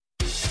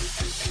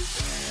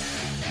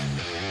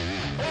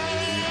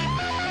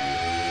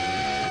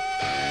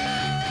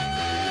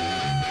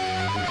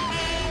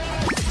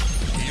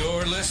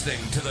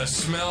listening to the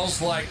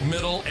Smells Like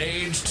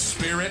Middle-Aged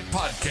Spirit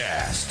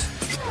podcast.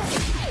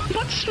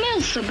 What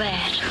smells so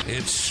bad?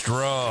 It's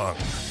strong,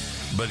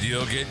 but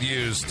you'll get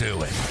used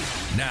to it.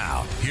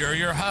 Now, here are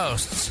your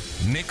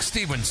hosts, Nick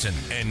Stevenson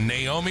and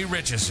Naomi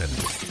Richardson.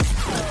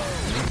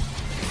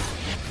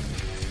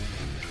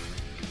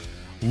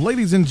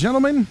 Ladies and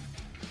gentlemen,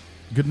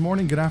 good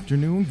morning, good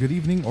afternoon, good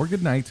evening, or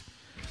good night,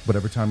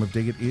 whatever time of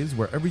day it is,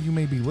 wherever you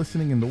may be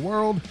listening in the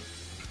world.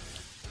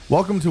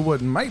 Welcome to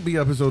what might be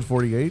episode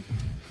 48.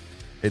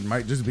 It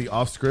might just be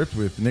off script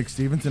with Nick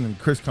Stevenson and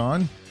Chris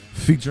Kahn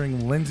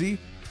featuring Lindsay.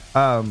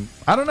 I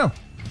don't know.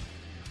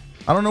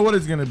 I don't know what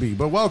it's going to be,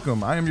 but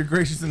welcome. I am your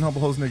gracious and humble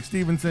host, Nick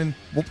Stevenson.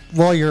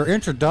 Well, your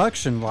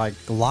introduction,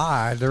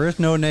 lied. There is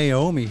no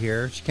Naomi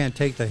here. She can't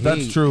take the heat.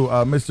 That's true.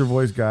 Mr.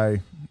 Voice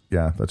Guy.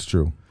 Yeah, that's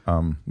true.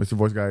 Mr.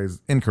 Voice Guy is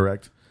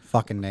incorrect.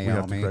 Fucking We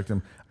have to Naomi. correct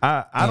him.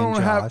 I don't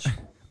Josh.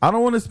 I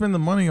don't want to spend the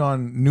money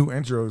on new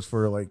intros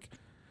for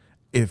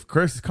if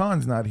Chris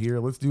Kahn's not here,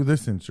 let's do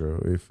this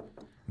intro. If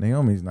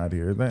Naomi's not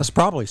here, That's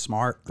probably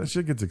smart. that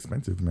shit gets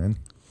expensive, man.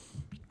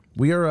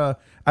 We are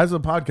as a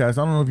podcast,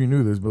 I don't know if you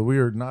knew this, but we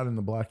are not in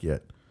the black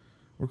yet.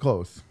 We're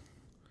close,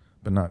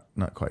 but not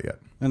quite yet.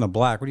 In the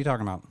black. What are you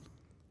talking about?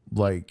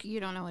 Like, You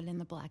don't know what in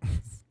the black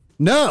is.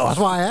 No, that's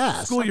why I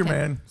asked. school your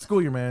man.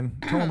 School your man.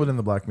 Tell him what in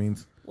the black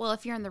means. Well,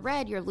 if you're in the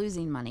red, you're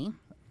losing money.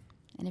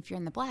 And if you're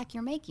in the black,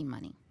 you're making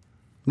money.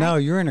 No,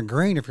 you're in a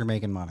green if you're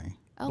making money.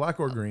 Oh, Black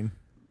or green.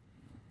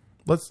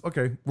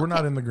 We're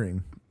not in the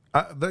green.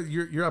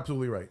 You're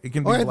absolutely right. It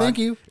can be Okay, black. thank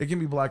you. It can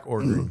be black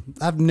or green.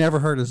 I've never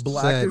heard us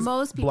Black say. is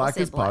Most people black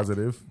say is black.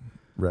 positive.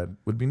 Red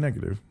would be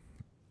negative,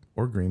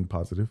 or green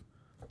positive.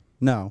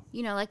 No.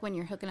 You know, like when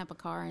you're hooking up a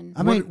car and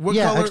I mean, What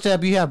yeah, color-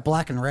 except you have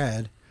black and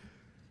red.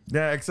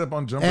 Yeah, except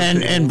on jumper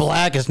And cables.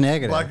 black is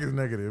negative. Black is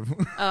negative.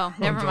 oh,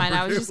 never mind.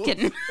 I was just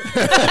kidding.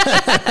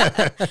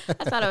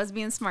 I thought I was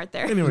being smart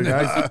there. Anyway,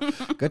 guys,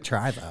 Good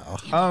try,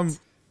 though.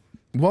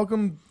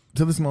 welcome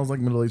to the Smells Like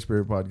Middle-Aged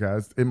Spirit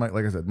podcast. It might,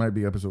 like I said, might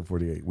be episode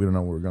 48. We don't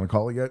know what we're going to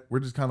call it yet. We're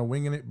just kind of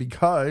winging it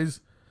because,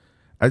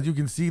 as you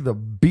can see, the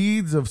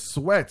beads of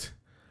sweat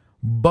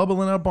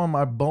bubbling up on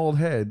my bald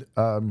head.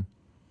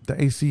 The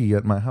AC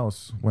at my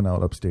house went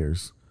out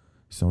upstairs,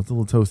 so it's a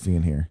little toasty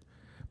in here.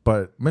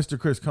 But Mr.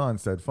 Chris Kahn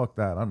said, fuck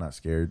that. I'm not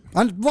scared.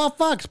 Well,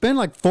 fuck. It's been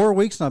like 4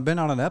 weeks and I've been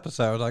on an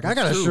episode. I got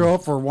to True. show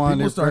up for one.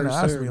 People if starting to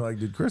very ask soon. me,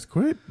 did Chris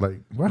quit?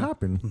 What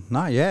happened?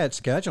 Not yet.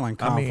 Scheduling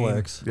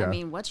conflicts. Yeah. I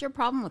mean, what's your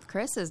problem with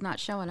Chris is not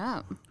showing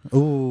up?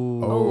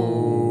 Ooh.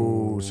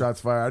 Oh, shots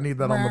fired. I need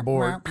that on the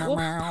board.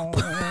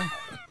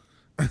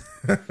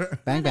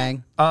 Bang,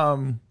 bang.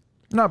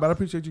 No, but I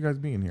appreciate you guys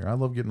being here. I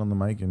love getting on the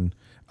mic. And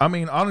I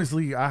mean,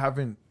 honestly, I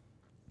haven't,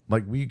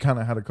 we kind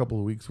of had a couple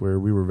of weeks where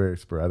we were very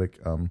sporadic.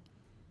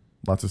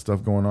 Lots of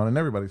stuff going on in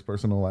everybody's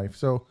personal life.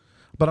 So,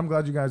 but I'm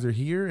glad you guys are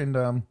here.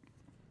 And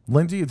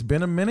Lindsay, it's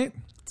been a minute.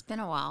 It's been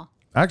a while.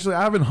 Actually,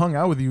 I haven't hung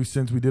out with you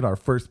since we did our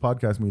first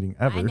podcast meeting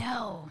ever. I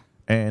know.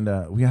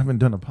 And we haven't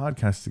done a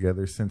podcast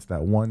together since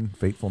that one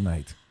fateful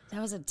night.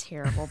 That was a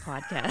terrible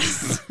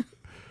podcast.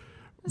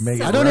 May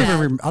So it I don't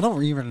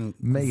rest- even.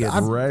 May it I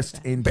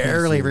rest in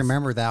barely pieces.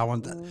 remember that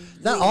one.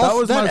 That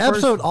was my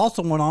episode first-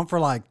 also went on for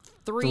like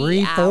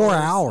 3 4 hours,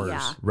 hours.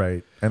 yeah.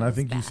 Right. And I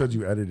think you said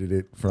you edited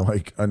it for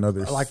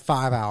another Like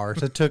 5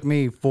 hours. It took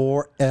me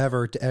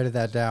forever to edit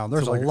that down.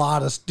 There's a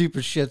lot of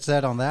stupid shit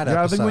said on that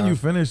Yeah, episode. I think when you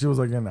finished, it was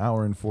like an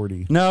hour and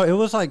 40. No, it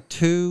was like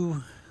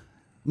 2.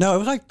 No, it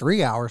was like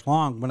 3 hours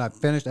long when I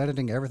finished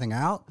editing everything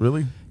out.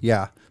 Really?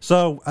 Yeah.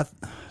 So,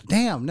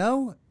 damn,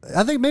 no.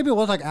 I think maybe it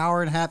was like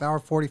hour and a half, hour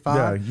 45.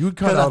 Yeah, you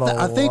cut out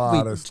I think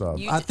lot of stuff.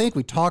 I think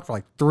we talked for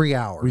like 3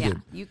 hours.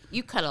 Yeah,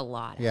 you cut a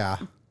lot. Yeah.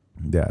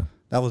 Yeah.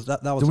 That was Do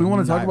a we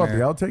want to talk about the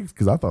nightmare. outtakes?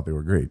 Because I thought they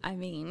were great. I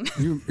mean,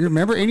 You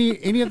remember any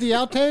of the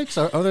outtakes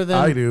other than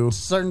I do.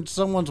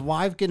 someone's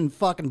wife getting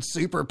fucking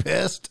super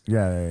pissed?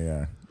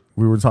 Yeah.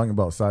 We were talking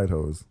about side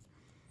hoes.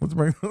 Let's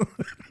bring.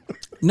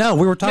 No,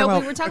 we were talking no,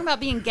 about we were talking about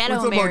being We're ghetto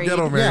talking about married.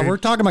 ghetto married. yeah, we're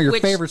talking about your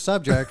Which- favorite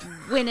subject.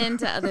 Went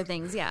into other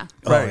things, yeah.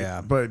 Right. Oh,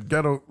 yeah. But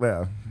ghetto,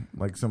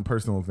 like some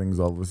personal things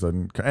all of a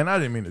sudden. And I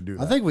didn't mean to do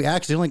that. I think we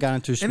accidentally got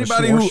into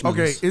Anybody who,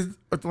 Schwarzman's.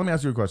 let me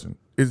ask you a question.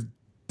 Is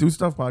Do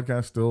Stuff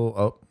Podcast still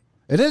up?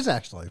 It is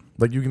actually.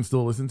 Like you can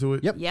still listen to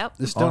it? Yep. Yep.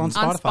 It's still on On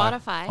Spotify. On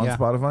Spotify. On Yeah.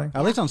 Spotify?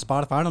 At least on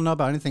Spotify. I don't know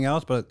about anything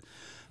else, but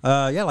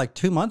like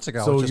 2 months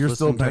ago. I So was just you're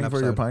still listening to paying an for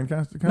your episode.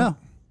 Pinecast account?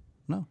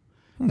 No.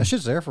 That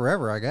shit's there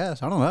forever, I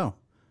guess. I don't know.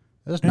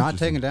 It's not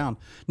taken down.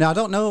 Now, I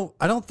don't know.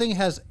 I don't think it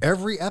has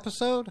every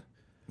episode,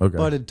 Okay.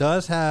 but it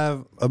does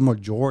have a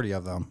majority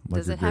of them. Like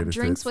Does your it have greatest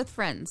drinks hits. with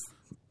friends?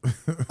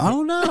 I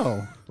don't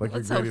know. Like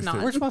Let's your hope greatest not.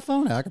 hits. Where's my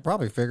phone at? I could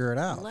probably figure it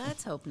out.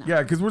 Let's hope not.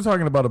 Yeah, because we're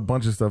talking about a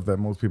bunch of stuff that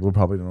most people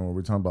probably don't know what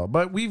we're talking about.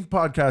 But we've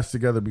podcasted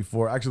together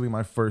before. Actually,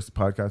 my first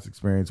podcast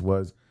experience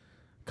was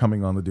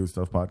coming on the Do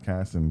Stuff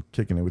podcast and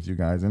kicking it with you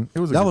guys, and it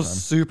was a That good was time.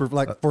 super.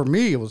 Like for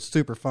me, it was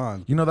super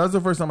fun. You know, that was the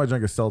first time I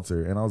drank a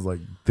seltzer, and I was like,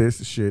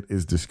 "This shit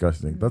is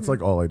disgusting." That's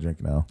like all I drink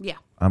now. Yeah.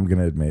 I'm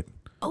gonna admit.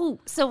 Oh,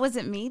 so was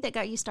it me that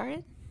got you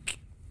started?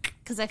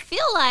 because I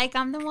feel like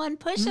I'm the one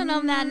pushing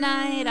them that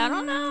night. I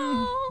don't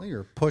know.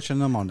 You're pushing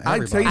them on I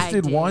everybody.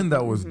 tasted did. one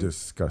that was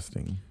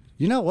disgusting.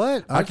 You know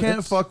what? I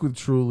can't fuck with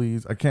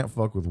Trulies. I can't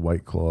fuck with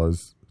White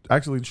Claws.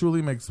 Actually,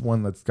 Truly makes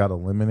one that's got a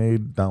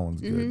lemonade. That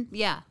one's good.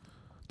 Yeah.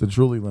 The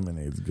Truly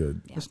lemonade's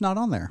good. It's not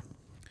on there.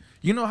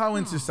 You know how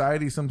in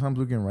society sometimes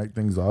we can write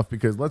things off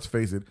because let's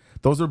face it,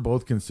 those are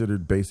both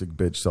considered basic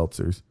bitch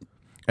seltzers.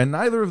 And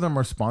neither of them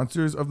are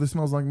sponsors of the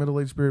Smells Like Middle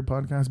Aged Spirit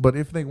podcast, but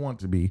if they want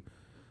to be,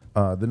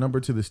 the number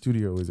to the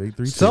studio is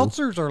 832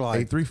 Seltzers are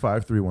like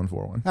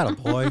 835-3141.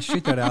 Attaboy,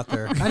 shoot that out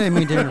there. I didn't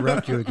mean to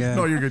interrupt you again.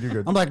 No, you're good, you're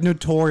good. I'm like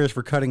notorious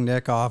for cutting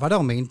Nick off. I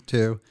don't mean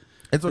to.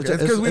 It's okay.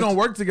 It's because we don't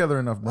work together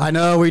enough, bro. I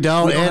know we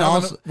don't. We don't and have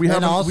also, enough, we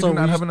and also do not we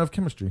have used- enough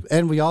chemistry.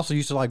 And we also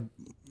used to like.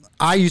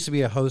 I used to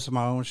be a host of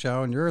my own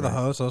show, and you're the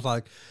host. So I was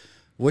like,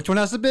 which one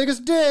has the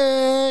biggest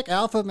dick?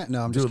 Alpha man.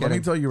 No, I'm just Dude, let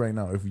kidding. me tell you right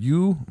now, if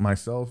you,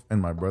 myself,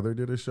 and my brother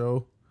did a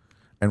show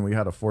and we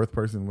had a fourth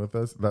person with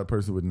us, that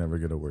person would never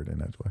get a word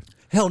in edgewise.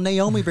 Hell,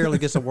 Naomi barely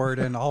gets a word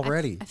in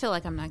already. I feel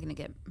like I'm not going to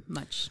get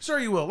much. Sure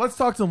you will. Let's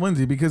talk to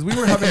Lindsay because we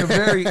were having a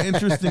very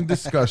interesting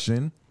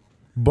discussion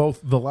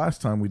both the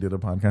last time we did a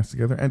podcast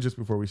together and just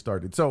before we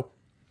started. So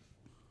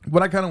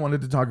what I kind of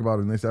wanted to talk about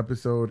in this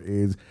episode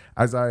is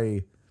as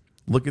I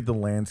look at the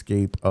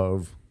landscape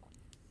of,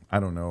 I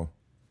don't know,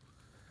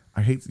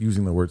 I hate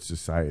using the word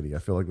society. I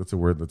feel like that's a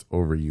word that's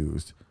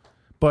overused.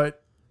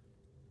 But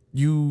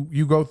you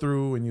go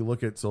through and you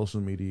look at social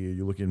media,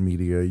 you look at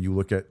media, you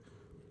look at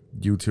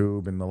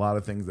YouTube and a lot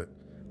of things that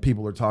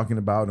people are talking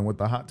about and what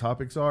the hot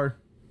topics are.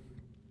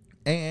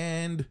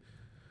 And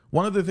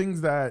one of the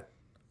things that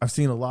I've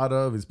seen a lot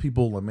of is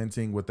people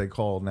lamenting what they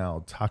call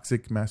now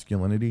toxic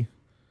masculinity.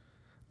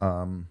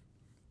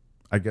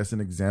 I guess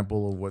an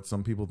example of what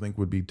some people think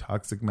would be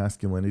toxic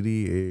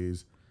masculinity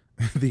is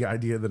the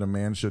idea that a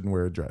man shouldn't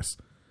wear a dress.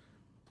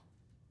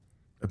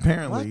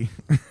 Apparently,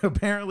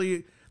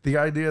 the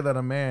idea that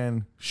a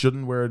man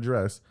shouldn't wear a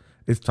dress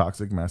is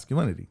toxic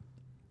masculinity.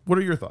 What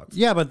are your thoughts?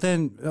 Yeah, but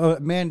then a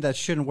man that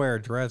shouldn't wear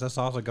a dress, that's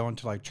also going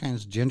to like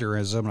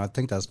transgenderism, and I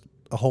think that's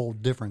a whole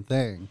different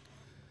thing.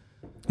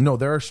 No,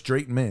 there are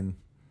straight men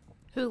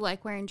Who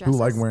like wearing dresses? who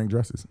like wearing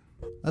dresses.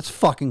 That's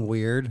fucking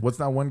weird. What's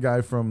that one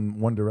guy from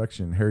One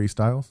Direction, Harry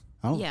Styles?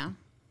 Yeah.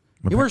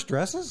 He wears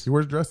dresses? He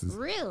wears dresses.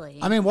 Really?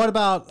 I mean, what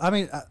about,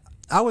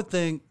 I would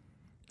think,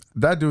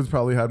 That dude's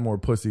probably had more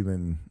pussy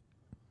than...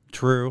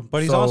 true,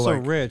 but he's So, also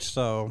like- rich,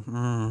 so.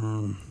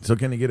 So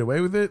can he get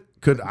away with it?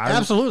 Could I...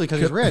 Absolutely, because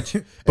he's rich.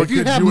 But If you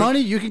could have you- money,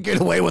 you can get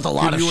away with a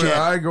lot Could of you shit.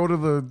 and I go to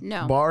the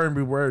No. bar and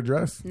we wear a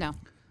dress? no.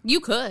 You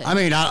could. I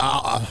mean,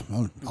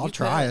 I'll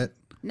try it.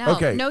 no.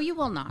 Okay. No, you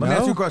will not. Let me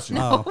ask No? you a question.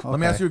 No. Let me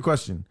Okay. ask you a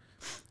question.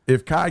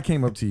 If Kai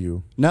came up to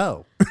you...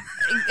 No.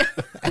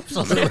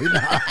 Absolutely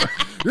not.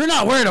 You're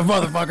not wearing a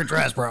motherfucking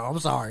dress, bro. I'm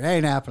sorry. It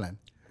ain't happening.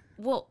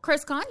 Well,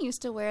 Chris Kahn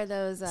used to wear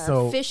those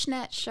So-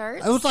 fishnet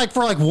shirts. It was like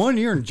for like 1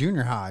 year in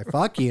junior high.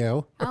 Fuck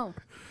you. Oh,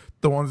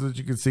 The ones that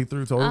you could see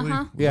through totally?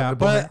 Uh-huh. With Yeah, the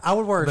nipple but hang- I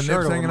would wear a the shirt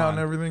nips over hanging out mine. and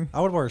everything?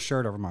 I would wear a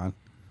shirt over mine.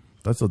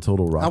 That's a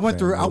total rock I went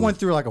fan move.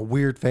 through like a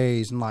weird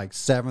phase in like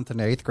 7th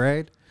and 8th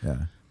grade. Yeah.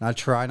 And I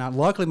tried not.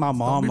 Luckily, my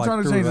mom I'm like trying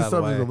to threw change the that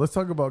subject. away. But let's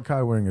talk about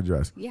Kai wearing a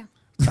dress. yeah.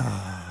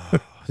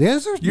 The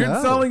answer is You're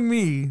no. telling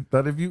me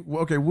that if you...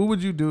 Okay, what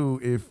would you do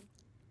if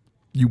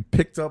you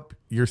picked up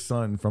your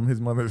son from his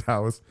mother's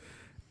house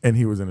and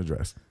he was in a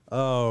dress?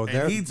 Oh,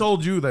 there. And he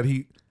told you that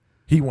he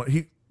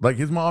like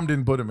his mom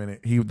didn't put him in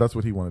it. That's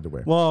what he wanted to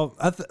wear. Well,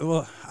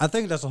 I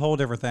think that's a whole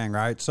different thing,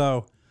 right?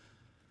 So,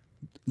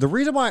 the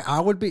reason why I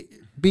would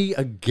be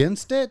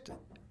against it,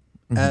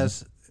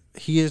 as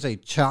he is a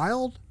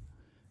child,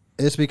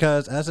 is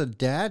because as a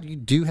dad, you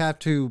do have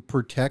to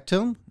protect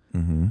him.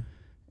 Mm-hmm.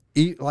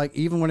 Like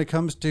even when it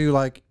comes to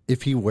like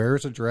if he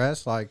wears a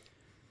dress, like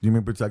Do you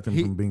mean protect him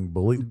from being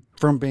bullied?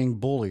 from being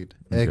bullied,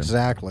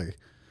 exactly,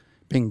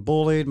 being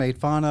bullied, made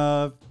fun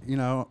of, you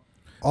know,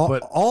 all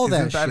that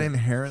isn't that shit.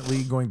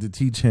 inherently going to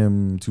teach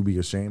him to be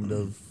ashamed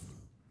of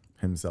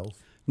himself?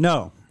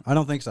 No, I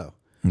don't think so.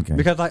 Okay.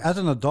 Because like as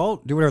an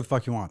adult, do whatever the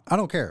fuck you want. I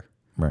don't care.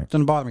 Right. It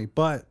doesn't bother me.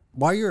 But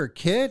while you're a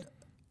kid,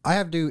 I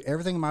have to do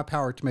everything in my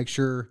power to make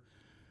sure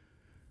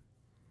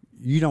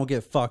you don't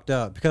get fucked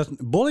up. Because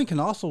bullying can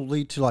also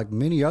lead to like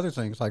many other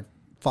things, like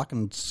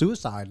fucking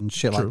suicide and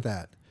shit True. like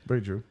that. Very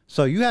true.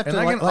 So you have And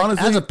to, I like, can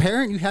honestly- as a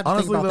parent, you have to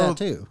think about that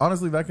too.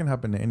 Honestly, that can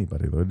happen to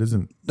anybody though. It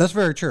isn't That's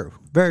very true.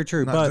 Very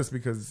true. not But just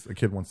because a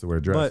kid wants to wear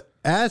a dress. But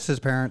as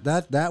his parent,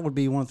 that would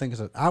be one of the things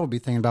that I would be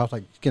thinking about,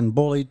 like getting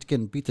bullied,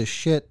 getting beat the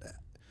shit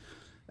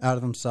out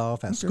of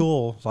himself at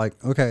school. It's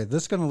like, okay,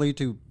 this is going to lead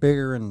to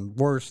bigger and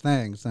worse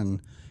things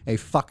than a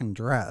fucking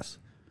dress.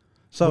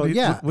 So what do you,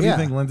 yeah, what do you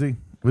think, Lindsay?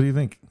 What do you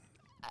think?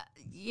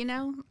 You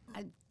know,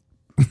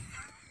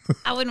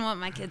 I wouldn't want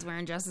my kids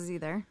wearing dresses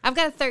either. I've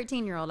got a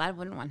 13-year-old. I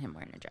wouldn't want him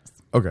wearing a dress.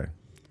 Okay.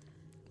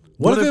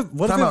 What if it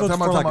was time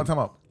for like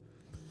out.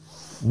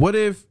 What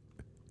if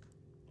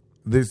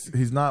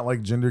he's not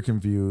like gender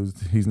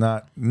confused? He's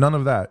not none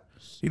of that.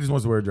 He just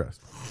wants to wear a dress.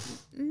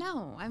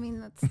 No, I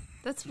mean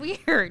that's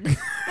weird.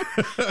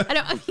 I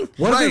don't. I mean,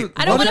 What if Right. it-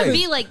 I don't what want if to it-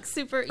 be like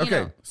super. You Okay,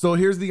 know, so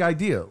here's the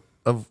idea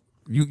of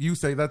You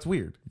say that's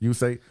weird. You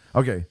say,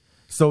 okay,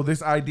 so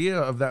this idea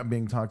of that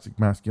being toxic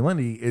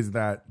masculinity is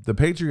that the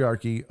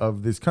patriarchy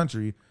of this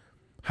country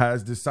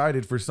has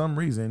decided for some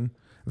reason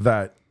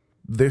that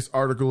this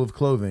article of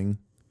clothing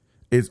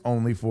is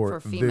only for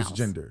this females.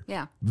 gender.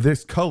 Yeah.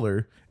 This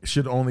color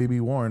should only be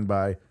worn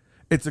by,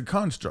 it's a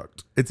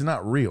construct. It's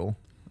not real.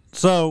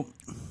 So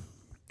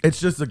It's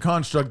just a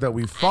construct that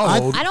we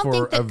followed I don't for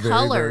think that a very, very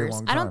colors.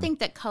 long I time. don't think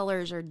that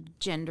colors are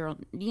gender.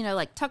 You know,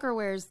 like Tucker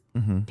wears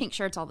pink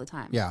shirts all the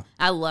time. Yeah.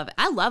 I love it.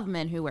 I love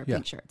men who wear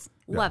pink shirts.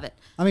 Love it.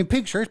 I mean,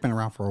 pink shirt's been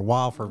around for a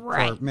while for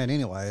Right. men,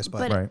 anyways.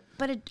 But,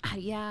 But Right.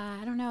 yeah,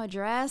 I don't know, a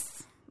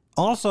dress.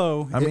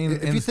 also, I mean,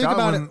 if in you think about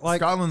Scotland, it, like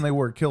Scotland, they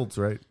wear kilts,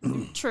 right?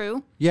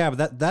 True. yeah,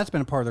 but that's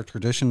been a part of their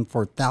tradition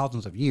for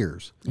thousands of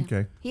years.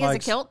 Okay. He has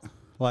Like- a kilt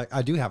Like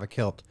I do have a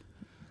kilt,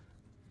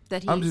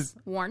 that I'm he's just-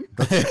 worn.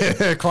 like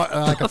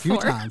a few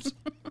Before. times.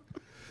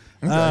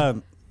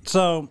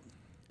 So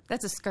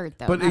That's a skirt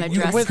though, But not a if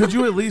you- dress. could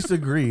you at least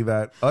agree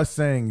that us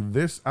saying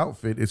this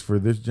outfit is for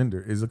this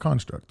gender is a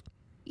construct?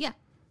 yeah.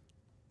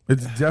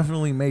 It's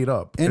definitely made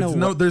up. In It's a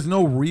no, wa- there's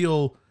no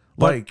real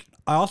like.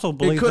 I also It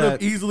believe could have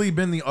that easily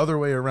been the other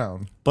way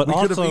around. But we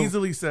could have also-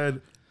 easily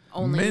said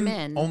Only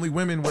men. only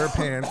women wear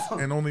pants,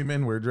 and only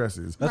men wear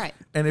dresses. Right.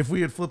 And if we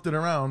had flipped it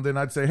around, then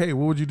I'd say, hey,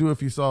 what would you do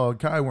if you saw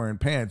Kai wearing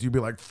pants? You'd be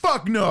like,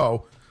 fuck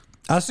no.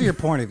 I see your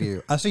point of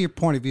view.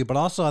 But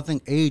also I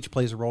think age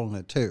plays a role in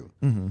it too.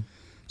 Mm-hmm.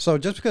 So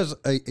just because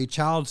a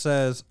child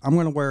says I'm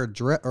going to wear a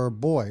dress, or a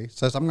boy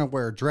says I'm going to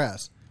wear a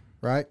dress,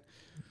 right?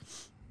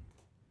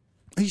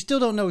 He still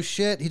don't know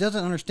shit. He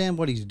doesn't understand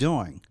what he's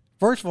doing.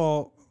 First of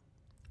all,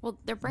 Well,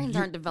 their brains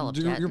aren't developed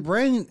your, yet. your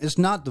brain is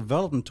not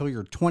developed until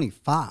you're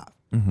 25.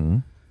 Mm-hmm.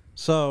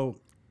 So,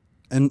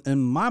 in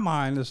my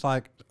mind, it's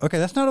like, okay,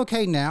 that's not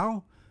okay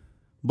now,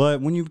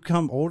 but when you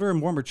become older and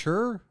more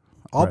mature,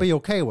 I'll be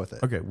okay with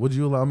it. Okay, would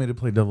you allow me to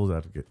play devil's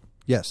advocate?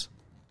 Yes.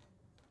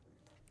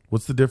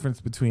 What's the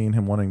difference between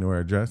him wanting to wear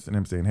a dress and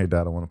him saying, hey,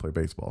 Dad, I want to play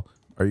baseball?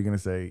 Are you going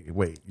to say,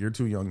 wait, you're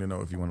too young to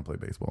know if you want to play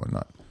baseball or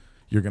not?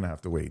 You're going to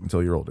have to wait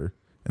until you're older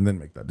and then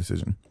make that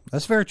decision.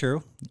 That's very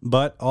true.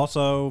 But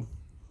also,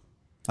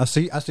 I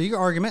see your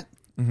argument.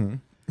 Mm-hmm.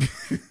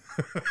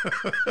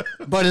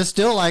 But it's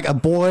still like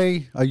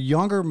a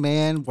younger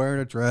man wearing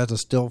a dress is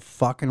still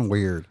fucking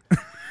weird.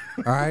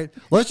 All right?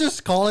 Let's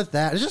just call it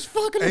that. It's just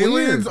fucking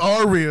Aliens weird.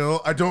 are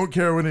real. I don't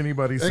care what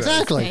anybody says.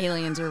 Exactly.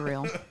 Aliens are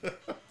real.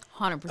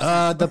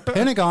 100%. The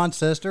Pentagon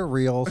says they're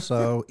real,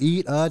 so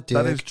eat a dick.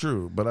 That is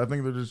true, but I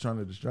think they're just trying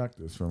to distract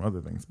us from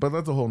other things. But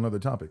that's a whole nother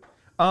topic.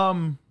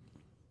 I'm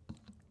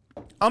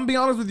be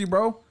honest with you,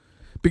 bro,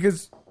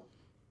 because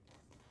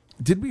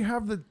did we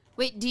have the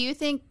Wait, do you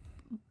think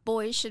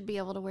boys should be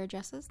able to wear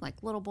dresses, like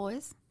little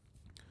boys?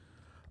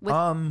 With,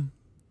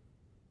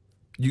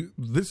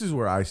 this is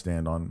where I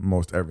stand on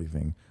most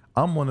everything.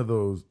 I'm one of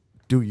those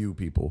do you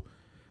people.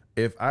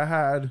 If I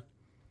had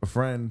a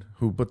friend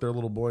who put their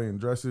little boy in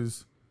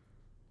dresses,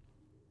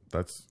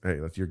 that's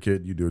your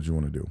kid. You do what you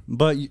want to do.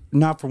 But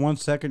not for 1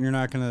 second, you're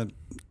not going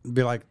to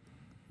be like,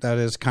 that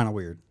is kind of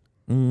weird.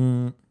 I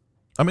mean,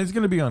 it's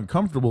going to be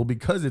uncomfortable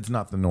because it's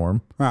not the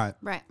norm. Right.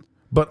 right.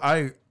 But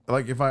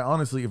if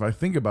I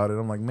think about it,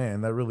 I'm like,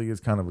 man, that really is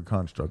kind of a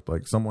construct.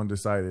 Like someone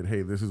decided,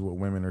 hey, this is what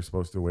women are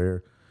supposed to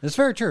wear. It's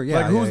very true. Yeah.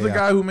 Like, who's yeah, the yeah.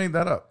 guy who made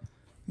that up?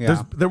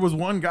 Yeah. There was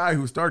one guy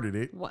who started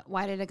it.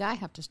 Why did a guy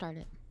have to start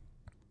it?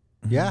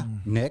 Yeah.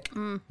 Nick.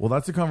 Well,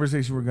 that's a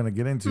conversation we're going to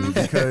get into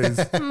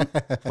because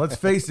let's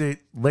face it,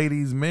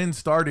 ladies, men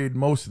started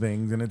most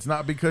things, and it's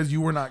not because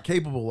you were not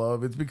capable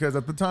of. It's because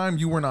at the time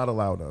you were not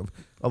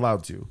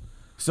allowed to.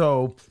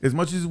 So as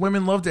much as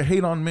women love to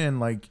hate on men,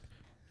 like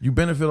you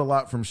benefit a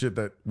lot from shit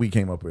that we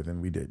came up with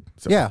and we did.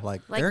 So, Yeah.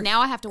 Like Like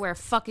now I have to wear a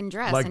fucking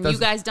dress, Like, and you that's-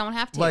 guys don't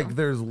have to. like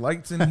there's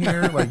lights in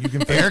here. Like you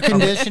can air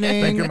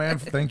conditioning. Thank you, man.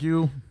 Thank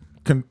you.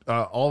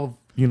 All of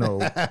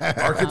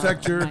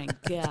architecture. Oh my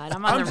God,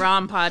 I'm on the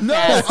wrong podcast. No,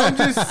 I'm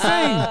just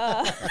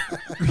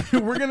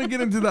saying. We're gonna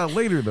get into that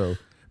later, though,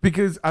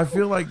 because I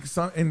feel like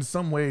in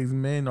some ways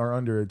men are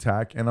under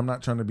attack, and I'm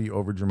not trying to be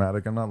over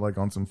dramatic. I'm not like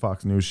on some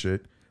Fox News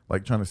shit,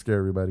 like trying to scare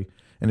everybody.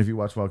 And if you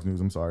watch Fox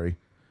News, I'm sorry,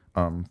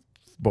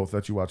 both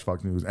that you watch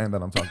Fox News and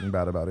that I'm talking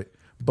bad about it.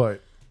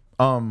 But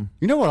You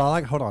know what I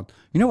like? Hold on.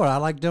 You know what I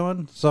like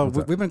doing? So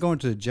that? we've been going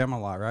to the gym a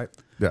lot, right?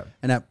 yeah,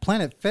 And at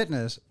Planet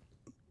Fitness,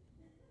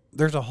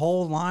 there's a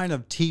whole line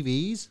of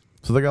TVs.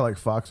 so they got like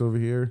Fox over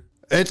here.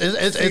 It's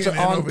CNN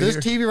on over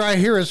this here. TV right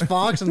here is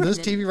Fox, and this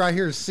TV right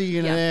here is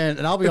CNN. Yeah.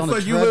 And I'll be It's on the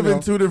like you treadmill. live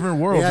in two different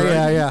worlds,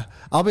 Yeah, right? yeah.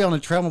 I'll be on the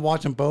treadmill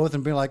watching both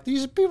and be like,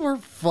 these people are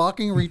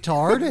fucking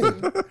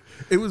retarded.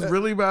 It was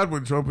really bad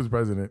when Trump was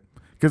president,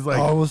 because like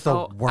Oh, it was the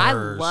Oh, worst. I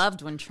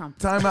loved when Trump.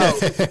 time out.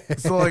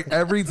 So like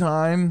every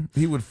time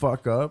he would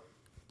fuck up,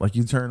 like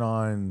you turn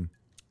on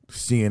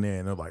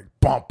CNN, they're like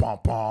bum bum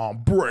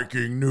bum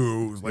breaking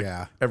news. Like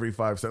Yeah. every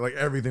 5 seconds, like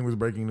everything was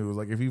breaking news.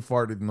 Like if he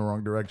farted in the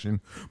wrong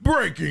direction,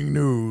 breaking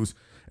news.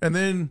 And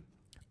then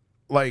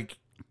like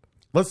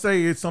let's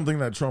say it's something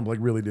that Trump like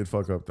really did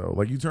fuck up though.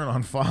 Like you turn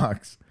on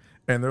Fox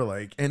and they're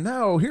like, and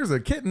now here's a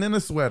kitten in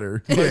a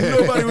sweater. Like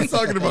nobody was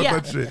talking about Yeah.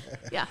 that shit.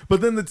 Yeah.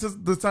 But then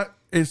the time,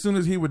 as soon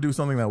as he would do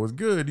something that was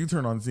good, you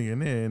turn on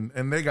CNN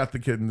and they got the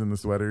kittens in the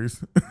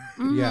sweaters.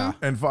 Yeah.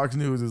 And Fox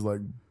News is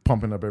like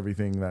pumping up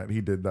everything that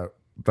he did that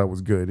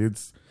was good.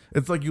 It's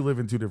like you live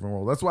in two different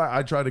worlds. That's why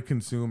I try to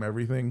consume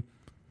everything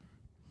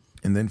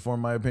and then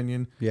form my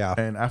opinion. Yeah.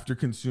 And after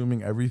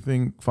consuming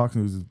everything, Fox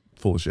News is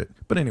full of shit.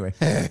 But anyway,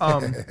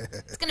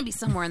 It's going to be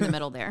somewhere in the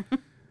middle there.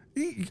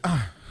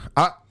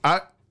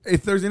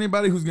 if there's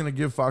anybody who's going to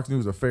give Fox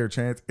News a fair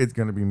chance, it's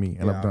going to be me.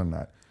 And I've done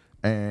that.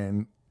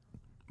 And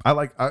I'm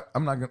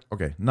not going to,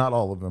 okay, not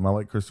all of them. I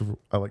like Chris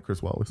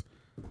Wallace.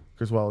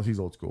 Chris Wallace, he's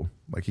old school.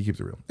 Like, he keeps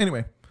it real.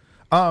 Anyway,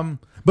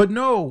 but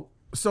no,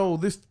 so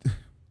this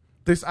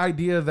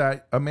idea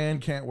that a man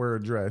can't wear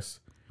a dress,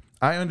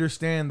 I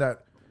understand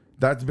that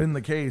that's been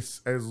the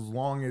case as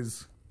long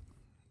as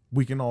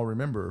we can all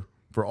remember,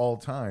 for all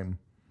time.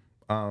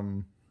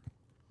 But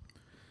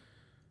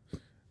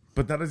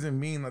that doesn't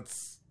mean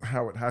that's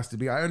how it has to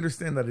be. I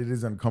understand that it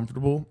is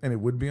uncomfortable, and it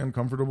would be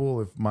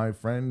uncomfortable if my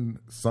friend's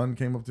son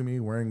came up to me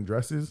wearing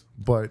dresses,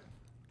 but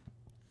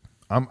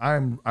when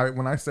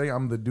I say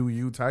I'm the do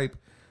you type,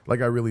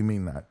 like, I really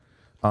mean that.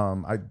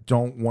 I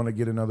don't want to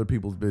get in other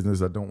people's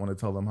business. I don't want to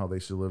tell them how they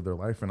should live their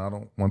life, and I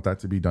don't want that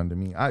to be done to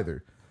me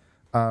either.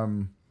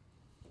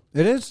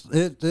 It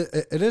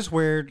is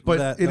weird,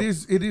 but it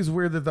is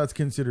weird that that's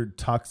considered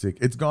toxic.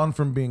 It's gone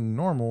from being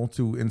normal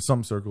to, in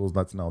some circles,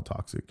 that's now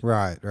toxic.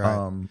 Right.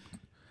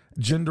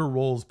 Gender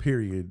roles,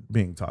 period,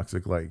 being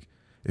toxic. Like,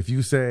 if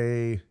you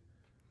say,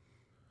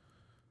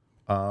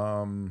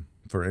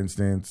 for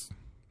instance,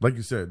 like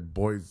you said,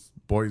 boys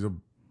are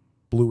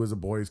blue is a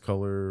boy's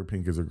color,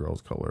 pink is a girl's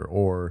color,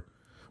 or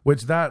I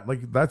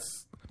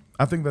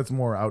think that's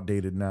more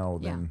outdated now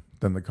than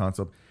the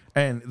concept.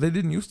 And they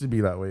didn't used to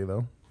be that way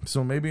though.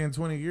 So maybe in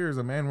 20 years,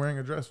 a man wearing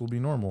a dress will be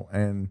normal.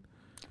 And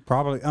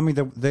probably, I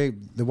mean, they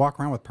walk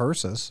around with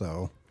purses,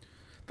 so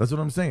that's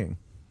what I'm saying.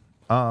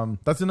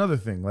 That's another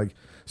thing. Like,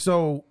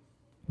 so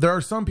there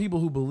are some people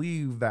who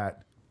believe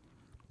that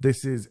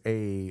this is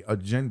a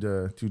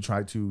agenda to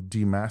try to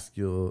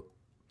demasculate.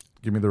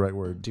 Give me the right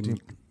word.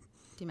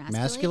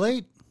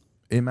 Demasculate?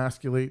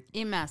 Emasculate.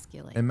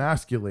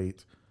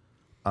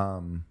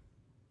 An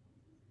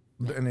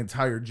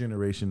entire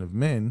generation of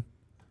men.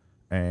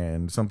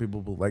 And some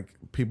people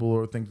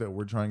think that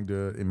we're trying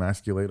to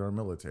emasculate our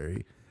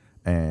military,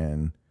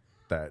 and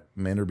that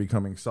men are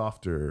becoming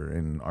softer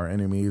and our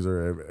enemies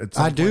are.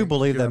 I do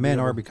believe that men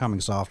are becoming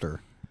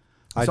softer.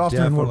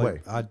 Softer in what way?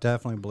 I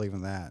definitely believe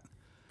in that.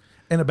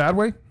 In a bad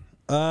way?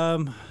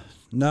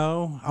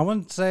 No, I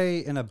wouldn't say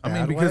in a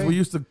bad way. Because we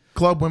used to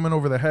club women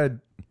over the head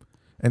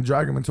and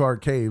drag them into our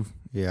cave.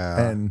 Yeah.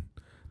 And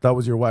that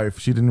was your wife.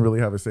 She didn't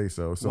really have a say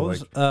so. So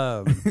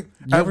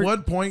at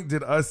what point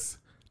did us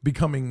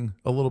becoming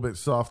a little bit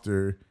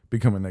softer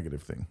become a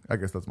negative thing? I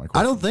guess that's my question.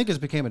 I don't think it's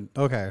became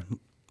okay.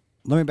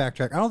 Let me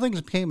backtrack. I don't think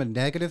it became a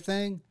negative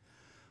thing,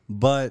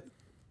 but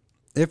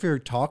if you're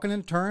talking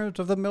in terms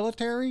of the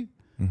military,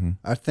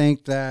 I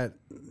think that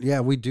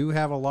we do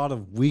have a lot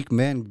of weak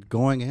men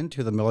going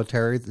into the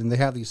military, and they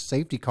have these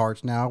safety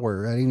cards now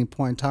where at any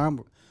point in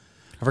time,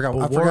 I forgot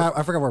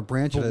what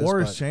branch it is.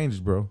 War has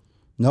changed, bro.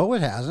 No,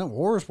 it hasn't.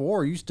 War is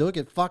war. You still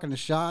get fucking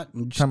shot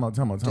and time out.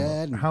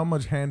 How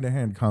much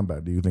hand-to-hand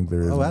combat do you think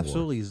there is? Oh,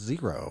 absolutely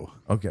zero.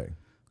 Okay.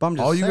 But I'm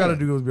just all you got to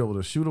do is be able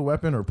to shoot a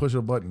weapon or push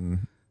a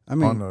button.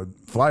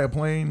 Fly a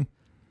plane.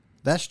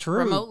 That's true.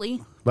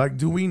 Remotely. Like,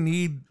 do we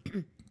need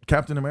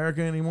Captain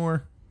America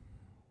anymore?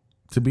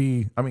 To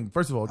be,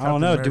 first of all, I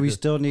don't know. Do we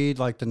still need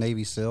like the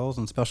Navy SEALs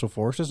and Special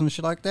Forces and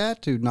shit like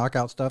that to knock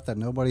out stuff that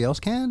nobody else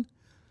can?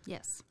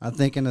 Yes. I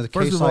think in a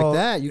case like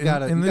that, you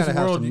gotta have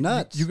some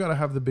nuts. You gotta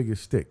have the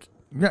biggest stick.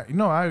 Yeah,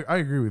 no, I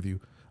agree with you.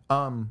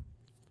 I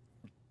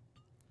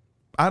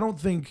don't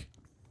think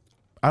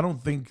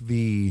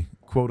the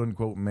quote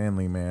unquote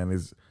manly man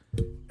is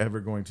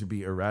ever going to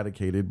be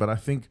eradicated, but I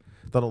think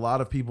that a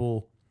lot of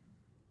people.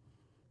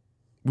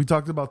 We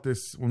talked about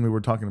this when we were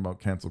talking about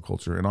cancel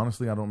culture, and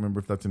honestly, I don't remember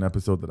if that's an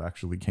episode that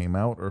actually came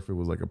out or if it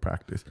was like a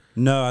practice.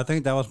 No, I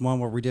think that was one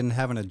where we didn't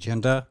have an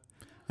agenda,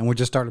 and we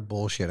just started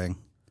bullshitting.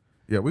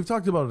 Yeah, we've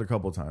talked about it a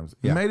couple of times.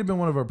 It may have been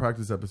one of our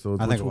practice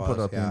episodes, which we'll put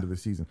up at the end of the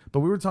season. But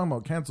we were talking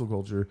about cancel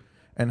culture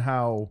and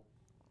how,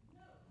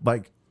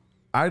 like,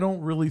 I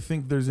don't really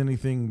think there's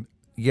anything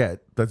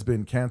yet that's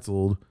been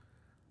canceled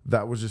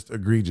that was just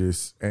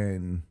egregious.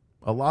 And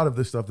a lot of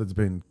the stuff that's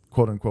been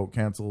quote unquote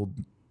canceled,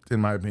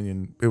 in my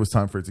opinion, it was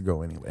time for it to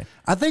go anyway.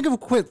 I think if we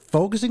quit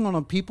focusing on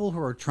the people who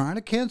are trying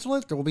to cancel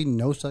it, there will be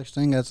no such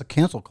thing as a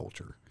cancel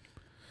culture.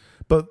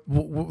 But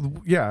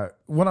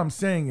what I'm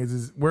saying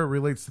is where it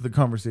relates to the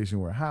conversation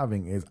we're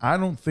having is I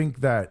don't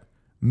think that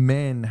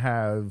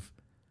the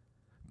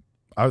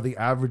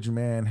average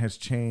man has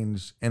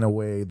changed in a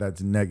way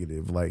that's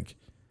negative. Like,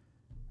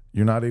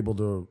 you're not able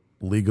to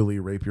legally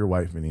rape your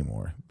wife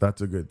anymore.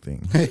 That's a good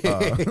thing.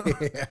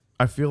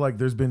 I feel like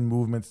there's been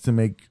movements to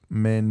make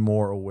men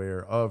more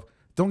aware of.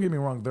 Don't get me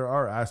wrong, there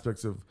are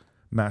aspects of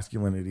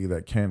masculinity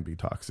that can be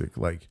toxic.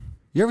 Like,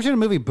 you ever seen the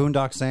movie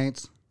Boondock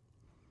Saints?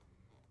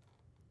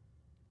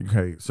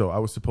 Okay, so I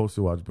was supposed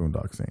to watch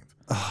Boondock Saints.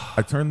 I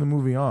I turned the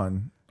movie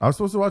on. I was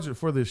supposed to watch it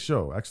for this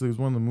show. Actually, it was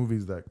one of the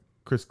movies that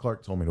Chris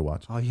Clark told me to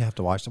watch. Oh, you have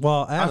to watch it.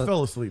 Well, I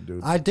fell asleep,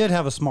 dude. I did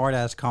have a smart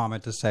ass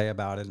comment to say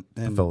about it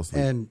and, fell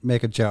asleep. and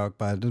make a joke,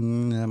 but it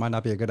might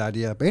not be a good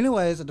idea. But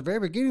anyways, at the very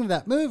beginning of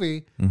that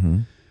movie,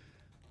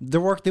 they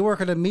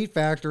work at a meat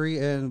factory,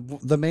 and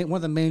one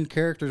of the main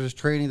characters is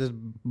training this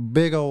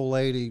big old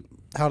lady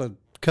how to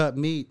cut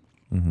meat,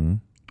 and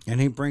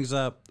he brings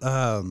up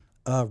a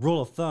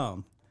rule of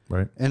thumb,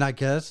 Right. and I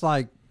guess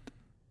like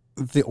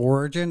the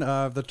origin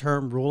of the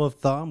term rule of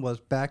thumb was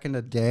back in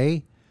the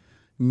day.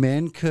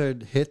 Men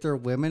could hit their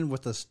women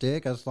with a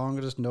stick as long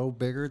as it's no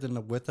bigger than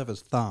the width of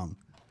his thumb.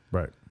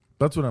 Right.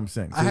 That's what I'm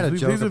saying. I had a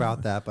these joke are-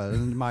 about that, but it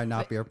might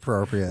not be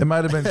appropriate. It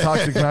might have been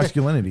toxic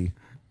masculinity.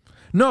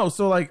 No,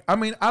 so like, I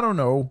mean, I don't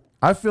know.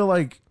 I feel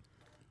like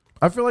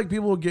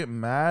people will get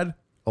mad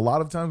a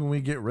lot of times when we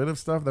get rid of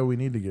stuff that we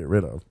need to get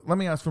rid of. Let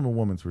me ask from a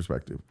woman's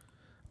perspective.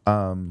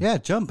 Yeah,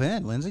 jump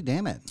in, Lindsay.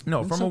 Damn it. No,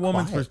 Been from so a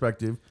woman's quiet.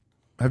 perspective,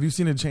 have you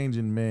seen a change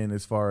in men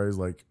as far as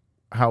like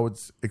how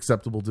it's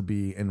acceptable to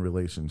be in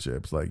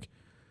relationships? Like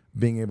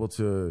being able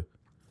to,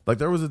 like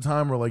there was a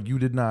time where like you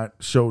did not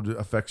show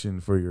affection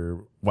for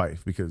your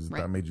wife because that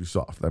Right. made you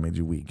soft, that made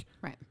you weak.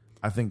 Right.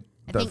 I think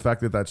I the think-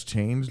 fact that that's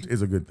changed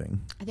is a good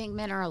thing, I think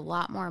men are a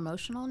lot more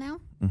emotional now,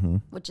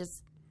 which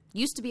is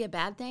used to be a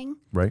bad thing,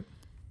 right?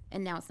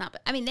 and now it's not.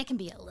 I mean, they can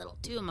be a little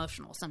too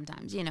emotional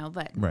sometimes,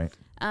 but Right.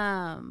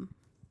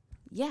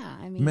 yeah,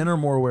 I mean, Men are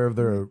more aware of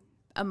their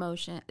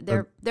emotion.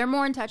 They're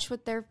more in touch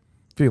with their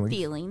feelings,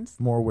 feelings,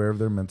 more aware of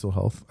their mental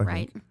health, I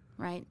right? think.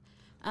 Right.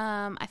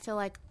 I feel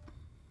like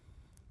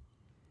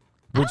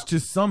Which to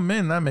some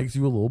men that makes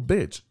you a little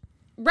bitch.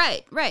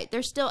 right.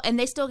 They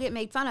still get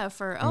made fun of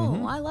for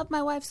I love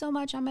my wife so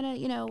much. I'm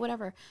gonna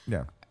whatever.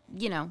 Yeah,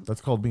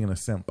 that's called being a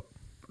simp.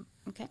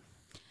 Okay.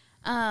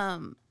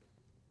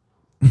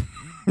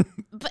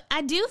 But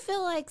I do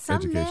feel like some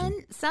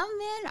Education.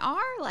 men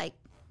are like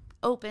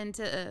open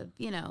to,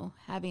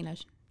 having a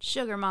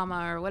sugar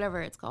mama or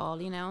whatever it's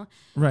called,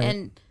 Right.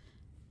 And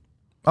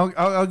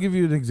I'll give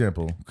you an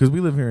example because we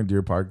live here in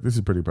Deer Park. This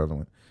is pretty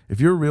prevalent. If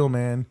you're a real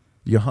man,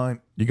 you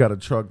hunt, you got a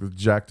truck that's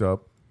jacked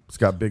up, it's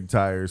got big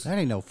tires, That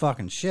ain't no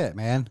fucking shit,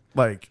 man.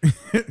 like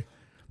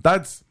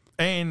that's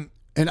and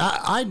And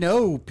I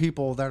know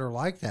people that are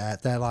like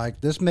that like,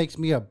 this makes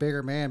me a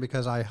bigger man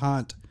because I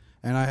hunt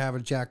and I have a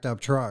jacked up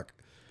truck.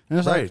 And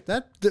it's Right.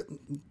 like,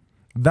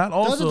 that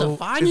also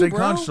define is you, a bro.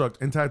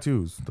 construct in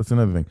tattoos. That's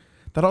another thing.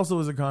 That also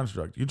is a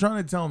construct. You're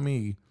trying to tell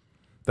me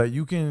that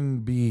you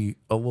can be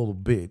a little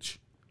bitch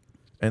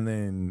and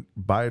then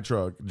buy a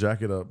truck,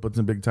 jack it up, put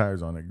some big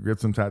tires on it, get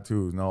some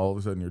tattoos, now all of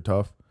a sudden you're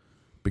tough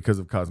because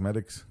of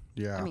cosmetics.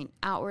 yeah. I mean,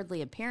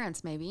 outwardly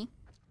appearance maybe.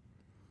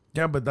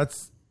 Yeah, but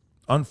that's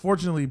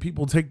unfortunately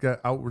people take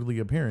that outwardly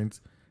appearance,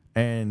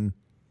 and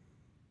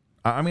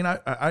I mean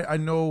I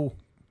know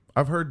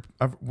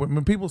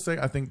when people say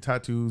I think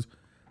tattoos,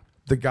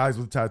 the guys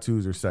with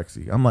tattoos are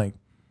sexy. I'm like,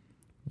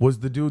 was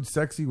the dude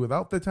sexy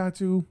without the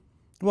tattoo?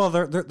 Well,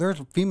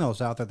 there's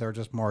females out there that are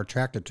just more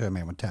attracted to a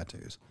man with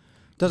tattoos.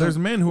 There's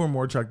men who are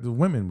more attracted to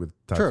women with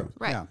tattoos. True.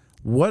 Right. Yeah.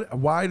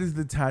 Why does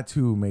the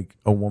tattoo make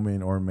a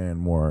woman or a man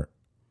more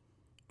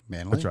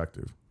Manly.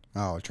 attractive?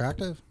 Oh,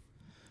 attractive?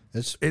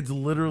 It's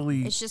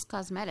literally It's just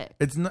cosmetic.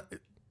 it's not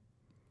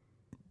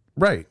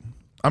right.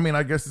 I mean,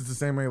 I guess it's the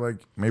same way. Like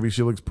maybe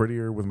she looks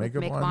prettier with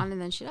makeup Makeup on. on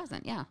and then she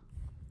doesn't. Yeah.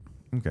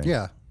 Okay.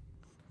 Yeah.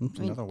 That's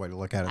another way to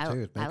look at it, too.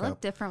 Is I makeup.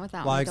 look different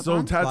without Like, makeup So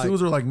on.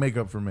 tattoos are like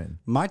makeup for men.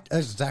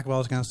 That's exactly what I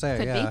was going to say.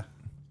 Could yeah.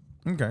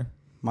 be. Okay.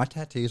 My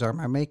tattoos are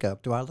my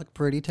makeup. Do I look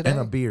pretty today? And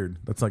a beard.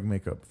 That's like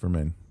makeup for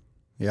men.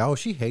 Yeah. Oh,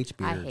 she hates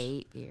I beards.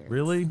 hate beards.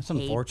 Really? It's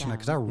hate unfortunate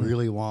because I them.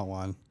 really want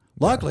one.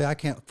 Luckily, I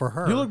can't. For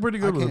her, You look pretty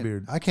good I with a can't-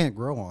 beard. I can't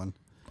grow one.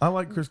 I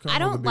like Chris Conn I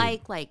with a don't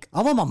beard. like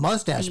I want my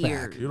mustache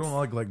beards. back. You don't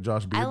like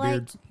Josh Beard I like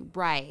beards?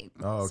 right.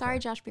 Oh, okay. Sorry,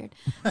 Josh Beard.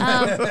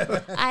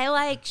 I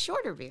like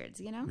shorter beards.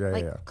 Yeah,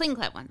 like yeah. clean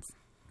cut ones.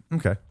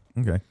 Okay.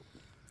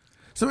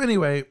 So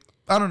anyway,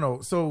 I don't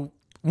know. So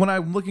when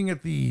I'm looking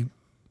at the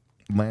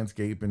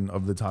landscape and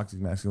of the toxic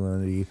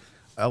masculinity,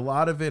 a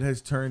lot of it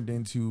has turned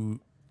into,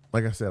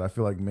 like I said, I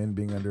feel like men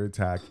being under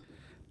attack,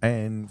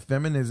 and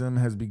feminism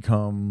has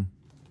become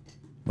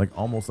like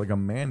almost like a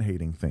man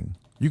hating thing.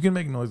 You can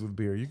make noise with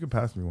beer. You can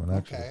pass me one,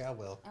 actually. Okay, I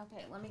will.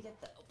 Okay, let me get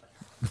the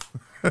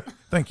opener.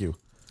 Thank you.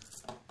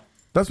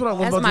 That's what I love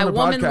That's about my doing a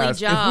womanly podcast. If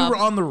job. we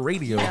were on the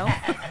radio,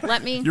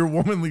 Let me. your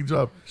womanly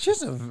job.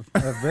 She's a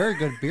very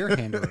good beer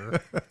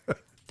handler.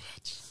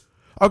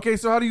 Okay,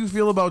 so how do you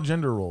feel about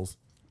gender roles?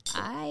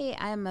 I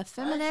am a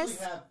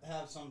feminist.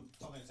 have something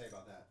to say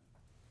about that.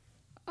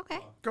 Okay.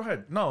 Go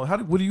ahead. No,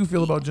 what do you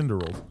feel about gender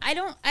roles?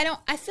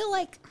 I feel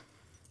like,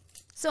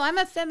 so I'm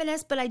a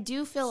feminist, but I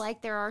do feel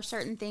like there are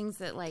certain things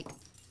that like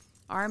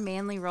are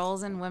manly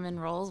roles and women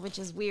roles, which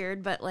is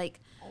weird, but like,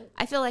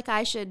 I feel like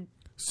I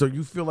So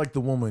you feel like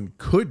the woman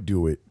could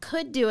do it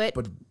could do it,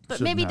 But but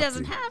shouldn't maybe have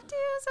doesn't to. have to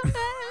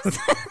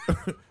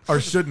sometimes. or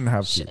shouldn't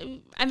have to?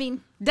 I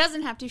mean,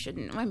 doesn't have to,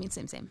 shouldn't. I mean,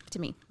 same to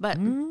me, but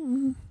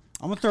I'm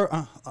gonna throw.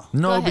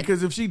 No, ahead.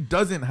 because if she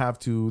doesn't have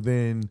to,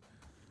 then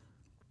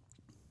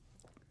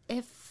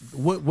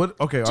What?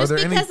 Okay. Are Just there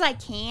any? because I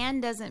can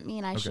doesn't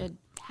mean I should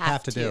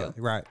have to. do it.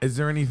 Right. Is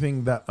there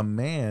anything that a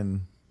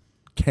man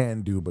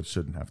can do but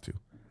shouldn't have to?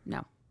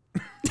 No.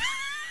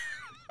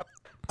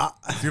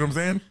 See what I'm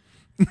saying?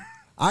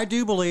 I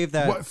do believe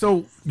that. What,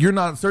 so you're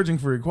not searching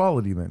for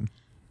equality then?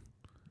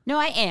 No,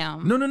 I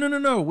am.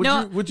 No.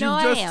 What you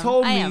just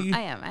told me.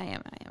 I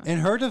am. In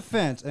her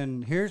defense,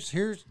 and here's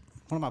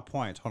one of my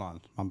points. Hold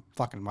on, my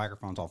fucking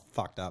microphone's all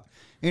fucked up.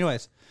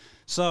 Anyways,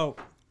 so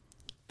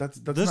That's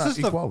this not is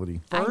the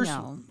equality. first. I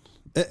know.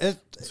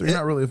 So you're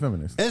not really a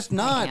feminist. It's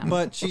not, am.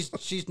 but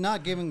she's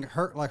not giving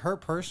her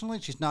personally.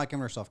 She's not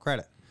giving herself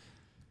credit.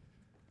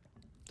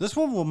 This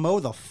woman will mow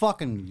the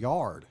fucking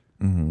yard,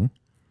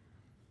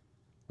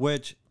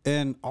 which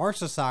in our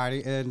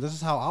society, and this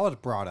is how I was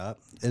brought up,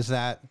 is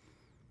that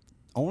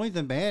only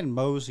the man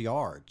mows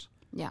yards.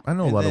 Yeah. I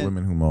know a And lot of then-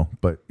 women who mow,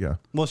 but yeah,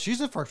 Well, she's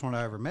the first one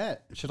I ever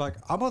met. She's like,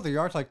 "I mow the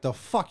yards." Like, the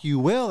fuck you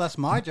will. That's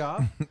my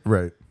job.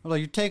 right. I'm like,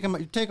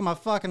 you're taking my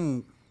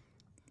fucking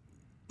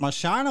my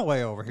shine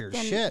away over here.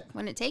 Then Shit.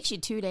 When it takes you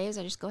 2 days,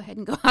 I just go ahead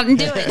and go out and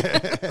do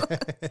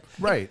it.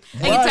 Right.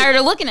 I get tired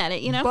of looking at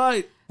it, you know?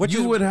 But Which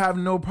you is- would have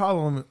no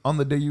problem on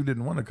the day you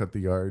didn't want to cut the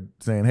yard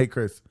saying, "Hey,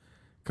 Chris,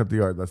 cut the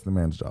yard. That's the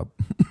man's job."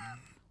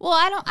 Well,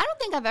 I don't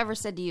think I've ever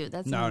said to you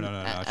that's No, a it's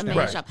man's never.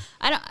 Right. job.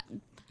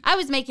 I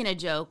was making a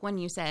joke when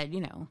you said,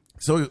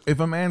 So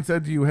if a man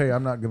said to you, "Hey,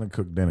 I'm not going to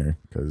cook dinner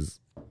because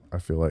I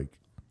feel like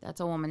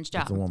that's a woman's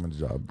job. it's a woman's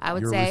job," I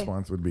would your say-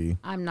 response would be,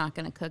 I'm not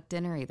going to cook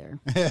dinner either.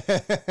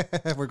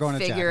 We're going to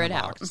Figure Jack in it the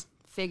out. Box.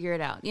 Figure it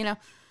out.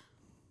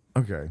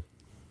 "Okay."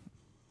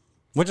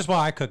 Which is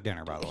why I cook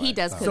dinner, by the way. He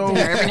does cook So-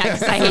 dinner every night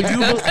because I hate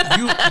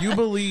to cook. You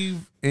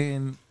believe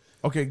in?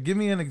 Okay, give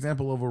me an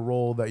example of a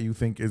role that you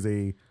think is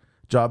a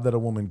job that a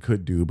woman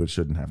could do but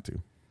shouldn't have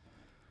to,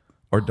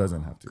 or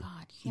doesn't have to. God, you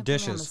can't put me on the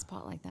Dishes.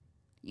 spot like that.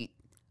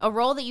 A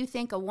role that you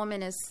think a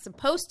woman is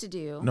supposed to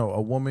do. No,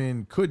 a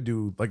woman could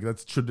do, like,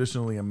 that's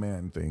traditionally a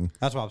man thing.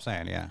 That's what I'm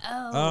saying. Yeah.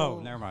 Oh.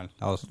 never mind.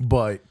 I was.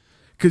 But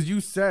because you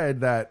said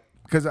that,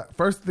 because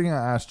first thing I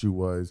asked you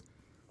was,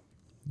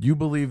 you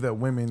believe that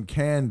women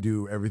can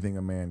do everything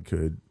a man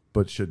could,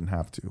 but shouldn't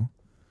have to.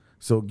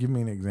 So give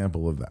me an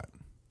example of that.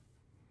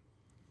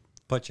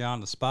 Put you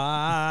on the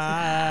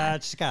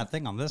spot. Just got a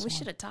thing on this We one.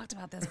 should have talked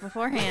about this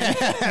beforehand.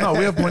 No,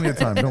 we have plenty of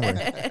time. Don't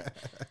worry.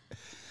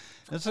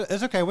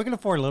 It's okay. We can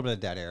afford a little bit of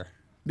dead air.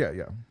 Yeah.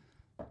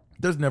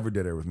 There's never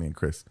dead air with me and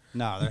Chris.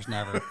 No, there's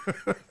never.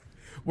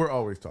 We're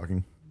always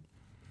talking.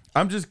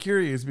 I'm just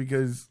curious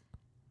because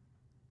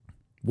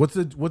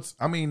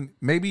I mean,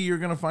 maybe you're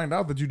going to find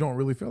out that you don't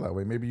really feel that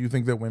way. Maybe you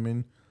think that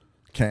women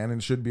can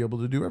and should be able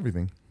to do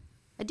everything.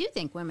 I do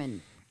think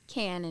women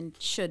can and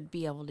should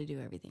be able to do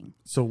everything.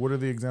 So what are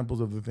the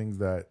examples of the things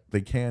that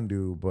they can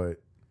do,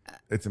 but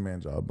it's a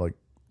man's job? Like,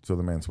 so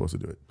the man's supposed to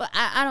do it. But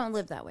I don't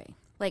live that way.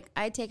 Like,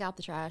 I take out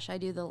the trash. I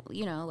do the,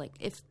 like,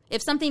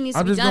 if something needs to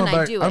I'm be just done, going I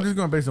back. do I'm it. just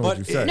going based on what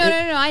But you said. No,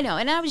 I know.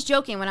 And I was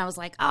joking when I was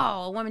like,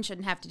 oh, a woman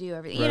shouldn't have to do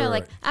everything. Right,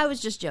 Like, right. I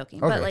was just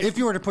joking. Okay. But, like, If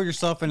you were to put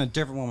yourself in a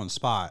different woman's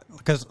spot,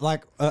 because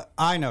like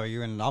I know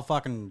you, and I'll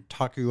fucking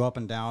tuck you up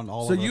and down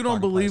all. So over you the don't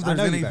fucking believe place. I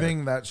there's know you better.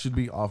 anything that should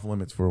be off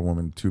limits for a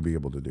woman to be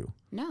able to do?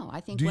 no,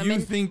 I think Do you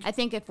women, think- I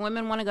think if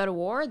women want to go to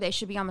war, they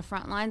should be on the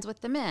front lines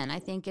with the men. I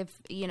think if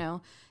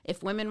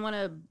women want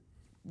to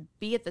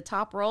be at the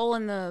top role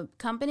in the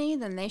company,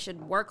 then they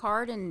should work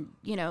hard and,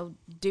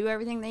 do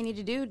everything they need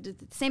to do. The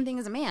same thing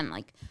as a man.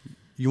 Like,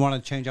 You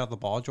want to change out the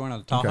ball joint on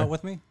the Tahoe Okay.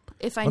 with me?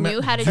 if I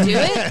knew how to do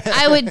it,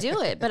 I would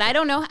do it. But I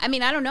don't know. I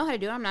mean, I don't know how to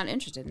do it. I'm not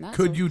interested in that.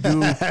 Could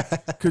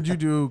So you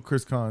do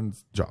Chris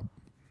Khan's job?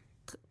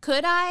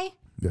 could I?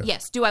 Yeah.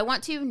 Yes. Do I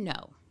want to?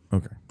 No.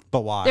 Okay.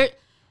 But why? There-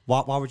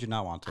 Why would you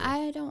not want to?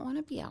 I don't want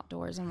to be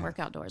outdoors and work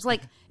outdoors.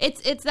 Like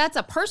it's that's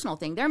a personal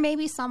thing. There may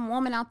be some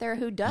woman out there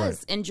who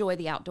does Right. enjoy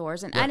the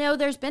outdoors, and I know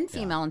there's been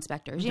female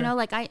inspectors.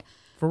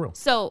 For real.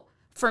 So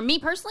for me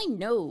personally,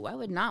 no, I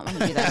would not want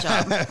to do that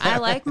job. I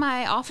like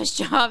my office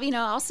job.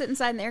 I'll sit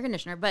inside in the air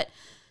conditioner. But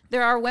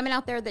there are women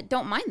out there that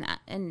don't mind that,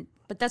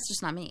 but that's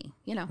just not me.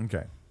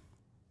 Okay.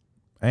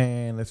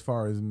 And as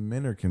far as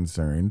men are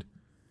concerned,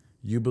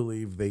 you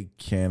believe they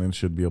can and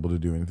should be able to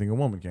do anything a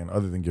woman can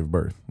other than give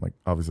birth. Like,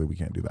 obviously we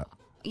can't do that.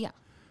 Yeah.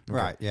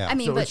 Right. Yeah. I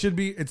mean, So but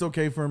it's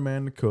okay for a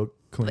man to cook,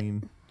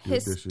 clean, do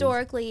dishes.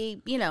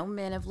 historically,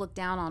 men have looked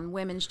down on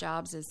women's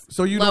jobs as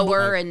So you don't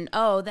lower, believe-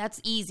 and that's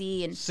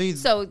easy, and See,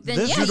 so then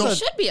this yeah, is you a-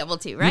 should be able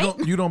to, right?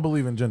 You don't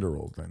believe in gender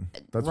roles then.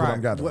 That's what I'm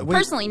Right. gathering. We-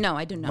 Personally, no,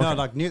 I do not. No,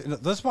 like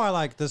that's why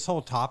like this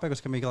whole topic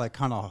is gonna be like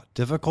kind of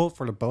difficult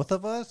for the both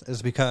of us,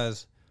 is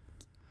because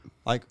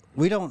like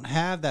we don't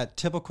have that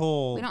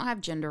typical. We don't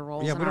have gender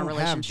roles. Yeah, in we our don't have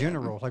relationship. gender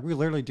roles. Like we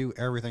literally do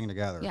everything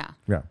together. Yeah,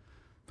 Yeah.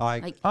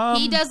 Like, like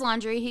he does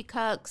laundry, he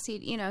cooks, he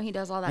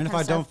does all that. and kind if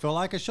I of don't stuff. feel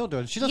like it, she'll do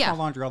it. She does Yeah. my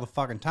laundry all the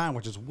fucking time,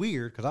 which is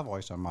weird because I've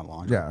always done my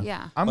laundry. Yeah.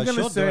 Yeah. I'm But gonna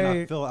she'll do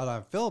it say and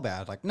I feel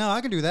bad. Like, no,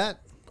 I can do that.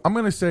 I'm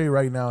gonna say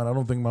right now, and I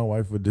don't think my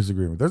wife would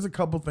disagree with me. There's a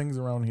couple things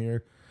around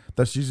here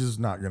that she's just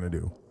not gonna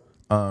do.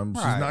 She's Right,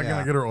 not yeah.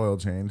 gonna get her oil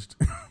changed.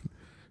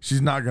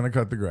 She's not gonna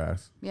cut the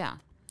grass. Yeah,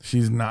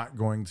 she's not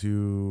going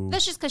to.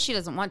 That's just because she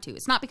doesn't want to.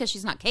 It's not because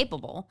she's not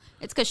capable.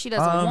 It's because she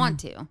doesn't want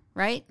to,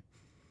 right?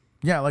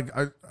 Yeah, like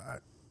I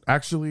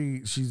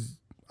actually,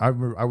 I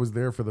was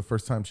there for the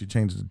first time she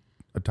changed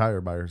a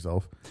tire by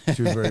herself.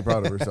 She was very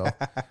proud of herself.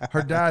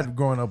 Her dad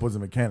growing up was a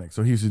mechanic,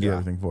 so he used to do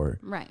everything for her.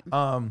 Right.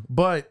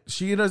 But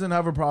she doesn't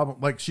have a problem.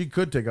 Like, she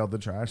could take out the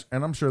trash,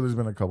 and I'm sure there's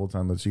been a couple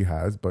times that she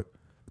has, but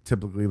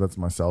typically that's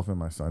myself and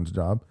my son's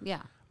job.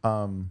 Yeah.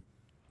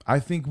 I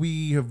think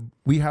we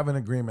have an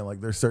agreement. Like,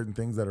 there's certain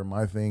things that are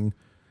my thing.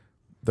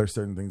 There's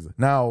certain things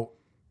now.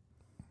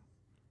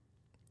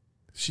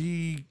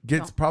 She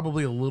gets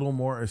probably a little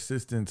more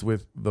assistance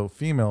with the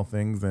female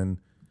things than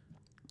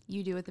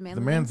You do with the man.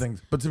 the man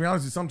things. But to be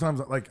honest, sometimes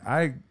like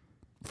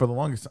for the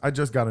longest, I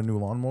just got a new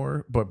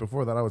lawnmower, but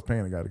before that, I was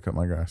paying a guy to cut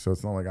my grass, so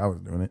it's not like I was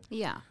doing it.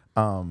 Yeah.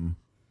 I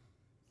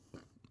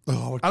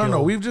don't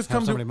know. We've just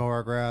come somebody to mow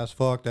our grass.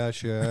 Fuck that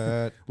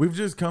shit. we've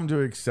just come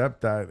to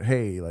accept that.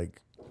 Hey,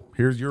 like,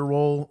 here's your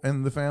role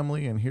in the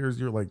family, and here's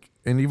your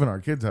and even our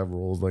kids have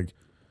roles. Like,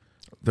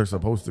 they're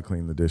supposed to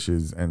clean the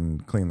dishes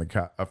and clean the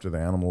cat after the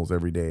animals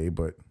every day,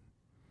 but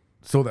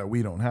so that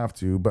we don't have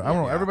to. But I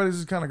don't know. Everybody's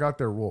just kind of got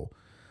their role.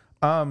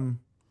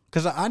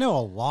 Because I know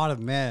a lot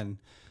of men,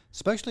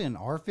 especially in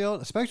our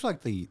field, especially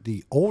like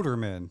the older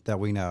men that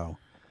we know.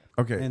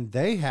 Okay. And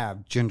they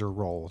have gender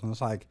roles. And it's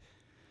like,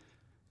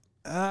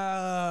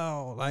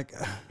 oh, like,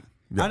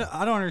 I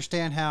don't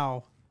understand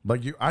how.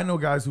 Like, I know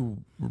guys who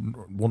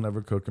will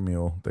never cook a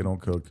meal. They don't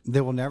cook.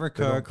 They will never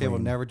don't cook. They will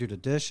clean. never do the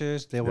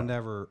dishes. They will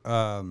never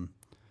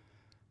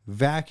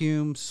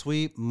vacuum,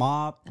 sweep,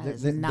 mop. That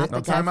is They- not they-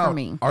 the guy Time for out.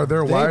 me. Are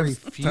their They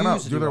wives? refuse Time out.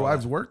 to Do do their all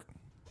wives that. work?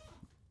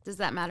 Does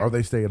that matter? Or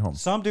they stay at home?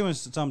 Some do and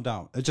some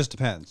don't. It just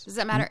depends. Does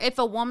that matter? If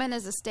a woman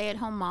is a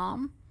stay-at-home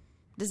mom,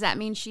 does that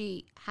mean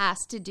she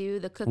has to do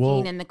the cooking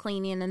Well, and the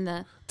cleaning and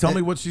the? Tell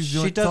me what she's she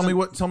doing. Tell me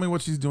doesn't-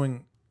 what she's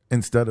doing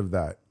instead of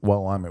that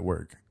while I'm at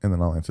work, and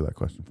then I'll answer that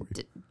question for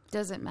you.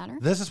 Does it matter?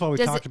 This is what we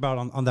Does talked it- about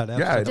on that episode.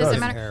 Yeah, it Does does. it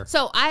matter? Hair.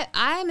 So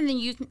I'm in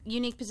the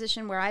unique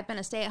position where I've been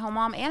a stay-at-home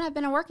mom and I've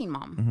been a working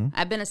mom.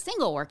 I've been a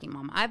single working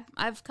mom.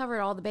 I've covered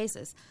all the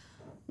bases.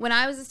 When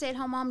I was a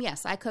stay-at-home mom,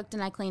 yes, I cooked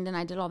and I cleaned and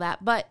I did all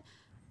that, but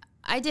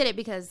I did it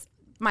because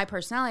my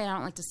personality. I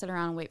don't like to sit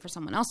around and wait for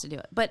someone else to do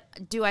it. But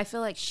do I feel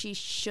like she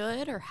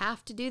should or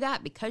have to do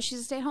that because she's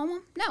a stay-at-home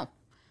mom? No.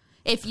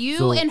 If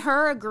you and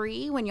her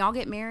agree when y'all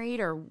get married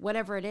or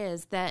whatever it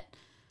is that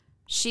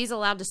she's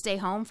allowed to stay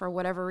home for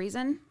whatever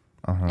reason,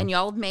 and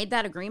y'all have made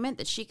that agreement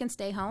that she can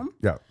stay home,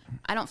 Yeah.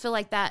 I don't feel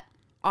like that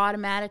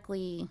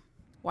automatically.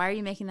 Why are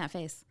you making that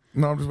face?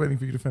 No, I'm just waiting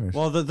for you to finish.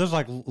 Well, there's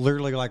like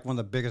literally like one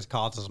of the biggest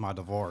causes of my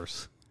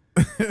divorce.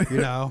 You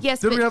know? Yes,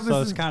 Did but we have So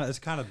this? it's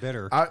kind of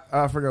bitter.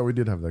 I forgot we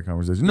did have that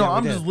conversation. No, Yeah, we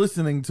I'm did. just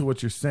listening to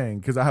what you're saying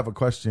because I have a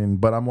question,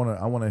 but I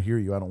want to hear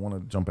you. I don't want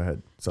to jump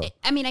ahead. So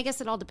I mean, I guess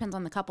it all depends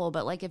on the couple.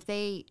 But like,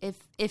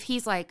 if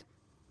he's like,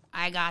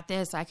 I got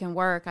this, I can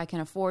work, I can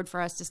afford for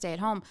us to stay at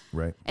home,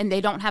 Right. And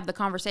they don't have the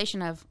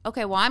conversation of,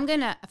 okay, well, I'm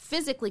gonna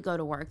physically go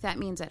to work. That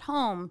means at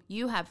home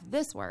you have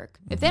this work.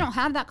 If they don't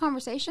have that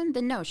conversation,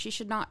 then no, she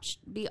should not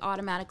be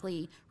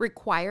automatically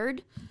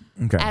required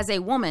okay. as a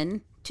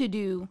woman to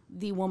do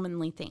the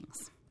womanly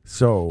things.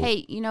 So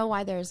Hey, you know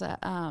why there's a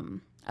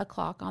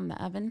clock on the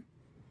oven?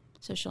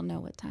 So she'll know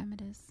what time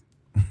it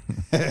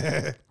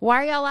is.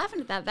 Why are y'all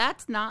laughing at that?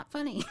 That's not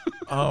funny.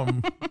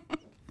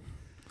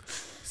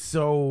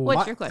 so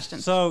What's your question?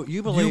 So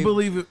you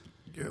believe it?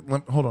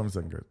 Hold on a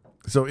second, guys.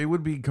 So it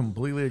would be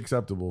completely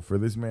acceptable for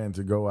this man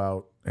to go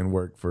out and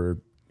work for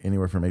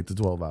anywhere from 8 to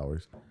 12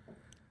 hours,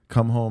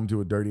 come home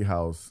to a dirty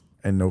house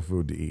and no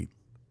food to eat.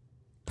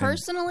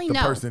 Personally, The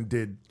no. person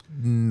did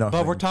nothing.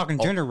 but we're talking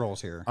gender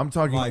roles here. I'm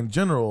talking Like, in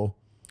general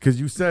because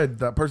you said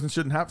that person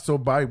shouldn't have. So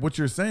by what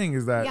you're saying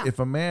is that Yeah. if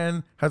a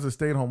man has a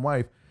stay-at-home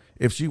wife,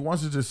 if she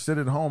wants to just sit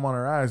at home on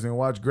her ass and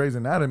watch Grey's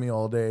Anatomy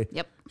all day,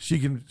 Yep. she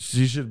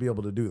should be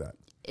able to do that.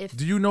 If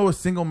Do you know a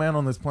single man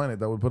on this planet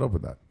that would put up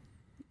with that?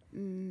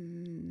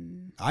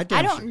 I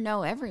don't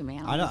know every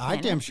man. on the I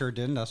planet. damn sure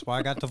didn't. That's why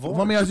I got divorced.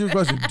 Let me ask you a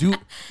question.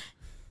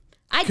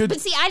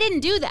 But see, I didn't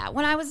do that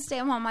when I was a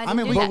stay-at-home mom. I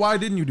didn't do But that why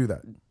didn't you do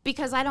that?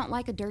 because I don't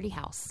like a dirty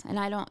house, and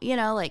I don't,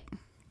 like.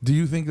 Do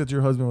you think that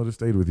your husband would have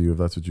stayed with you if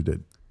that's what you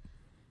did?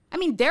 I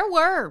mean, there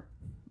were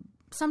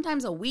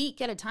sometimes a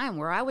week at a time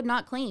where I would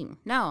not clean,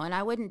 no, and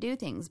I wouldn't do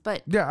things,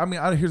 but Yeah, I mean,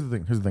 here's the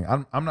thing.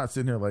 I'm not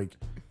sitting here like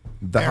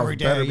the Every house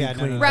day, better yeah, be no,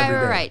 clean no, no. every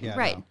day. right, Yeah,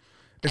 right. no.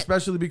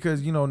 Especially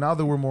because, now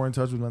that we're more in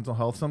touch with mental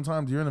health,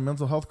 sometimes you're in a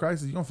mental health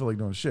crisis, you don't feel like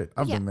doing shit.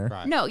 I've been there.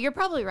 Right. No, you're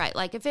probably right.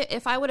 Like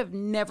if I would have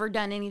never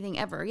done anything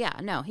ever, yeah,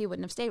 no, he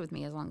wouldn't have stayed with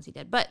me as long as he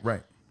did. But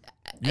Right.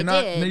 I You're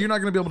not did.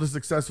 going to be able to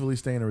successfully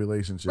stay in a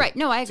relationship. Right.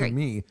 No, I agree. To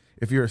me,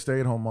 if you're a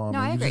stay-at-home mom No,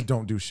 and I you agree. just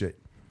don't do shit.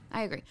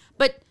 I agree.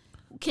 But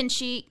can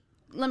she?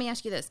 Let me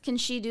ask you this: can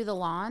she do the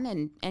lawn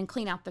and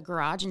clean out the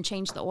garage and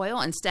change the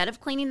oil instead of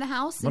cleaning the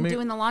house and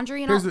doing the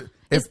laundry and all? here's the-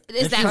 Is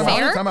if that she wanted-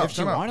 fair? time out, If she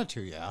time out. wanted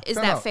to, yeah. Is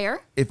Time that out.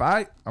 fair?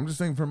 I'm just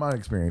saying from my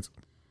experience,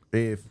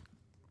 if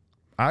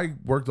I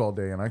worked all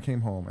day and I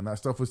came home and that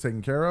stuff was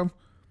taken care of,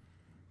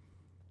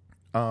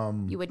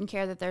 You wouldn't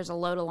care that there's a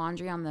load of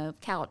laundry on the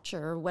couch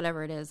or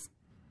whatever it is.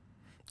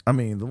 I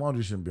mean, the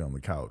laundry shouldn't be on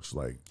the couch.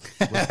 Like,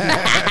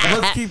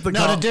 let's keep the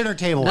the dinner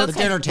table. Okay. The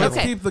dinner table.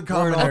 let's keep the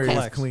common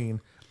areas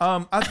clean.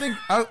 I think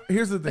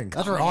here's the thing.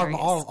 That's where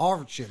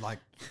all shit like.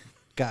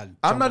 God,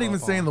 I'm not even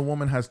saying the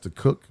woman has to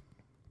cook.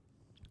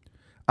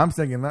 I'm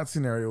saying in that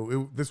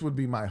scenario, this would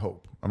be my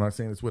hope. I'm not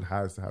saying this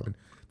has to happen.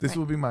 This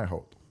would be my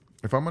hope.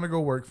 If I'm going to go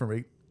work from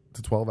 8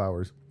 to 12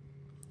 hours,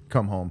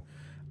 come home,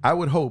 I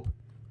would hope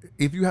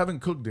if you haven't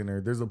cooked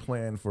dinner, there's a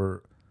plan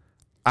for.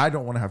 I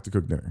don't want to have to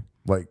cook dinner.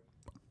 Like,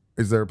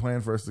 is there a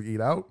plan for us to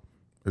eat out?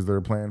 Is there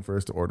a plan for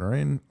us to order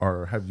in,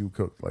 or have you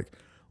cooked? Like,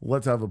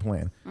 let's have a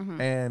plan.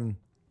 And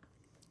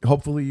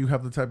hopefully, you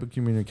have the type of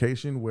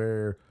communication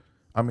where.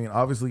 I mean,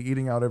 obviously,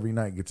 eating out every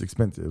night gets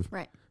expensive.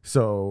 Right.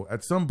 So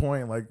at some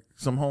point, like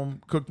some home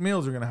cooked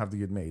meals are going to have to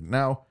get made.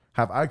 Now,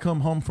 have I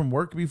come home from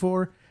work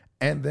before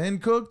and then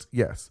cooked?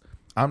 Yes.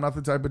 I'm not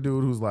the type of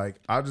dude who's like,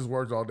 I just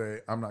worked all day.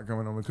 I'm not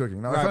coming home and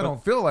cooking. Now, if I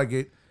don't feel like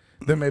it,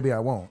 then maybe I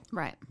won't.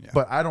 Right. Yeah.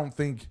 But I don't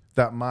think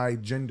that my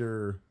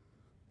gender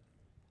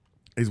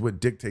is what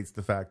dictates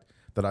the fact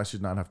that I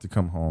should not have to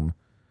come home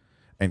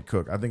and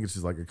cook. I think it's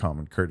just like a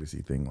common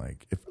courtesy thing.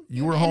 Like if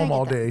you were home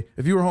all day,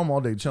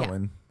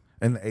 chilling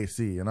in the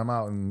AC and I'm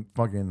out in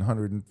fucking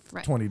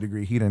 120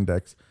 degree heat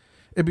index,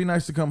 it'd be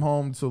nice to come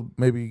home to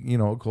maybe,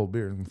 a cold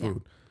beer and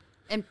food.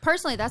 And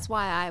personally, that's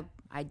why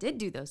I did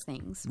do those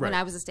things when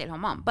I was a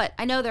stay-at-home mom. But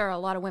I know there are a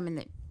lot of women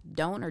that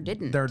don't or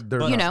didn't. They're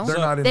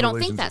not in they don't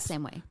think that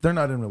same way. They're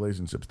not in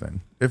relationships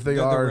then. If they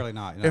are, they're really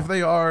not. If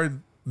they are,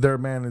 their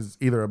man is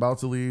either about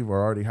to leave or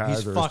already has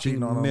He's or is fucking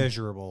cheating on them.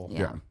 miserable.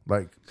 Yeah.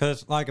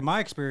 Because, like, in my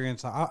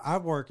experience, I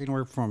work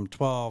anywhere from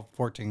 12,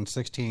 14,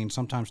 16,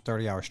 sometimes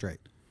 30 hours straight.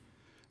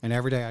 And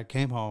every day I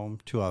came home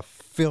to a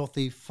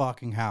filthy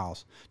fucking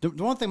house. The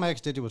one thing my ex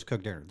did was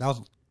cook dinner. That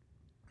was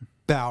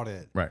about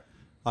it. Right.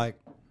 Like,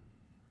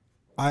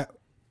 I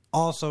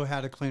also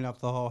had to clean up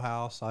the whole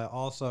house. I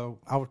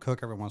would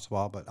cook every once in a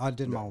while, but I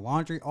did my own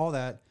laundry, all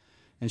that.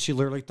 And she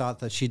literally thought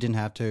that she didn't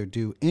have to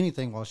do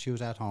anything while she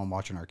was at home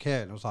watching her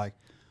kid. It was like,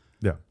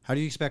 yeah. How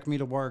do you expect me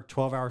to work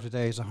 12 hours a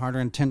day? It's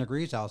 110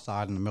 degrees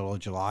outside in the middle of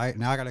July.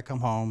 Now I got to come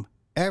home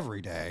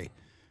every day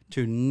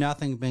to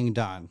nothing being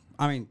done.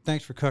 I mean,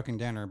 thanks for cooking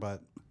dinner,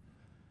 but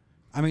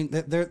I mean,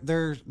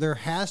 there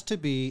has to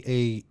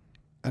be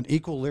an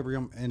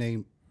equilibrium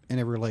in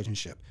a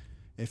relationship.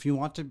 If you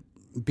want to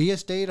be a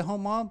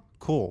stay-at-home mom,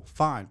 cool,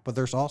 fine. But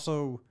there's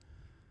also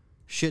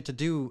shit to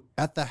do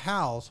at the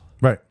house.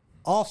 Right.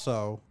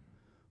 Also,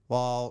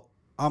 while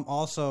I'm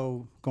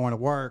also going to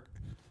work,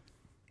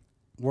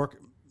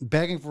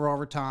 begging for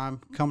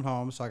overtime, coming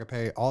home so I can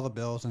pay all the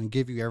bills and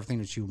give you everything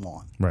that you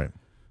want. Right.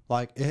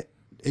 Like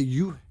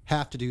you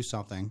have to do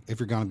something if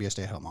you're going to be a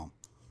stay-at-home mom.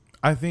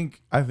 I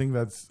think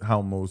that's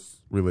how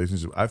most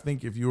relationships. I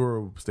think if you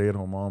were a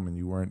stay-at-home mom and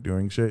you weren't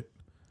doing shit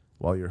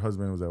while your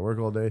husband was at work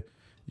all day,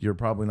 you're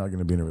probably not going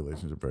to be in a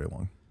relationship very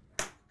long,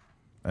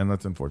 and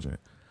that's unfortunate.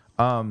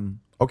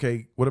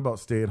 Okay, what about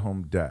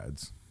stay-at-home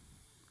dads?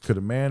 Could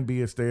a man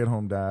be a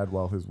stay-at-home dad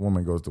while his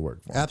woman goes to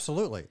work for him?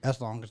 Absolutely,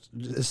 as long as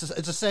it's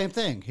the same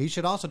thing. He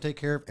should also take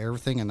care of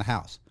everything in the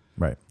house,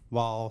 right?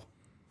 While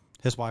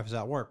his wife is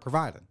at work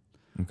providing.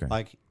 Okay,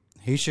 like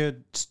he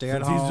should stay at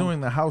Since home. he's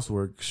doing the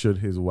housework, should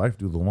his wife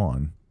do the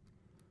lawn?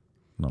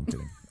 No, I'm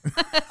kidding.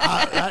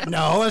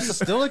 No, it's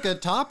still a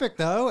good topic,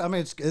 though. I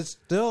mean, it's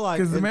still like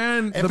because the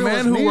man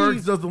who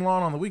works does the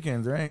lawn on the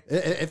weekends, right?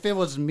 If it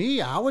was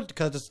me, I would,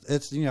 because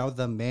it's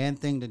the man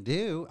thing to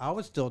do. I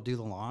would still do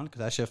the lawn because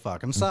that shit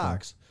fucking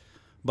sucks.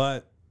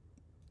 But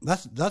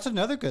that's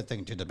another good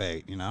thing to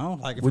debate.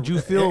 Like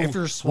if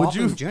you're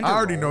swapping gender I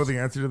already roles. know the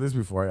answer to this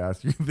before I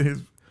ask you this.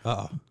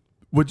 Uh-oh.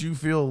 Would you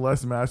feel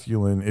less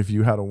masculine if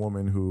you had a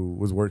woman who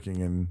was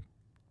working and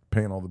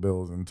paying all the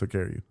bills and took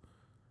care of you?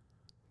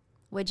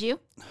 Would you?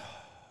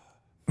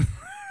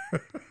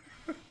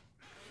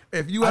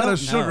 If you had a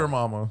sugar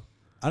mama,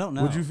 I don't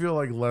know. would you feel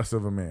like less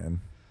of a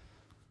man?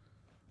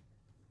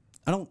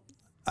 I don't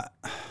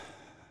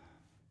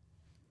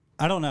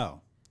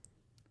know.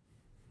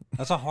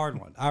 That's a hard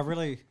one.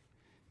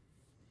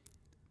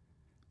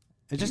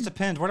 It just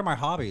depends. What are my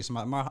hobbies?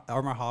 Are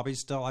my hobbies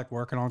still like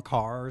working on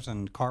cars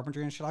and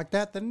carpentry and shit like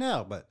that? Then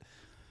no. But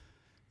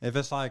if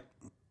it's like,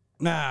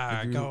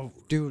 go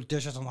do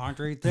dishes and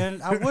laundry,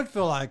 then I would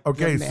feel like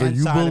okay. the So man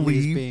you side of me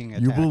is being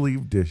believe attacked. you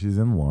believe dishes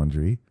and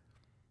laundry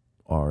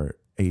are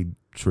a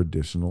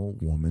traditional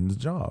woman's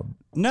job?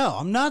 No,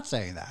 I'm not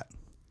saying that.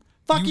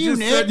 Fuck you, just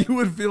Nick. said you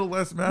would feel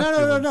less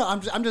masculine. No.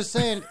 I'm just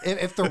saying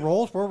if the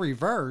roles were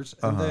reversed,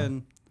 and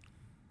then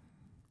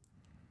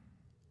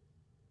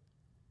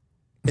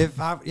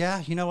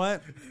you know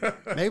what?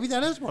 Maybe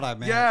that is what I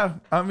meant. Yeah,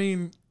 I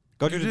mean,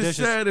 Go you do the just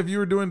dishes. said if you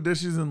were doing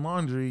dishes and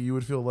laundry, you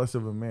would feel less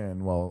of a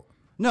man. Well,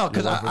 No,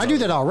 because Your wife I is do out.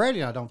 that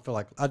already. I don't feel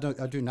like I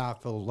do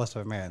not feel less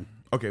of a man.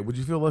 okay. Would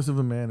you feel less of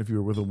a man if you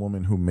were with a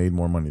woman who made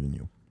more money than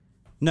you?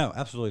 No,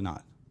 absolutely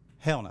not.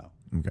 Hell no.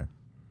 Okay.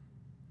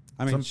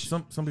 I mean,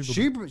 Some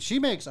people. she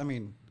makes. I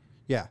mean,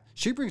 yeah,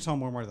 she brings home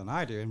more money than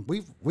I do, and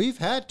we've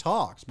had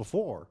talks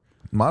before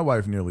My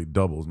wife nearly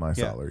doubles my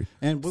salary.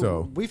 And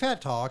so we've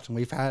had talks and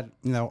we've had,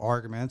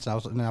 arguments.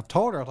 And I've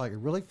told her, I was like, it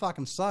really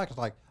fucking sucks. It's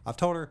like, I've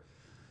told her,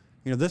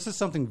 this is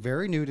something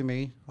very new to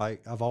me.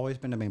 Like, I've always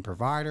been the main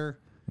provider.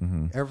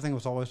 Everything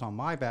was always on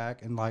my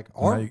back. And now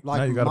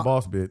you got a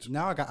boss bitch.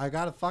 Now I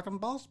got a fucking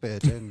boss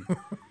bitch. And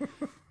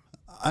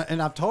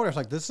and I've told her, it's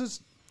like,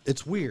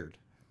 it's weird.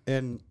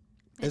 And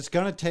it's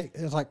going to take,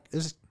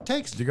 it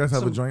takes. Do you guys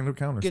have a joint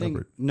account or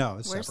separate? No,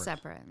 it's We're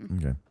separate.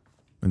 Okay.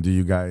 And do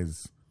you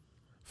guys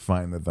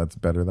find that that's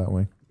better that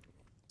way?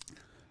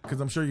 Because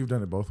I'm sure you've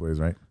done it both ways,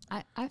 right?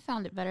 I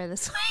found it better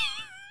this way.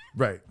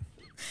 Right.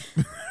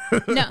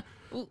 No.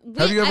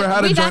 Have you ever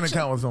had a joint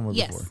account with someone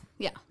yes. before?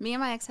 Yeah. Me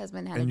and my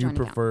ex-husband had And a you joint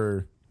account.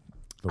 prefer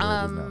the way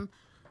it is now?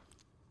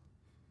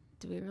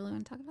 Do we really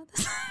want to talk about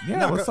this?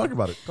 Yeah, let's talk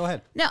about it. Go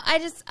ahead. No,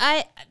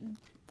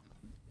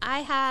 I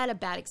had a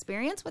bad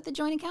experience with the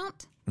joint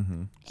account.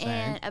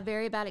 And a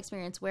very bad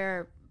experience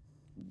where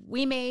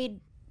he made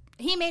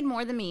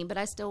more than me, but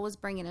I still was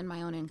bringing in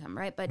my own income,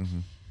 right? But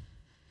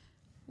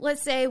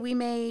let's say he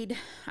made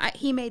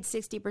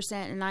 60%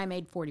 and I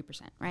made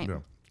 40%, right? Yeah.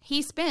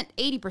 He spent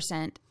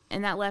 80%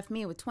 and that left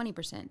me with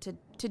 20%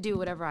 to do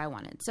whatever I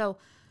wanted. So,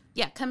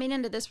 yeah, coming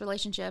into this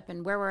relationship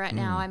and where we're at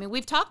now, I mean,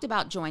 we've talked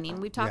about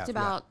joining. We've talked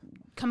about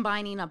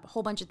combining up a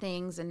whole bunch of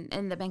things,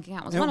 and the bank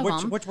account was one of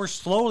them. Which we're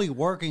slowly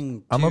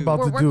working to. I'm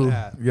about to do,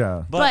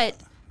 yeah. But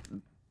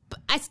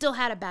I still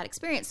had a bad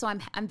experience, so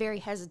I'm very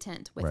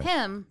hesitant with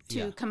him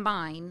to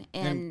combine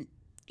and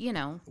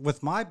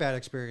With my bad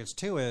experience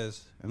too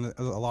is, and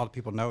a lot of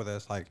people know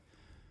this, like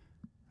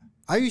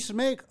I used to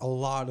make a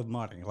lot of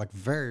money, like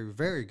very,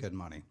 very good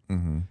money.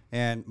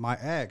 And my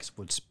ex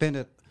would spend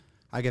it.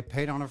 I get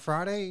paid on a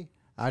Friday.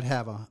 I'd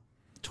have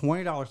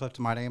 $20 left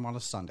to my name on a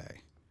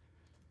Sunday.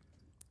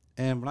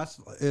 And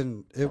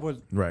it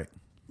would Right.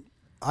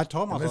 I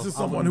told myself this is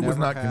someone who was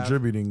not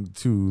contributing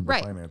to the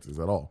finances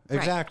at all.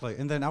 Exactly.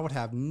 And then I would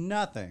have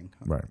nothing.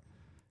 Right.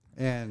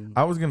 And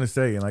I was going to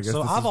say, and I guess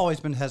so I've always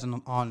been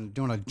hesitant on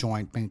doing a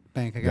joint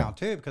bank account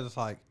too, because it's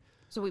like.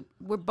 So we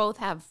both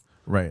have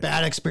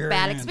bad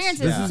experiences.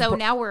 Yeah. So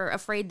now we're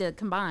afraid to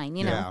combine,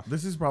 Yeah.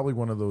 This is probably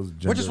one of those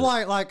Which is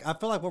why, like, I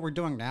feel like what we're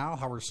doing now,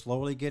 how we're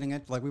slowly getting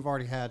it, like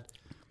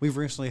we've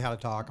recently had a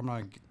talk. I'm not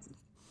going to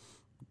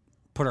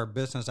put our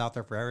business out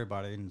there for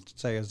everybody and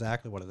say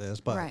exactly what it is,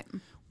 but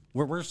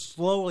we're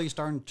slowly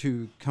starting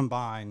to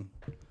combine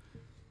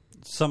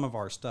some of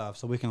our stuff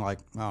so we can, like,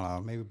 I don't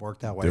know, maybe work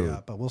that way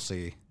up, but we'll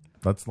see.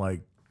 That's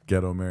like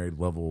Ghetto Married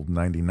level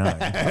 99.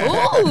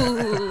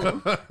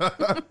 Ooh.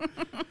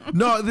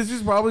 No, this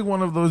is probably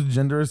one of those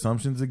gender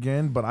assumptions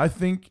again, but I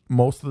think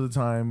most of the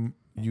time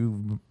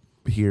you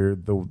hear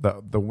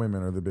the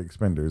women are the big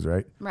spenders,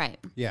 right? Right.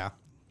 Yeah.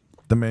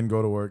 The men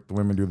go to work, the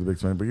women do the big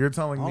spending. But you're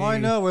telling me... All I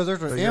know is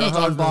there's an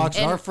Amazon box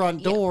at our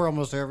front door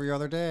almost every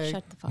other day.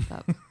 Shut the fuck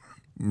up.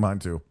 Mine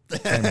too.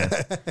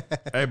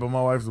 Hey, but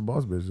my wife's a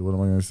boss bitch. What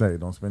am I going to say?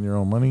 Don't spend your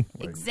own money?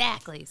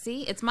 Exactly.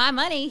 See, it's my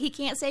money. He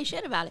can't say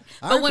shit about it.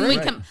 But when we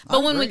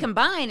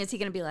combine, is he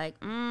going to be like,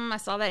 I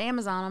saw that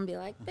Amazon? I'm going to be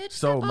like, bitch.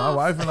 So my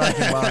wife and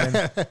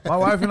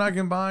I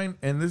combine.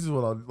 And this is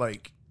what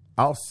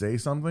I'll say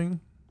something,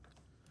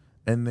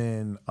 and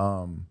then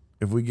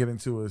if we get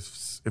into a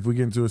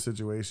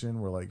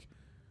situation where like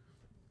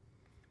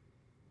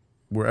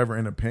we're ever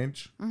in a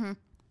pinch,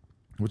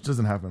 which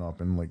doesn't happen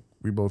often, like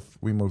we both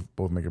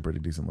make a pretty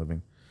decent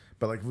living,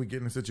 but like if we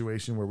get in a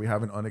situation where we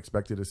have an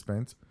unexpected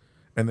expense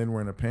and then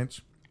we're in a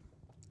pinch,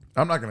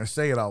 I'm not gonna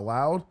say it out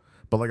loud,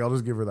 but like I'll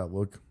just give her that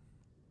look,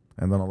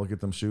 and then I'll look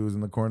at them shoes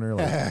in the corner.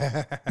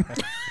 Like,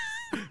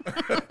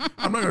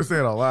 I'm not gonna say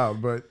it out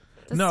loud, but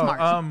That's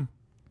smart.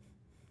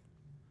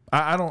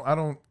 I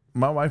don't.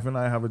 My wife and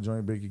I have a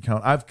joint bank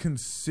account. I've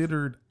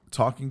considered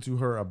talking to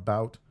her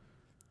about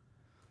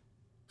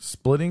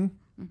splitting,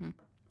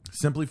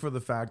 simply for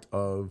the fact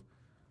of,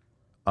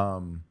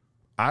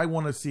 I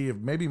want to see if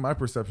maybe my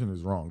perception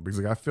is wrong,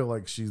 because like I feel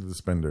like she's the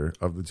spender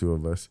of the two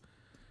of us,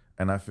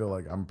 and I feel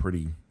like I'm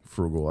pretty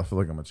frugal. I feel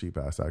like I'm a cheap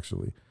ass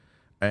actually,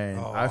 and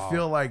I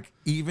feel like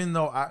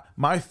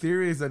my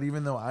theory is that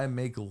even though I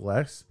make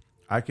less,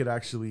 I could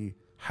actually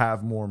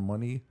have more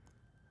money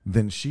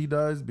than she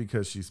does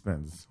because she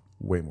spends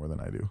way more than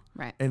I do,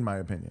 Right. in my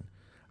opinion.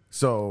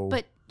 So,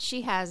 But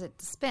she has it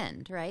to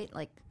spend, right?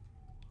 Like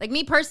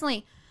me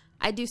personally,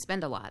 I do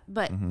spend a lot,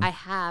 but I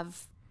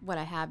have what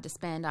I have to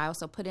spend. I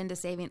also put into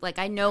saving. Like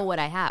I know what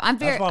I have.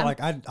 That's why,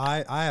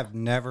 I have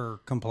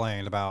never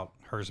complained about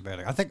her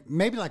spending. I think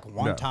maybe like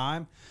one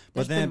time, but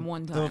There's then been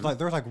one there was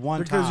time. like one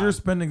time because your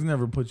spending's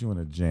never put you in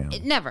a jam.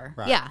 It never.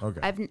 Right. Yeah.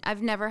 Okay.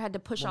 I've never had to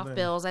push off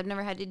bills. I've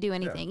never had to do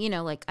anything. You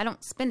know, like I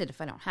don't spend it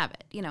if I don't have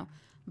it. You know,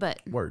 but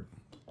Word.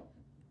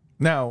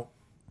 Now,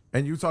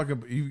 and you talk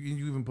about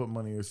you even put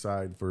money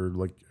aside for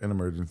like an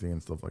emergency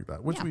and stuff like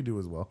that, which we do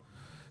as well.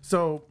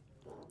 So,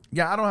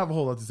 yeah, I don't have a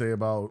whole lot to say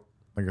about.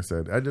 Like I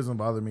said, it doesn't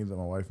bother me that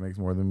my wife makes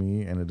more than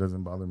me, and it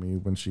doesn't bother me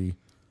when she.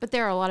 But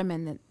there are a lot of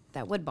men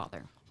that would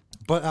bother.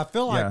 But I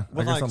feel like, Yeah,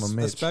 I guess I'm a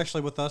Mitch.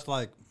 especially with us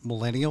like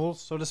millennials,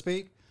 so to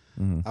speak,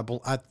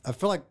 I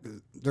feel like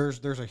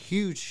there's a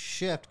huge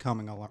shift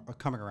coming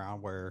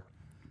around where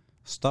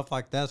stuff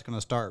like that's going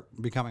to start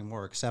becoming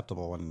more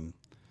acceptable and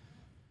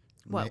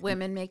What,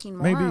 women making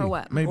more Maybe. or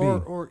what? Maybe.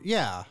 or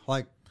yeah,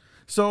 like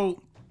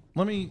So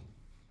let me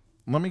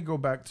go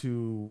back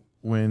to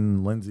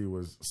when Lindsay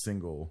was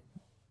single,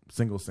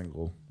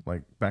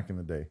 like back in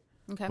the day,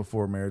 Okay.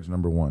 before marriage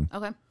number one.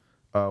 Okay.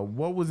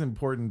 What was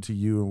important to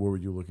you, and what were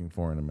you looking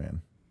for in a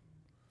man?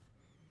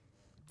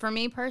 For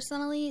me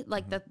personally,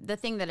 like the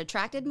thing that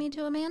attracted me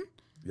to a man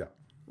Yeah.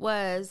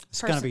 was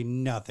it's going to be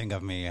nothing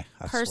of me. I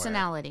swear.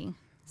 personality.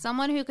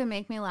 Someone who can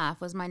make me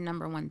laugh was my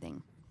number one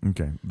thing.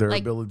 Okay. Their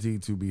Like- ability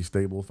to be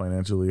stable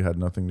financially had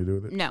nothing to do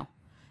with it.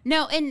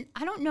 No, and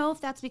I don't know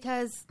if that's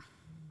because,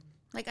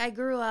 like, I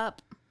grew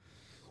up.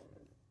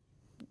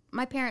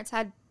 My parents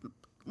had,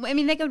 I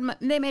mean,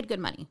 they made good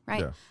money,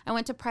 right? Yeah. I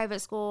went to private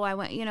school. I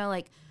went,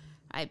 like,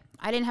 I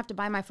didn't have to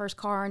buy my first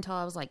car until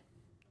I was like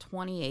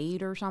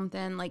 28 or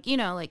something, like,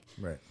 like.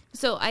 Right.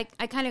 So I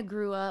kind of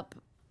grew up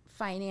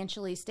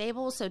financially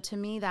stable. So to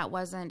me, that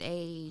wasn't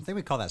a. I think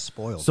we call that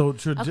spoiled. So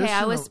traditional. Okay,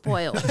 I was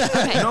spoiled.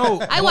 Okay.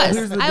 No, I well, was.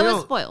 here's the I was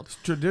deal. spoiled.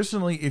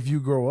 Traditionally, if you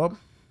grow up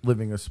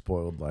living a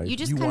spoiled life, You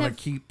just you kind want to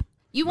of- keep.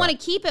 You want to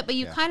keep it, but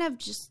you kind of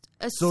just.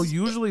 So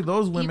usually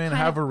those women kind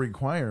have of- a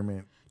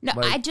requirement. No,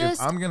 Like, I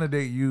just- if I'm gonna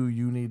date you,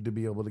 you need to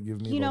be able to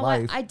give me You the know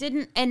life. what? I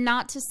didn't, and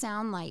not to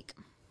sound like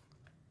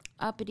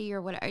uppity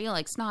or whatever,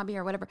 like snobby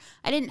or whatever.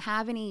 I didn't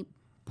have any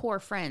poor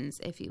friends,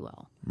 if you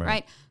will,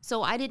 right?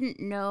 So I didn't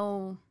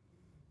know,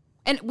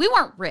 and we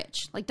weren't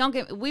rich. Like,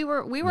 we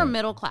were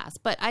middle class,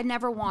 but I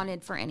never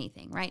wanted for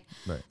anything, right?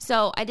 Right.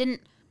 So I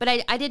didn't. But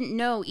I didn't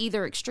know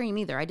either extreme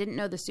either. I didn't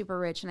know the super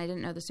rich and I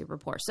didn't know the super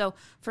poor. So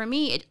for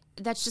me,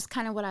 that's just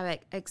kind of what I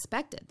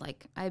expected.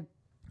 Like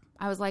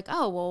I was like,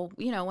 oh, well,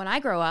 when I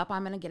grow up,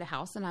 I'm going to get a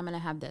house and I'm going to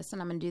have this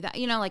and I'm going to do that.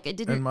 Like it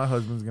didn't. and my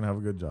husband's gonna have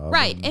a good job.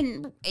 Right.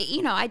 And,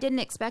 I didn't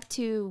expect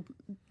to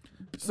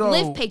So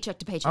live paycheck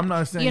to paycheck. I'm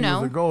not saying you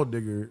was a gold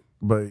digger,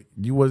 but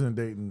you wasn't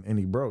dating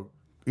any broke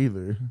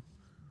either.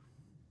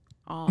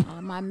 Oh,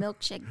 my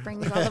milkshake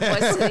brings all the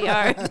boys to the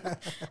yard.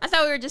 I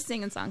thought we were just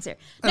singing songs here.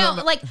 No,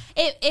 like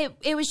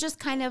it was just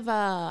kind of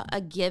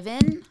a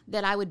given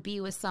that I would be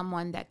with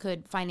someone that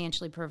could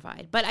financially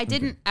provide. But I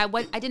didn't. I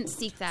didn't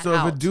seek that So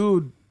out. if a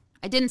dude,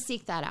 I didn't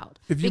seek that out.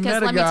 If you because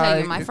met a let me tell guy-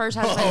 you, my first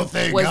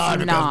husband was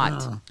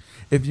not.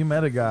 if you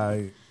met a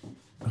guy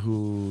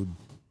who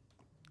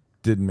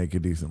didn't make a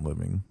decent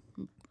living,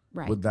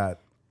 Right. would that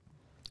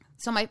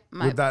So my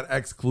would that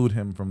exclude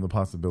him from the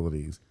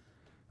possibilities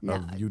No,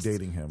 of you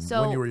dating him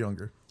so- when you were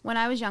younger? when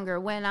I was younger,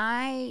 when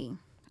I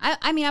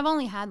mean, I've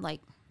only had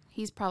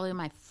he's probably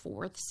my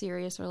fourth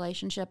serious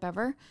relationship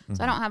ever.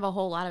 So I don't have a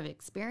whole lot of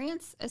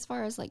experience as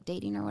far as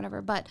dating or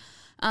whatever. But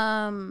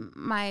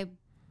my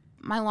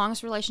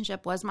longest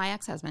relationship was my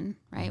ex-husband,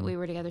 right? We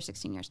were together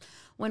 16 years.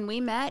 When we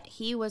met,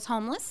 he was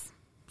homeless.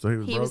 So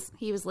he was broke.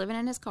 He was living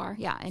in his car.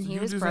 Yeah. And he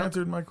you was just broke.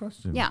 answered my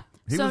question. Yeah.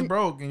 He So- was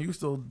broke, and you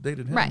still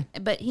dated him. Right.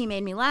 But he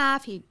made me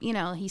laugh. He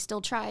still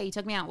tried. He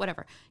took me out,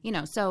 whatever.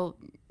 So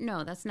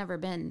no, that's never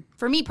been,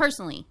 for me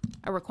personally,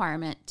 a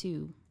requirement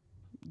to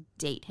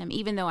date him,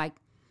 even though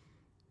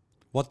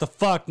What the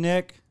fuck,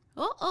 Nick?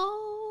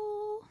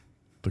 uh-oh.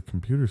 The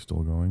computer's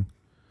still going.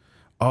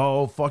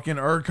 Oh, fucking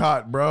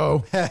ERCOT,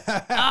 bro.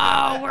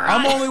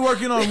 I'm only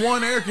working on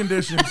one air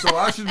condition, so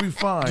I should be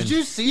fine. Did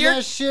you see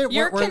that shit?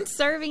 You're where,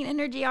 conserving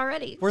energy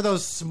already. where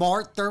those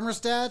smart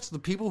thermostats,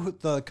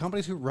 the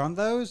companies who run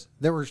those,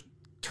 they were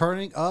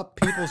turning up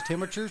people's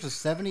temperatures to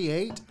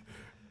 78.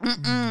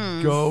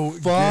 Go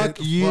Fuck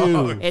get you.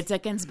 fucked. It's a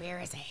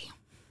conspiracy.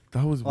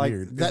 That was Like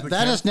weird.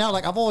 that is now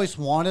like I've always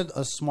wanted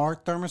a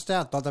smart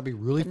thermostat. Thought that'd be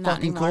really Not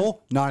fucking anymore.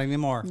 cool. Not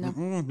anymore.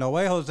 No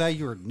way, Jose.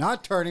 You're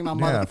not turning my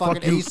Yeah, motherfucking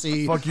fuck you.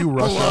 AC Fuck you,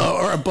 Russia. below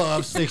or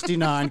above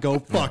 69. Go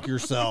fuck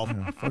yourself.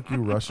 Fuck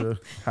you, Russia,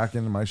 hacking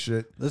into my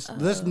shit. This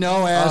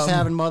no ass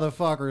having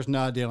motherfucker is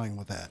not dealing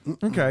with that.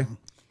 Okay.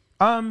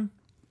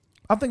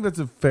 I think that's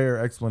a fair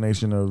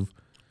explanation of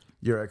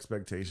your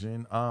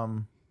expectation.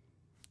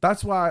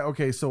 That's why,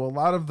 okay, so a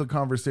lot of the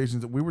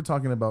conversations that we were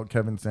talking about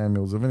Kevin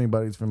Samuels, if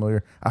anybody's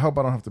familiar, I hope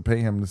I don't have to pay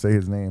him to say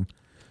his name.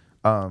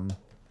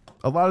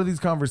 A lot of these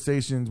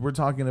conversations we're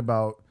talking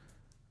about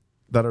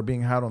that are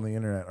being had on the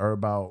internet are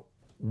about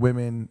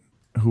women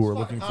who are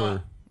looking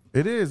for.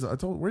 It is. I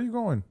told. Where are you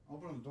going?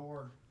 Open the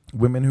door.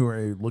 Women who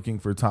are looking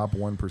for top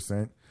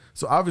 1%.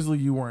 So obviously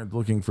you weren't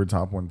looking for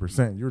top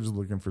 1%. You were just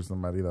looking for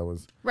somebody that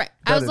was Right.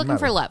 That I was didn't looking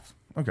matter. for love.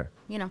 okay,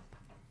 Which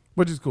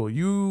which is cool.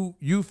 You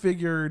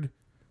figured.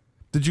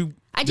 Did you?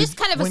 I just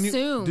kind of when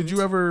assumed.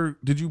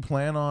 Did you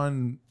plan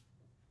on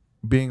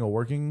being a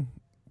working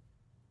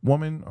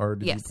woman, or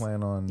did you Yes.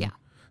 plan on? Yeah.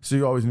 So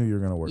you always knew you were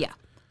going to work. Yeah.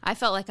 I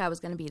felt like I was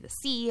going to be the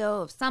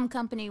CEO of some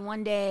company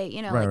one day.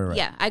 Right.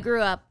 Yeah. I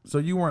grew up. So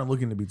you weren't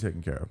looking to be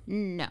taken care of.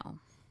 No.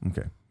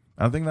 Okay.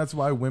 I think that's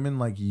why women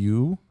like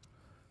you.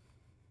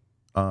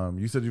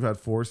 You said you've had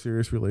 4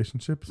 serious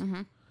relationships.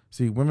 Mm-hmm.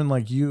 See, women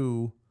like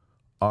you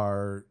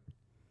are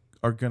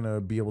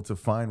gonna be able to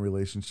find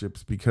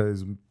relationships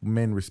because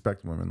men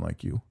respect women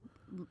like you.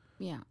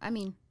 Yeah. I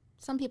mean,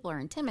 Some people are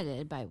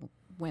intimidated by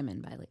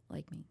women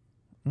like me.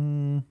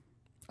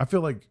 I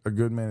feel like a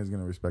good man is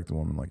going to respect a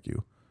woman like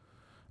you.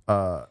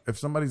 If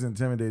somebody's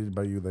intimidated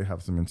by you, they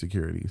have some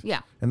insecurities.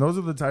 Yeah. And those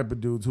are the type of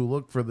dudes who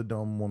look for the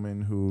dumb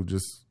woman who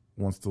just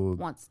wants to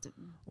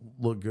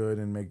look good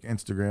and make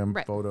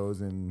Instagram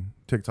photos and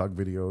TikTok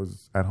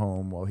videos at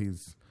home while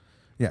he's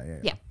yeah.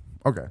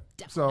 Okay.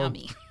 Definitely not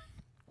me.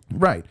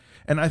 Right.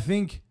 And I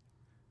think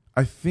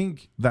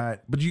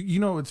that, but you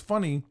know, it's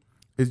funny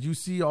is you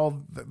see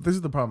this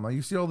is the problem. Like,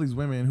 you see all these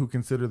women who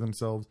consider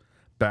themselves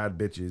bad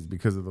bitches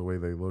because of the way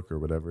they look or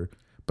whatever,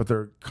 but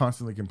they're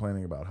constantly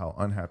complaining about how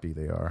unhappy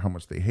they are, how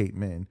much they hate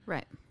men.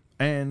 Right.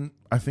 And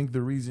I think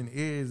the reason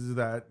is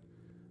that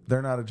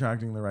they're not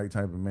attracting the right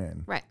type of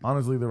man. Right.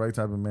 Honestly, the right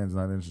type of man's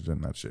not interested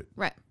in that shit.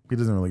 Right. He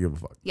doesn't really give a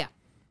fuck. Yeah.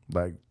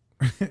 Like,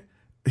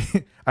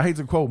 I hate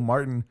to quote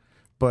Martin,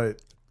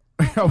 but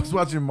I was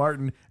watching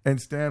Martin and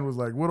Stan was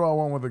like, what do I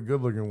want with a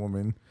good looking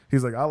woman?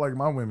 He's like, I like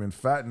my women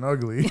fat and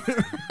ugly.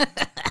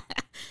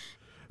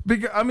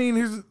 Because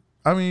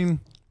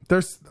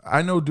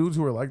I know dudes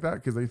who are like that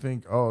because they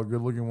think, oh, a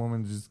good looking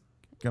woman's just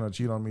gonna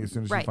cheat on me as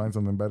soon as she finds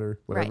something better,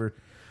 whatever. Right.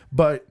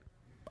 But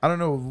I don't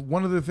know.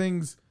 One of the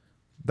things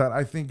that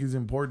I think is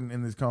important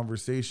in this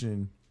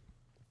conversation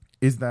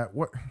is that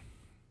what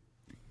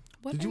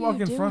did you walk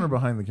in front or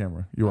behind the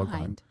camera? You walked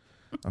behind.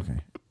 Okay.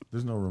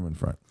 There's no room in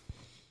front.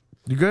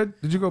 You good?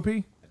 Did you go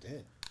pee? I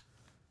did.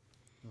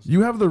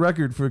 You have the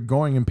record for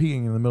going and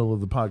peeing in the middle of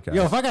the podcast.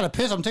 Yo, if I got to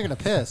piss, I'm taking a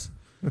piss.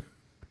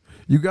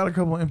 You got a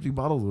couple empty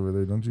bottles over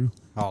there, don't you?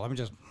 Oh, let me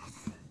just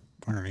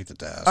underneath the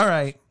desk. All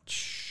right.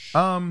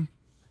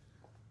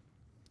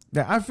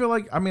 Yeah, I feel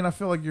like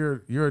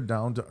you're a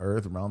down to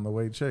earth, round the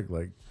way chick.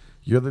 Like,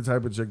 you're the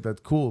type of chick that's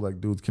cool, like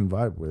dudes can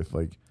vibe with.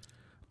 Like,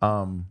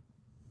 I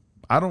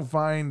don't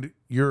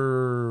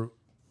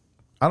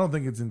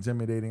think it's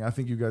intimidating. I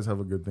think you guys have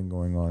a good thing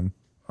going on.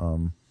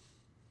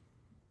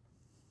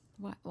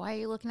 Why are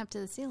you looking up to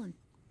the ceiling?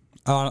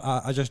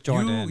 I just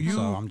joined in, so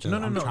I'm just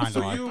trying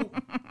to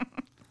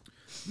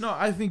No,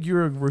 I think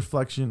you're a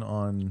reflection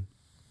on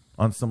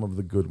some of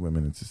the good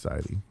women in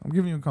society. I'm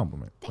giving you a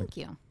compliment. Thank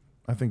you.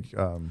 I think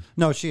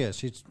no, she is.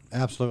 She's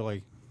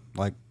absolutely,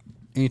 like,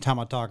 anytime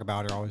I talk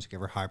about her, I always give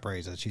her high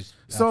praises. She's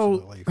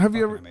absolutely have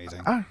you ever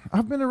amazing.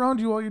 I've been around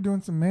you while you're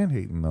doing some man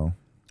hating though.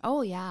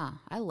 Oh yeah,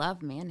 I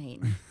love man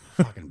hating.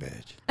 Fucking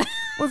bitch.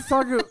 Let's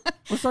talk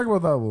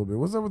about that a little bit.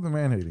 What's up with the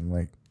man hating?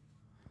 Like,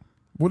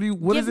 Give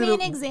me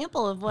an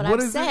example of what I've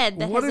said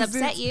that has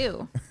upset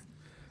you.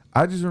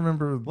 I just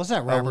remember what's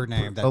that rapper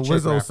name? That a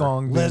Lizzo rapper.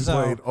 song being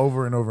played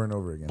over and over and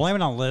over again. Blame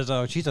it on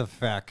Lizzo. She's a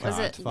fat cunt. Was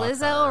it Fuck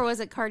Lizzo her. or was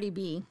it Cardi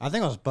B? I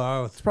think it was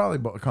both. It's probably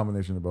a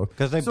combination of both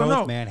Because they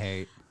both man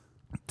hate.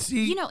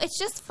 See, You know, it's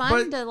just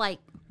fun to like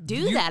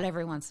do that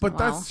every once in a but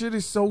while. that shit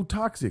is so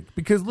toxic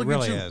because look It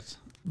really at you. is.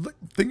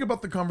 Think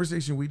about the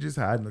conversation we just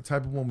had and the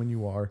type of woman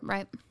you are.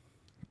 Right.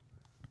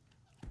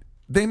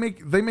 They make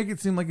it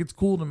seem like it's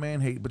cool to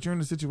man hate, but you're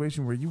in a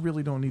situation where you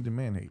really don't need to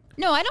man hate.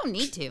 No, I don't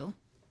need to.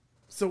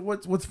 So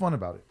what's fun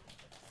about it?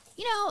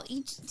 You know,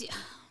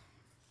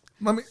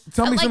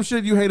 Tell me some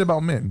shit you hate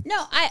about men. no,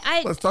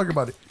 I Let's talk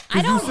about it.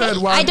 'Cause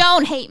I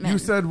don't hate men. You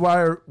said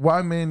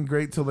why men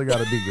great till they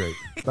gotta be great.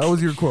 That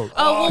was your quote.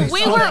 Oh,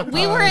 well,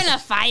 we were in a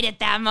fight at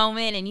that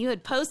moment, and you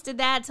had posted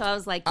that, so I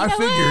was like, you know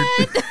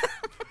what?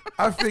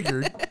 I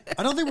figured.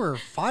 I don't think we were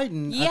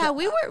fighting. Yeah,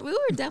 we were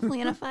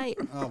definitely in a fight.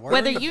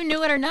 Whether you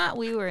knew it or not,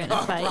 we were in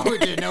a fight. We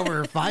didn't know we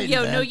were fighting.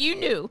 Yo, then. no, you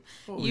knew.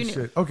 Holy You knew.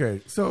 shit.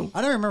 Okay, so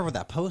I don't remember what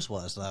that post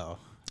was though.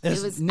 It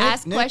was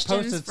ask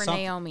questions posted for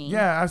something- Naomi.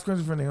 yeah, ask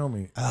questions for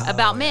Naomi.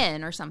 About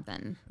men or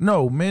something.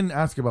 No, men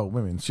ask about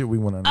women. Shit, we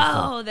want to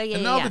understand. Oh, yeah,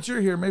 and now yeah. that you're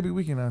here, maybe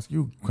we can ask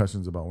you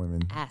questions about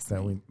women Ask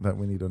that me.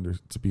 we need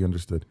to be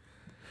understood.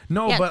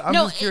 No, Yeah, but I'm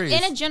no, just curious.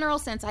 in a general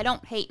sense, I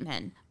don't hate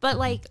men. But,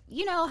 like,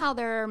 you know how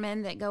there are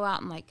men that go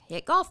out and, like,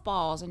 hit golf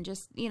balls and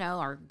just, you know,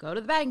 or go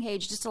to the batting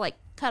cage just to, like,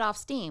 cut off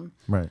steam.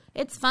 Right.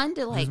 It's fun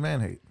to, like, There's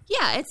man hate.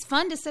 yeah, it's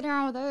fun to sit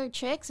around with other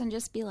chicks and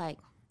just be like,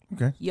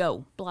 Okay.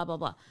 yo, blah, blah,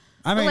 blah.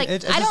 I mean, But, like,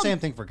 it's I the don't- same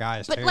thing for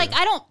guys But, too. like,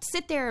 I don't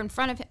sit there in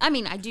front of him. I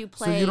mean, I do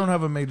play. So you don't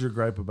have a major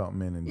gripe about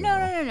men in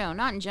general? No,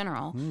 not in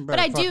general. But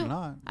better I do. fucking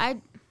not.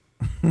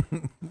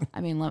 I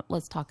mean,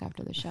 let's talk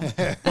after the show.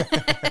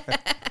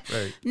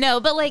 Right. No,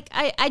 but like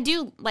I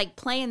do like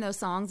playing those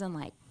songs and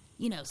like,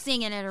 you know,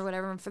 singing it or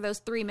whatever. And for those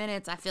 3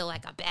 minutes, I feel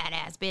like a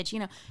badass bitch, you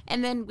know.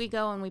 And then we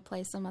go and we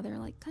play some other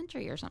like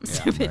country or something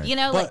stupid, right. you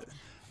know. But like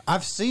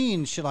I've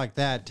seen shit like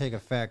that take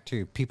effect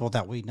to people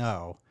that we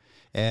know,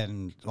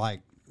 and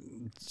like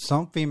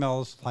some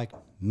females like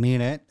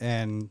mean it,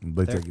 and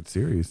They take it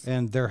serious.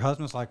 and their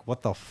husband's like,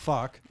 "What the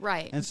fuck?"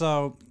 Right. And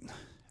so,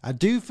 I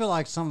do feel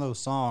like some of those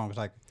songs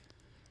like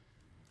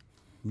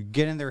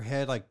get in their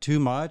head like too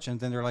much, and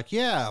then they're like,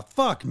 "Yeah,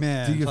 fuck,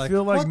 man." Do you It's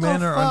feel like what the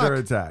men are fuck? under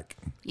attack?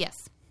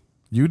 yes,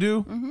 You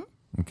do? Mm-hmm.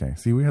 Okay.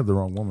 See, we had the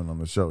wrong woman on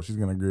the show. She's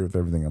going to agree with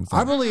everything I'm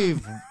saying. I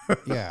believe,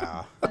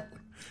 yeah.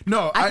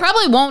 no, I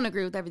probably won't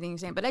agree with everything you're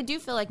saying, but I do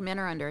feel like men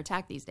are under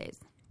attack these days.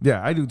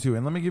 Yeah, I do too.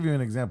 And let me give you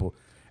an example.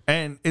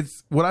 And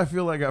it's what I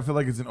feel like. I feel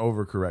like it's an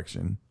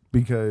overcorrection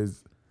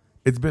because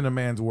it's been a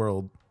man's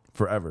world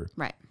forever.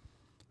 Right.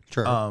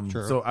 True.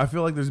 True. So I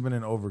feel like there's been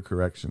an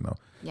overcorrection though.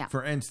 Yeah.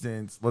 For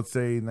instance, let's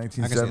say I can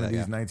see 1970s, that,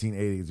 yeah.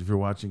 1980s. If you're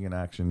watching an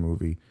action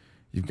movie,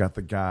 you've got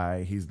the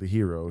guy. He's the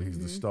hero. He's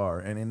the star,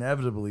 and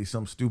inevitably,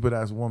 some stupid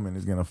ass woman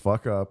is gonna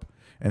fuck up,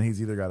 and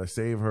he's either got to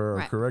save her or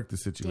Right. correct the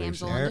situation.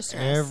 Damsel in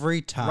distress.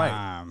 Every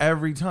time. Right.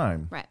 Every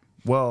time. Right.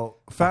 Well,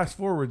 fast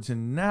forward to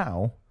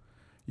now,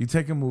 you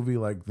take a movie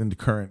like the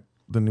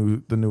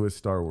newest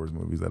Star Wars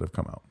movies that have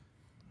come out.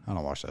 I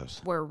don't watch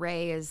those. Where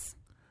Rey is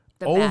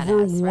the badass,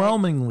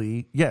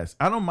 Overwhelmingly, yes.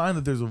 I don't mind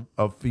that there's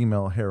a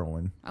female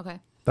heroine. right? Okay.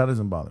 That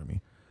doesn't bother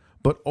me.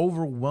 But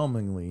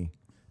overwhelmingly,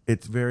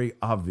 it's very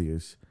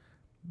obvious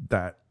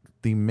that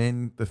the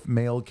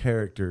male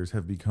characters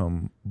have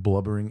become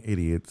blubbering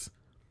idiots,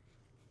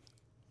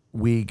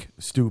 weak,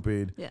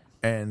 stupid, Yeah.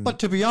 and But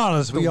to be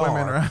honest, the we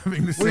women are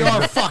having the same. We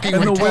are fucking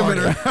and the retarded. women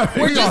are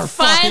having We're We are just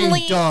finally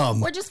fucking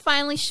dumb. We're just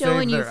finally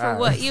showing you their for ass.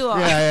 what you are.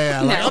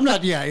 Yeah. Like, No. I'm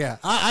not. Yeah.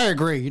 I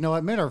agree. You know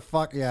what? Men are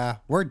fuck. Yeah,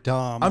 we're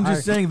dumb. I'm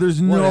just saying,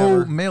 there's whatever.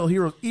 no male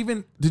heroes.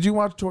 Even did you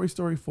watch Toy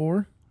Story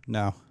 4?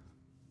 No.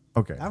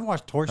 Okay, I haven't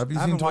watched Toy have you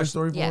I seen haven't Toy watched-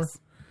 Story 4? Yes.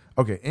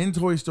 Okay, in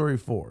Toy Story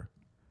 4,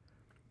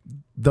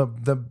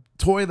 the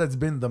toy that's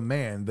been the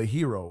man, the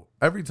hero,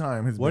 every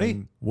time has Woody?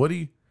 been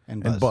Woody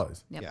And and Buzz.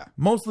 Buzz. Yep. Yeah.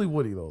 Mostly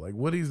Woody though. Like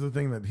Woody's the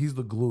thing that he's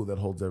the glue that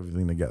holds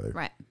everything together.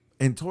 Right.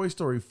 In Toy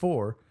Story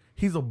 4,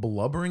 he's a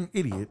blubbering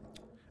idiot,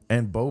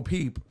 and Bo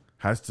Peep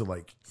has to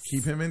like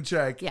keep him in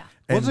check. Yeah.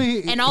 And Wasn't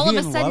he? And all he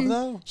of a in sudden,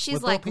 love, though, she's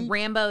with Bo like Peep?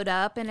 Rambo'd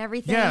up and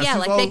everything. yeah, Yeah, she's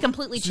like all- they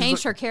completely she's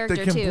changed like- her character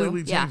They too.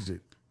 completely Yeah. changed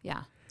it.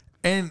 Yeah.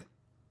 And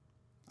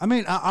I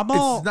mean, I'm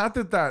all. it's not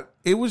that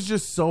it was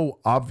just so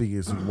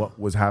obvious what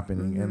was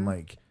happening, and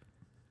like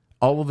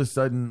all of a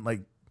sudden,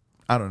 like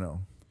I don't know,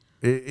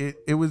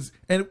 it was,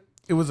 and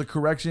it was a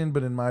correction,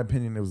 but in my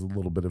opinion, it was a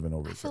little bit of an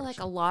overcorrection. I feel like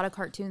a lot of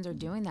cartoons are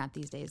doing that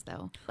these days,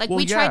 though. Like Well,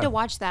 we tried yeah. to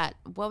watch that.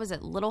 What was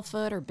it,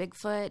 Littlefoot or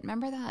Bigfoot?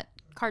 Remember that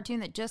cartoon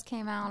that just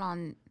came out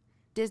on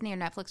Disney or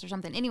Netflix or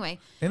something? Anyway,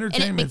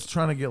 Entertainment's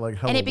trying to get like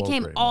hella and it woke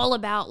became right now. all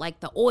about like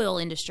the oil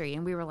industry,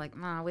 and we were like,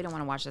 nah, we don't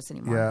want to watch this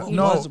anymore. Yeah. You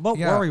No, know, What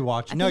yeah. were we I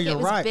watching? think No, it you're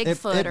was right.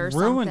 Bigfoot it or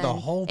ruined something.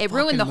 the whole. It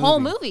ruined the fucking whole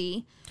movie.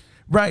 movie.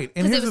 Right,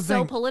 and 'Cause it here's was the so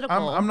thing.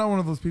 political. I'm not one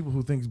of those people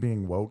who thinks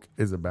being woke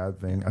is a bad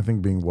thing. I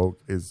think being woke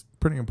is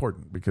pretty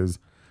important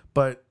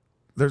but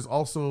there's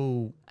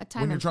also A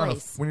time when you're and trying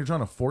place. to when you're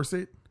trying to force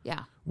it,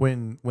 Yeah.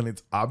 when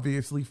it's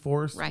obviously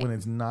forced, Right. when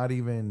it's not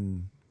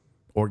even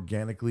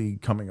organically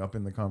coming up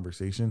in the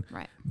conversation,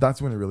 Right.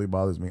 that's when it really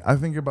bothers me. I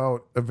think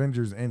about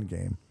Avengers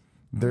Endgame.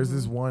 There's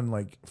this Mm-hmm. one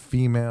like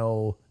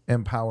female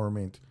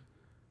empowerment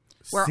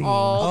Where scene.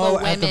 all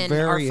the at the women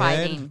very are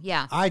fighting. end?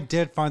 Yeah. I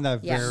did find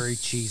that Yeah. very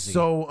cheesy.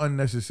 so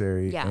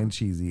unnecessary Yeah. and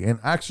cheesy. And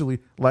actually,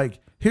 like,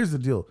 here's the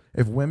deal: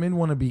 if women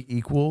want to be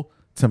equal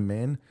to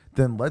men,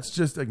 then let's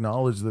just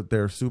acknowledge that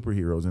they're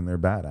superheroes and they're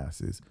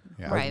badasses.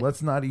 Yeah. Like, Right.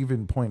 let's not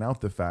even point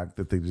out the fact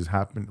that they just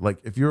happen. Like,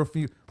 if you're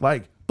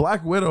like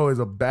Black Widow is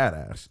a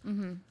badass.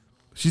 Mm-hmm.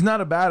 She's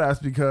not a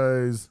badass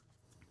because,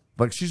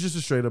 like, she's just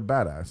a straight up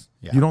badass.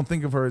 Yeah. You don't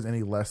think of her as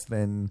any less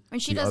than. And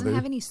she the doesn't other.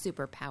 have any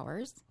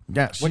superpowers.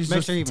 Yeah, which she's makes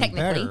just her even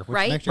technically, better. Which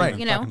right? makes her Right. even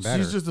You know? fucking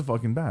better. she's just a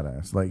fucking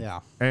badass. Like,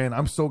 Yeah. And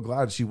I'm so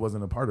glad she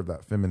wasn't a part of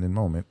that feminine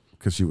moment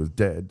because she was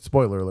dead.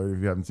 Spoiler alert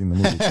if you haven't seen the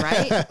movie.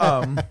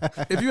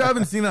 Right? If you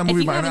haven't seen that if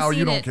movie you by haven't now, seen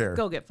you don't it, care.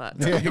 go get fucked.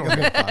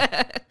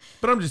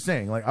 But I'm just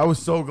saying, like, I was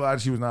so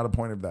glad she was not a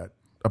part of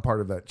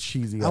that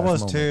cheesy. I ass was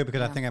moment. too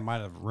because I think it might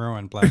have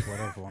ruined Black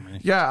Widow for me.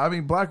 Yeah, I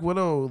mean, Black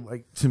Widow,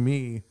 like, to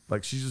me,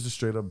 like, she's just a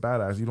straight up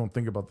badass. You don't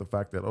think about the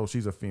fact that, oh,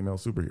 she's a female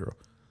superhero.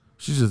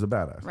 She's just a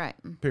badass. Right.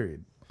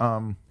 Period.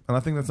 And I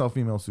think that's how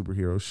female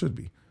superheroes should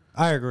be.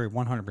 I agree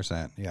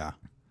 100%. Yeah.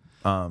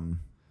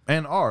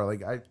 And are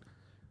like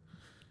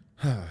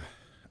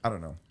I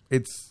don't know.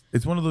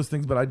 It's one of those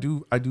things, but I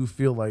do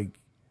feel like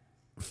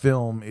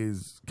film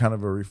is kind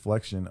of a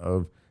reflection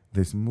of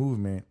this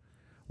movement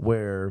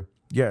where,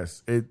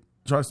 yes,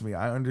 trust me,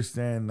 I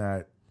understand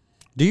that.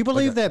 Do you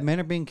believe that men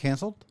are being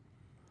canceled?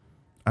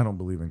 I don't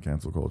believe in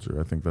cancel culture.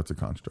 I think that's a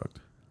construct.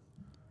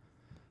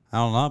 I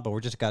don't know, but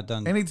we just got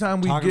done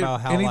Anytime we talking get, about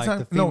how anytime,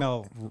 like the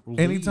female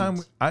leads.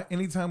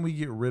 anytime we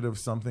get rid of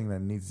something that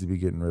needs to be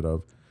getting rid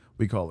of,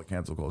 we call it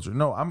cancel culture.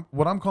 No,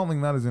 what I'm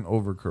calling that is an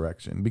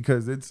overcorrection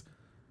because it's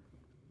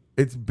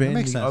been the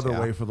makes sense, other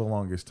yeah. way for the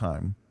longest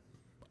time.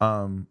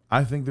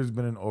 I think there's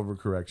been an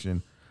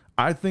overcorrection.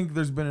 I think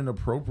there's been an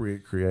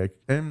appropriate correct.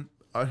 And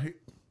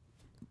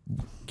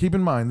keep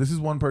in mind, this is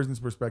one person's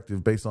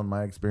perspective based on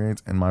my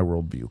experience and my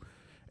worldview,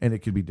 and it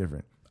could be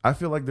different. I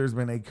feel like there's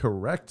been a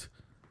correct.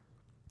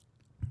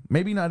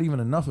 Maybe not even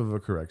enough of a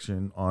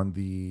correction on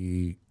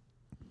the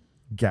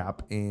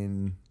gap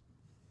in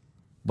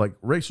like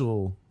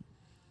racial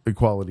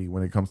equality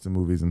when it comes to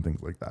movies and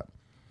things like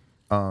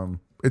that.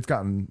 It's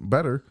gotten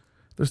better.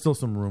 There's still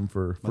some room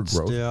for But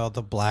growth. still,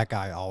 the black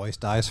guy always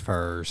dies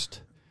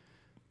first.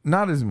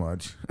 Not as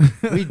much.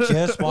 We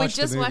just We watched.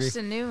 just the movie. watched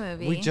a new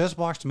movie. We just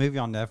watched a movie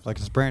on Netflix.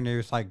 It's brand new.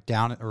 It's like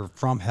Down or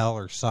From Hell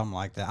or something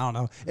like that. I don't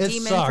know. It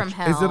Demon sucked. from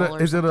Hell.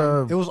 Is it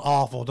a It was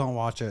awful. Don't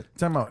watch it.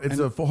 time out? It's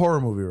a horror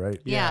movie, right?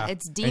 Yeah, Yeah.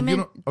 it's And you Demon.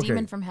 don't- okay,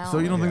 Demon from Hell. So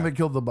you don't think Yeah. they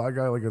killed the black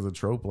guy like as a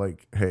trope?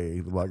 Like, hey,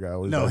 the black guy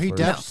always No, dies he first?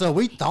 definitely. So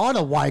we thought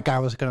a white guy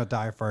was going to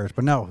die first,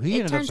 but no, he It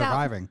ended up turns out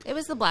surviving. it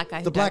was the black guy.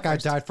 The who black guy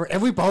first. died first,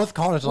 and we both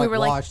called it. We were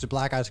like- watch the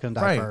black guy's going to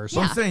die Right. first.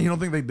 So I'm Yeah. saying you don't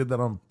think they did that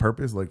on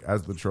purpose, like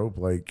as the trope,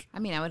 like. I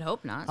mean, I would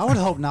hope not. I would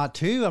hope not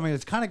too. I mean,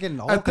 it's kind of getting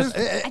old At because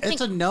this-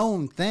 it's a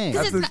known thing.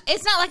 'Cause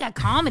it's not like a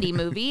comedy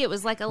movie. It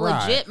was like a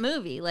Right. legit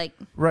movie. Like,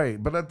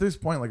 Right, but at this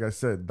point, like I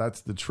said, that's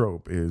the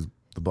trope: is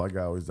the black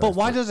guy always dies. But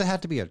why first. does it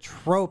have to be a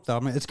trope though? I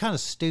mean, it's kind of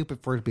stupid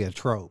for it to be a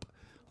trope.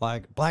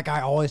 Like black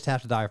guy always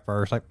has to die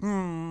first. Like,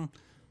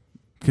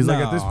 Because like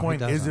at No, this he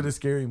point, is doesn't. it a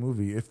scary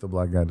movie if the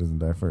black guy doesn't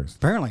die first?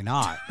 apparently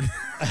not.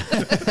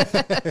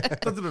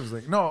 That's what I'm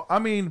saying. No, I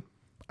mean,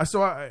 I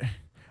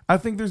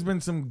think there's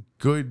been some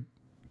good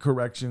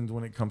corrections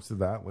when it comes to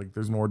that. Like,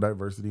 there's more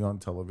diversity on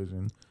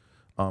television.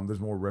 There's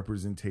more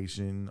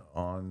representation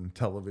on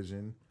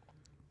television.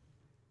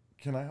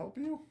 Can I help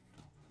you?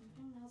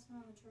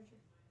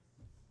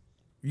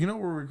 You know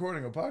we're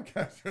recording a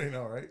podcast right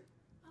now, right?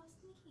 I was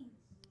thinking.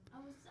 I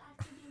was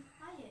actually being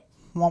quiet.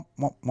 Womp,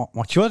 womp, womp,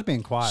 womp. She was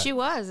being quiet. she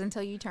was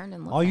until you turned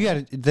and looked. All you at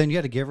had to, then you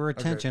had to give her Okay.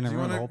 attention Do and you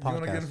ruin the wanna- whole do you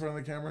want to get in podcast. front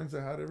of the camera and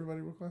say hi to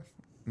everybody real quick?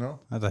 No?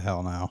 What the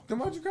hell now? Then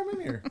why'd you come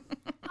in here? I have to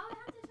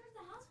charge the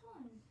house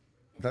phone.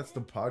 That's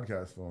the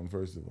podcast phone,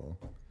 first of all.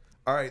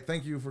 All right,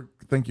 thank you for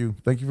putting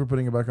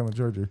it back on the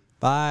charger.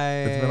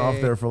 Bye. It's been off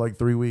there for like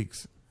 3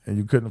 weeks, and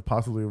you couldn't have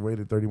possibly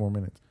waited 30 more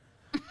minutes.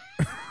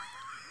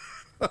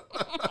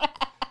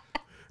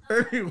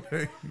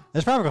 Anyway,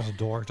 It's probably because the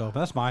door's open.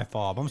 That's my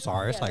fault. I'm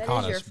sorry. It's Yeah, like that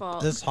hot is your as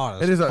fault. This hot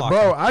as It is a- fuck.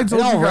 bro, I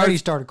told it you already guys-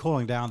 started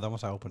cooling down though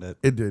once I opened it.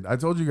 it did. I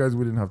told you guys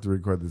we didn't have to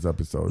record this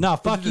episode. No,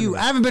 fuck you.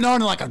 I haven't been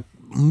on in like a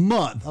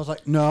month. I was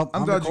like, no,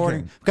 I'm glad you recording.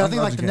 came. Because I'm I think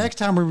glad like you the came. next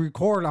time we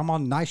record, I'm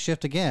on night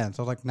shift again.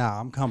 So I was like, nah,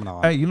 I'm coming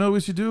on. Hey, you know what we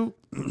should do?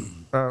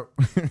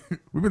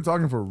 We've been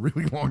talking for a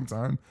really long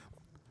time.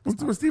 Let's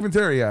do a Stephen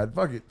Terry ad.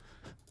 Fuck it.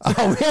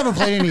 Oh, we haven't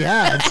played any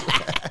ads.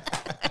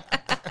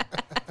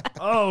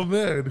 Oh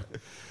man.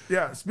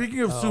 Yeah, speaking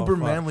of super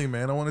fuck. manly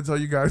man, I want to tell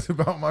you guys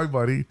about my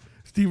buddy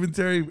Stephen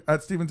Terry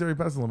at Stephen Terry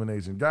Pest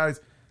Elimination. Guys,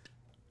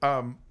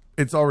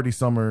 it's already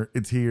summer,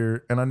 it's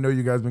here, and I know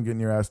you guys been getting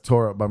your ass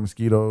tore up by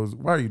mosquitoes.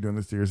 Why are you doing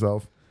this to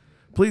yourself?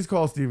 Please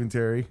call Stephen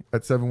Terry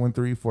at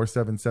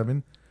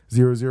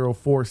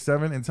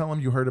 713-477-0047 and tell him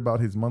you heard about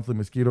his monthly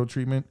mosquito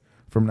treatment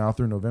from now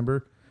through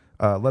November.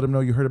 Let him know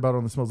you heard about it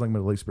on the Smells Like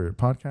Middle Aged Spirit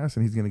podcast,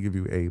 and he's going to give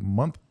you a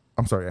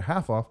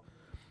half off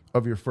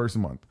of your first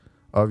month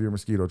of your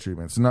mosquito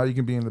treatment. So now you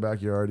can be in the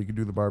backyard, you can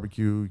do the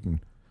barbecue, you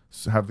can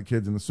have the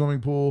kids in the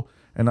swimming pool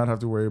and not have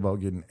to worry about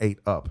getting ate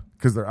up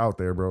because they're out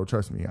there, bro.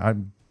 Trust me. I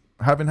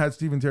haven't had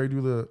Stephen Terry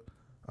do the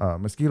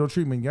mosquito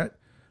treatment yet,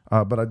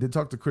 but I did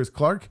talk to Chris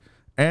Clark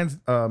and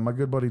my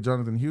good buddy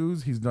Jonathan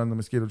Hughes. He's done the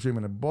mosquito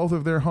treatment at both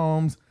of their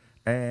homes,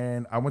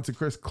 and I went to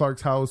Chris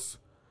Clark's house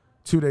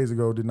 2 days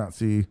ago. Did not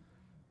see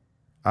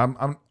I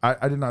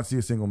did not see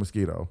a single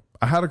mosquito.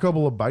 I had a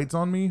couple of bites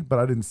on me, but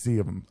I didn't see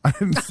them. I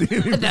didn't see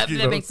any that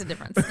mosquitoes. makes a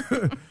difference.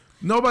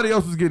 Nobody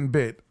else was getting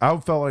bit. I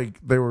felt like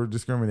they were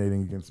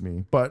discriminating against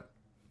me. But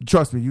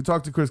trust me, you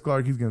talk to Chris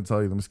Clark, he's going to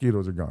tell you the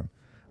mosquitoes are gone.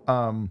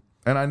 And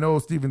I know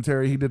Stephen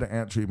Terry, he did an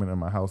ant treatment in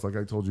my house, like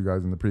I told you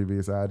guys in the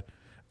previous ad.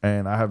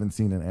 And I haven't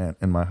seen an ant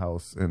in my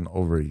house in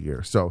over a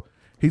year. So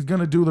he's going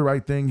to do the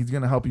right thing. He's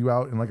going to help you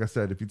out. And like I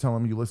said, if you tell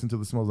him you listen to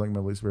the Smells Like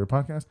Middle Aged Spirit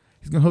podcast,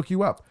 he's going to hook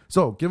you up.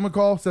 So give him a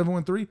call,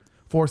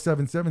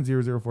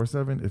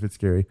 713-477-0047. If it's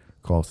scary,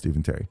 call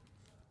Stephen Terry.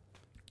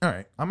 All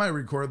right. I might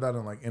record that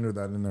and like enter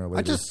that in there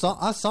later.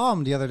 I saw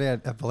him the other day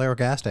at Valero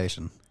gas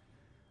station.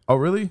 Oh,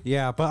 really?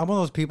 Yeah, but I'm one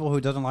of those people who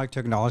doesn't like to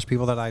acknowledge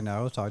people that I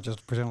know, so I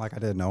just pretend like I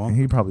didn't know him.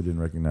 He probably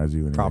didn't recognize you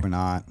anyway. Probably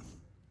not.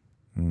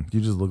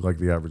 You just look like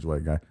the average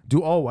white guy.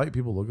 Do all white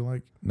people look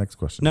alike? Next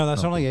question. No,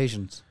 that's only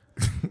Asians.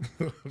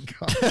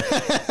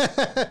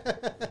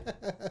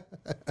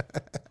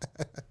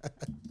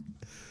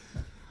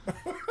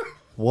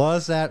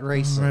 Was that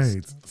racist?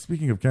 Right.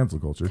 Speaking of cancel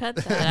culture, Cut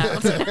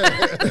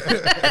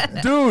that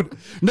out. dude.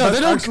 No, they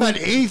don't actually-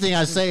 cut anything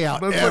I say out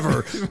That's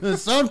ever.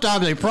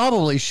 Sometimes they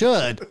probably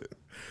should.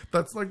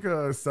 That's like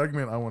a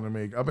segment I want to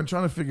make. I've been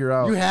trying to figure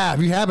out. You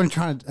have been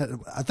trying to.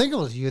 I think it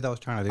was you that was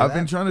trying to do I've that.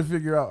 been trying to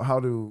figure out how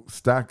to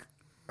stack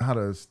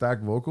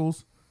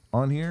vocals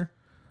on here,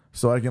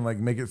 so I can like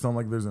make it sound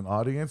like there's an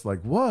audience.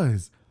 Like,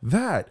 was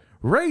that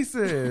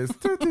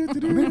racist?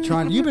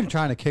 You've been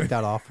trying to kick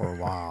that off for a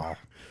while.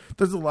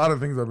 There's a lot of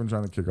things I've been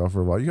trying to kick off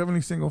for a while. You have any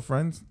single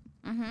friends?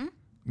 Mm-hmm.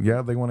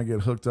 Yeah, they want to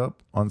get hooked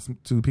up on some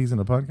 2 P's in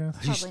a podcast.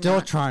 He's Probably still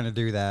not. trying to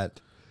do that.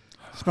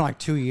 It's been like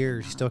 2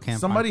 years. He still can't.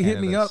 Somebody find hit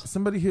me up. candidates.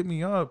 Somebody hit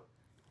me up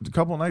a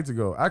couple nights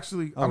ago.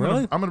 Actually, Oh, I'm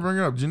really? gonna bring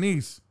it up.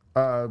 Janice.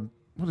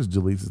 What is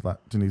Janice's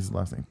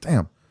last name?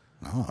 Damn.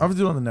 I'll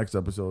do it on the next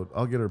episode.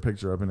 I'll get her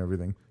picture up and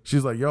everything.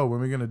 She's like, "Yo, when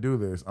are we gonna do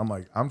this?" I'm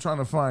like, "I'm trying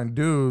to find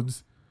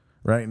dudes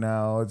right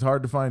now. It's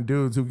hard to find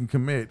dudes who can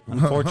commit.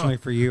 Unfortunately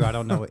for you, I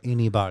don't know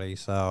anybody.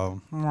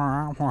 So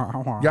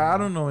Yeah, I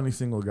don't know any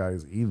single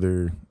guys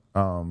either.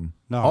 No,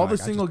 all the I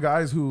single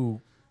guys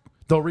who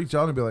they'll reach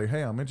out and be like,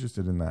 "Hey, I'm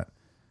interested in that,"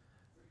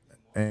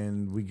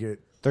 and we get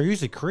they're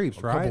usually creeps,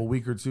 a right? couple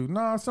week or two.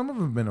 Nah, some of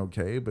them have been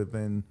okay, but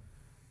then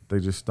they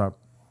just stop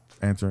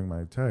answering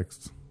my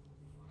texts.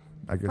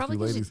 I guess Probably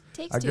you 'cause it ladies.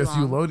 takes I too guess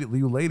long.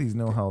 you ladies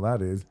know how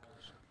that is.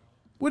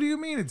 What do you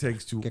mean it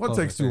takes too? Get What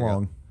closer, takes too there you go.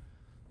 long?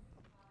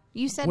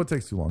 You said What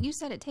takes too long? You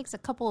said it takes a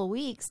couple of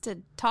weeks to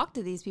talk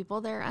to these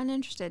people. They're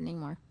uninterested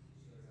anymore.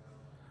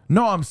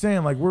 No, I'm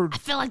saying like we're I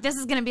feel like this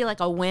is going to be like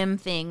a whim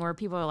thing where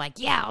people are like,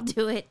 "Yeah, I'll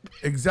do it,"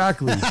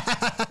 exactly. Which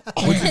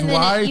is and then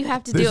why you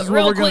have to this do is it what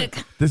real we're gonna-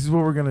 quick. This is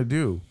what we're gonna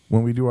do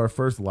when we do our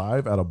first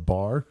live at a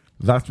bar.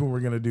 That's when we're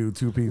gonna do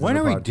two pieces. When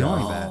of are we podcast.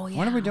 doing that? Oh,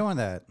 When are we doing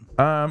that?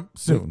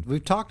 Soon.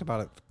 We've talked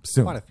about it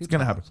Soon. quite a few It's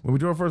gonna times. happen. When we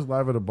do our first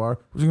live at a bar,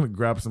 we're just gonna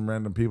grab some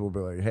random people and be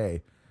like,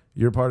 "Hey,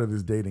 you're part of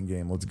this dating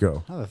game. Let's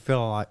go."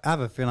 I have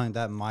a feeling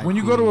that might. When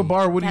you go to a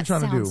bar, what are you That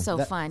trying to do? sounds so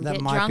That- fun. that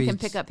Get might drunk be and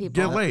pick up people.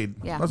 Get laid.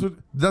 Yeah.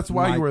 That's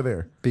why might you were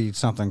there. be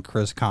something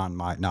Chris Kahn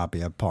might not be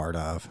a part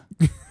of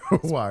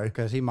Why?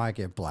 because he might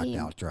get blacked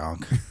out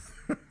drunk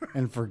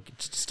and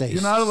stay.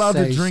 You're not allowed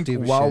to say drink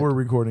stupid while shit. we're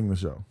recording the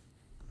show.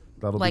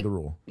 That'll Like be the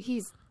rule.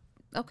 he's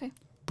okay.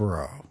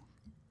 bro.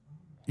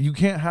 You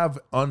can't have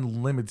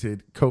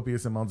unlimited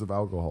copious amounts of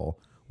alcohol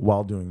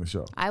while doing the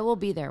show. I will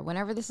be there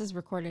whenever this is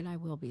recorded. I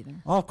will be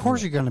there. Well, of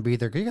course you're going to be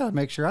there. 'Cause you got to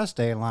make sure I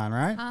stay in line,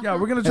 right? Yeah,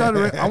 we're gonna try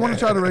to. I want to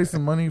try to raise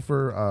some money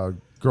for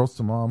Girls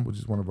to Mom, which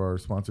is one of our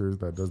sponsors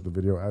that does the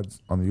video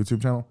ads on the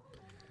YouTube channel.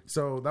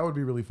 So that would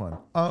be really fun.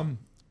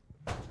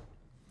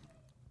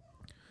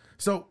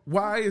 So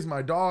why is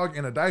my dog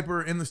in a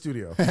diaper in the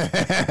studio?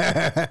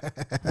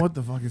 What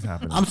the fuck is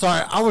happening? I'm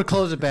sorry. I would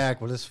close it back,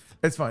 but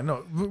It's fine.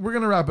 No, we're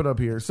gonna wrap it up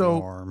here. So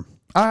warm.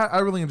 I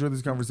really enjoyed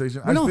this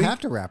conversation. We don't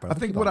have to wrap it up. I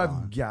think Keep what on I've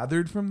going.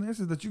 gathered from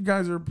this is that you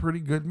guys are a pretty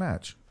good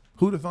match.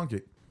 Who'd have thunk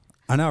it?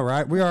 I know,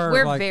 right? We are.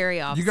 We're like,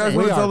 very opposite. You guys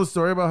want to are. tell the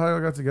story about how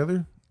y'all got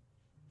together?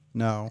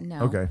 No.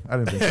 No. Okay, I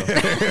didn't think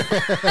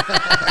so.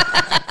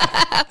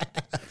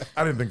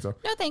 I didn't think so.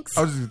 No thanks.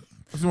 I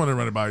just wanted to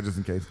run it by just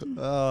in case.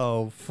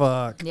 Oh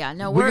fuck. Yeah.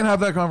 No. We We're can have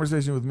that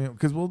conversation with me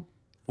because we'll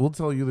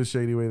tell you the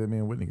shady way that me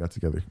and Whitney got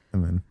together,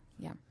 and then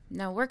yeah.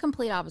 No, we're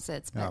complete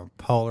opposites. But No,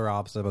 polar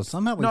opposite, but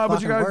somehow we no,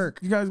 fucking but work.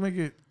 you guys make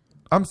it.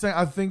 I'm saying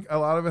I think a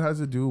lot of it has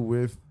to do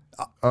with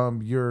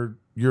your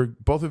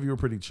both of you are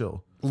pretty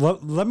chill.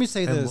 Let me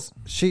say this: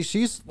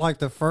 she's like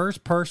the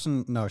first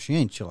person. No, she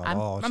ain't chill at I'm-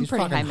 all. I'm She's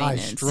pretty fucking high high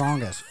maintenance.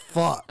 strong as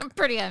fuck. I'm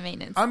pretty high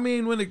maintenance. I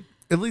mean,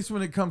 at least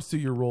when it comes to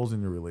your roles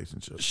in your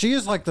relationship. She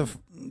is like the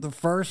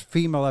first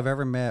female I've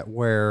ever met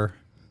where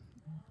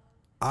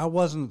I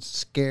wasn't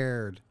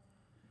scared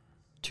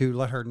to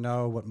let her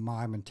know what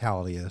my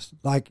mentality is.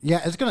 Like,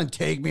 yeah, it's gonna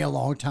take me a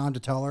long time to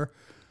tell her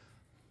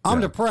I'm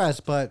Yeah.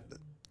 depressed, but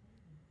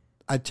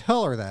I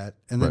tell her that,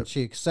 and then Right.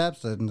 she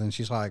accepts it, and then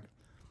she's like,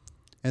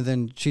 and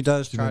then she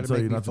does She's try gonna to tell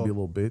make you me not to feel be a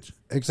little bitch.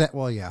 exact.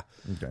 Well, yeah,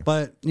 Okay.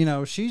 but you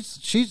know, she's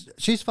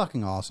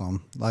fucking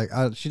awesome. Like,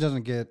 she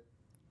doesn't get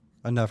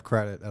enough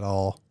credit at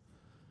all,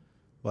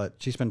 but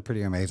she's been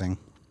pretty amazing.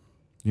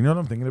 You know what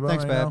I'm thinking about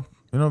Thanks, right babe. now?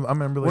 You know, I'm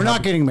really. We're not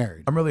happy- getting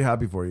married. I'm really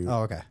happy for you.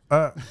 Oh, okay.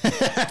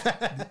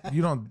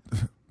 You don't.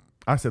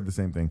 I said the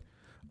same thing.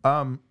 You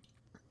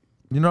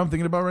know what I'm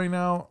thinking about right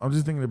now? I'm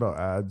just thinking about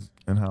ads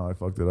and how I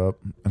fucked it up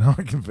and how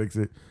I can fix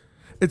it.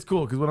 It's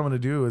cool because what I'm going to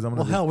do is I'm going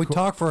Well, to. hell, we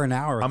talked for an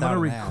hour. I'm going to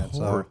without an record. ad,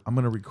 so. I'm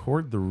going to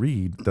record the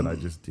read that I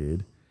just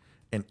did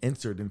and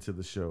insert into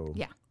the show.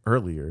 Yeah.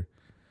 Earlier,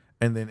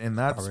 and then in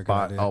that Probably a good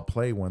spot, idea. I'll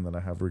play one that I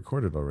have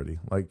recorded already,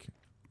 like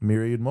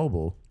Myriad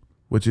Mobile,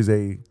 which is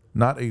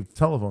not a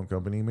telephone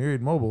company.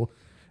 Myriad Mobile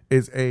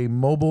is a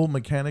mobile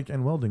mechanic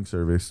and welding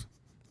service.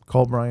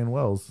 Call Brian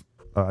Wells.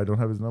 I don't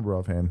have his number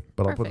offhand,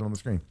 but I'll put it Perfect. on the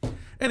screen.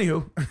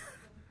 Anywho,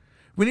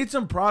 we need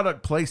some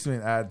product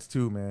placement ads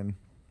too, man.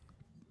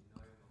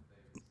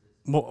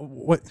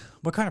 What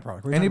kind of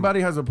product? What are you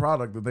Anybody has a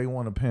product that they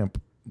want to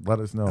pimp, let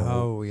us know. talking about?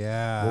 Oh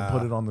yeah. We'll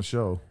put it on the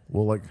show.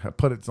 We'll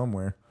put it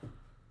somewhere.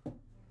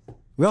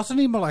 We also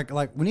need more like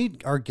we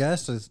need our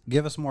guests to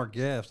give us more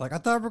gifts. Like I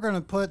thought we were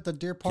gonna put the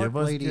Deer Park Give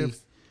us lady,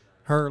 gifts.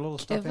 her little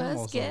stuffed Give us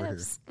animals over here.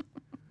 gifts.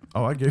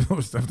 Oh, I gave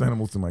those stuffed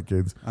animals to my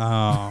kids.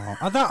 Oh,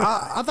 I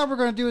thought we were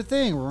gonna do a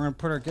thing. We're gonna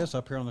put our gifts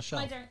up here on the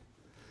shelf.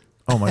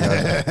 Oh my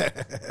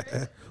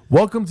god!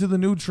 Welcome to the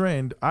new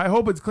trend. I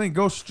hope it's clean.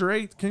 Go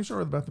straight. Can you show her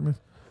where the bathroom is?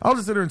 I'll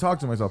just sit here and talk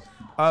to myself.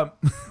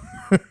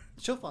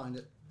 She'll find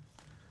it.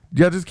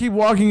 Yeah, just keep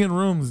walking in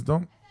rooms.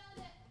 Don't.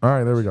 All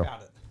right, there we go.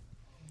 Got it.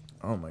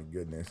 Oh my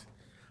goodness.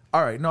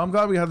 All right, no, I'm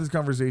glad we had this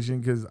conversation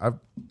because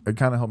it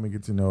kind of helped me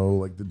get to know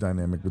like the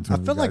dynamic between.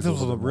 I feel you like guys this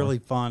was little a bit more. really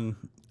fun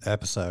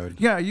episode.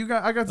 Yeah, I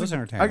got was to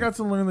entertaining. I got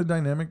to learn the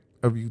dynamic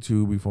of you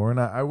two before, and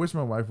I wish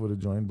my wife would have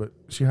joined, but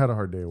she had a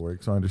hard day at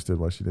work, so I understood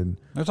why she didn't.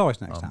 There's always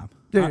next time.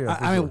 yeah,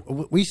 for I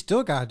mean, we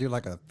still got to do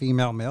like a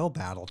female male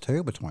battle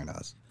too between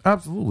us.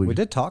 Absolutely. We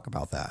did talk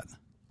about that.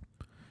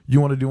 You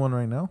want to do one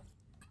right now?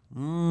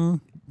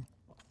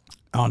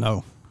 I don't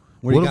know.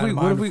 What do you got in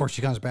mind before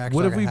she comes back?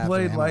 What so if I we can have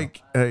played some ammo?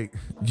 like, hey,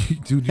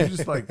 dude, you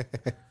just like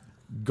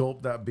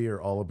gulped that beer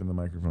all up in the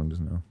microphone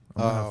just now.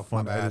 I'm gonna have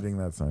fun my bad. editing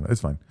that sound.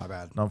 It's fine. My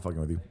bad. No, I'm fucking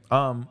with you.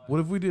 What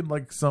if we did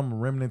like some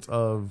remnants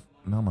of?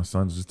 No, my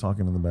son's just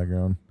talking in the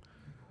background.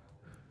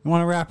 You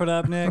want to wrap it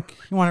up, Nick?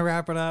 You want to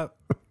wrap it up?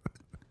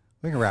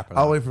 We can wrap it up.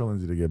 I'll wait for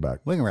Lindsay to get back.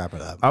 We can wrap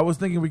it up. I was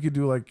thinking we could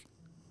do like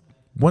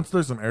once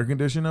there's some air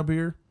conditioning up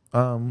here.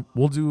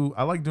 We'll do.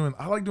 I like doing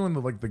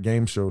the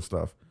game show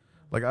stuff.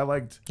 Like I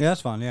liked. Yeah, that's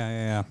fun.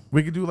 Yeah.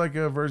 We could do like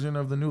a version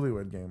of the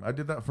Newlywed Game. I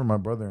did that for my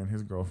brother and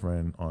his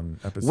girlfriend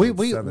on episode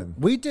 7.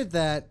 We did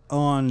that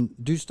on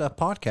Do Stuff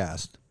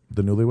podcast.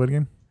 The Newlywed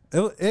Game.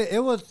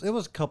 It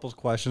was couples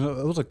question.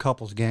 It was a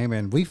couples game,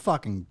 and we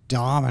fucking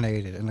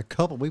dominated. And the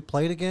couple we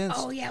played against,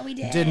 Oh, yeah, we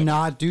did. did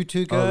not do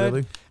too good.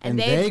 really? And And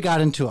they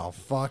got into a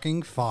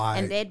fucking fight.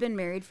 And they'd been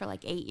married for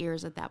like 8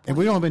 years at that point. And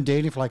we'd only been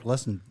dating for like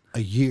less than a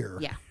year.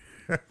 Yeah.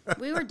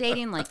 We were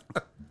dating like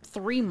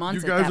 3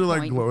 months You guys at that are like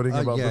point. gloating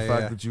about yeah, the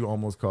fact yeah. that you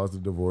almost caused a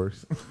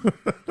divorce.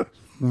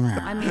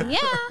 I mean, yeah,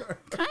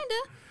 kind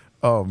of.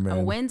 Oh A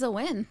man. win's a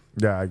win.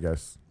 Yeah, I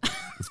guess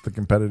it's the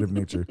competitive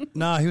nature.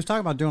 No, he was talking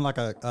about doing like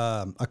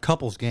a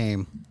couples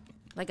game.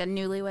 Like a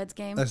newlyweds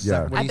game. That's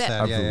Yeah. what I he bet-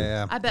 said.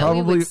 Yeah. I bet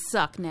Probably- we would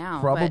suck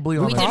now. probably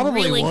but on we a- did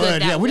Probably really would.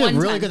 good that Yeah, we did one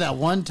really time. good that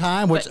one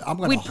time, which But I'm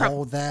going to we'd prob-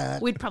 hold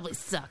that. We'd probably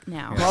suck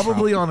now.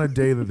 Probably on a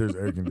day that there's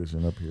air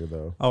conditioning up here,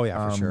 though. Oh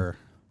yeah, for sure.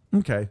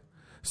 Okay.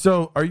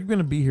 So, are you going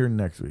to be here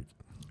next week?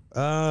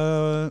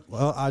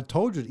 Well, I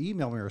told you to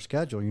email me your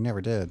schedule. You never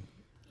did.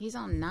 He's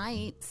on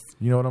nights.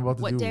 You know what I'm about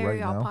to What do day are right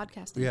y'all now?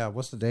 podcasting? Yeah,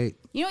 what's the date?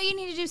 You know what you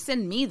need to do?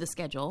 Send me the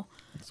schedule.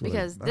 what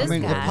Because I this I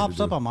mean, guy. it pops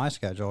up on my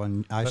schedule,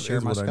 and I That share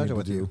is my what I need schedule to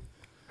with do. you.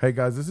 Hey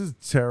guys, this is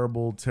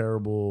terrible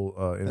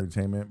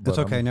entertainment. But It's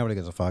okay. I'm- Nobody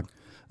gives a fuck. Is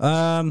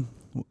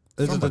it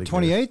the Somebody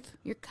 28th?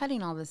 You're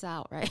cutting all this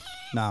out, right?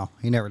 No,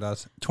 he never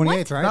does.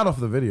 28th, right? Not off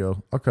the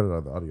video. I'll cut it out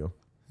of the audio.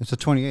 It's the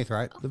 28th,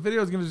 right? The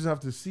video is going to just have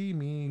to see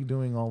me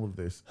doing all of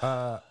this.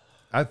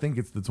 I think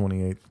it's the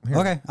 28th. Here,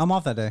 Okay, I'm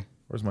off that day.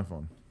 Where's my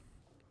phone?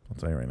 I'll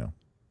tell you right now.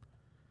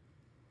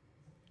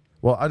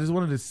 Well, I just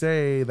wanted to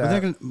say But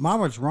that. mine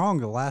was wrong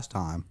the last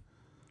time.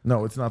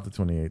 No, it's not the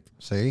 28th.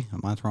 See,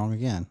 mine's wrong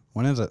again.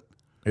 When is it?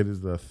 It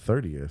is the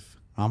 30th.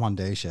 I'm on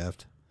day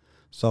shift.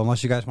 So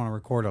unless you guys want to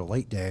record a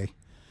late day,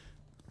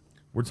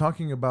 We're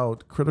talking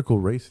about critical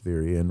race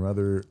theory and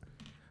whether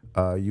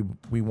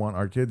we want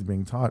our kids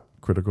being taught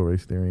critical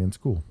race theory in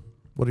school.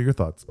 What are your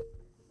thoughts?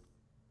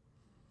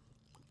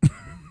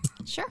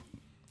 Sure.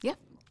 Yeah.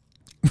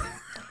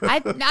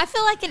 I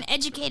feel like an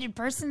educated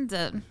person's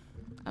a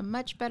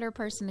much better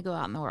person to go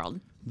out in the world.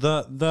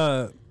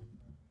 the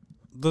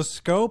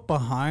scope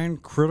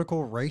behind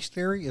critical race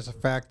theory is the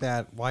fact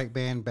that white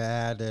man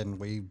bad and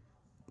we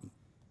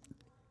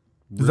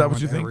Is that what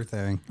ruined you think?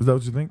 everything. Is that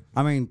what you think?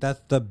 I mean,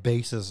 that's the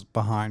basis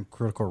behind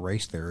critical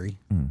race theory.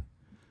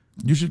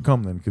 You should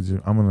come then, because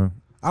I'm gonna.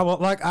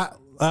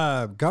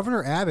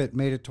 Governor Abbott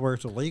made it to where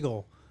it's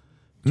illegal.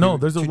 No,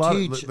 there's a to lot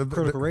teach of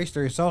critical race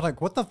theory. So I was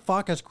like, what the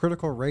fuck is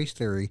critical race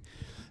theory?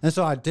 And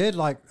so I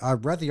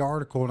read the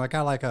article and I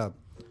got like a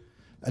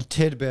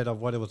tidbit of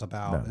what it was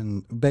about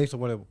and basically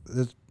what it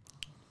is.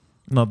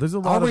 No, there's a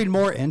lot. I'll of, read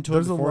more into it.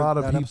 There's a before lot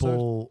of that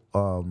episode.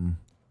 people.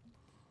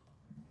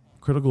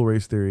 Critical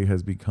race theory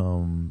has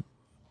become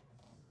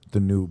the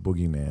new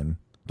boogeyman.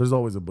 There's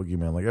always a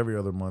boogeyman. Like every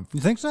other month, You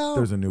think so?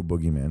 there's a new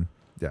boogeyman.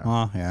 Yeah.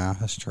 Oh, yeah,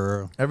 that's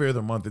true. Every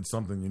other month, it's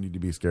something you need to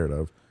be scared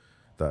of.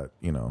 That,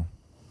 you know.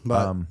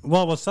 But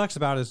well, what sucks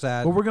about it is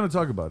that Well, we're going to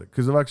talk about it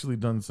because I've actually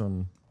done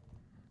some.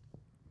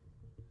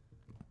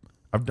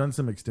 I've done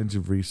some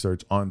extensive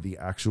research on the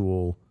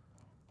actual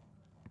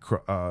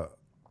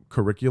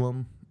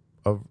curriculum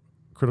of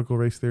critical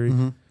race theory,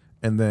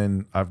 and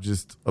then I've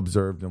just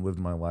observed and lived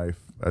my life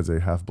as a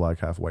half black,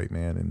 half white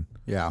man, and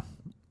yeah,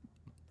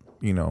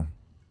 you know,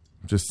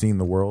 just seen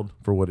the world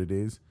for what it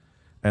is.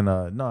 And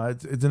no,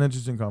 it's an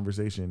interesting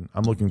conversation.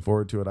 I'm looking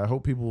forward to it. I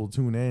hope people will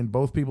tune in.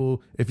 Both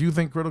people, if you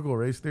think critical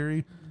race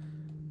theory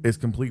is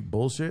complete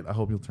bullshit, I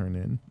hope you'll tune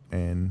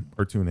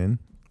in.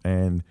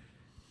 And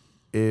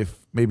if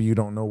maybe you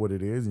don't know what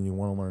it is and you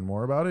want to learn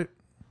more about it,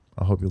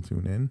 I hope you'll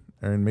tune in.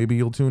 And maybe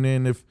you'll tune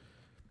in if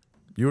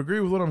you agree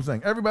with what I'm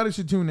saying. Everybody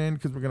should tune in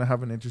because we're going to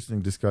have an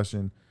interesting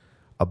discussion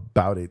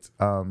about it.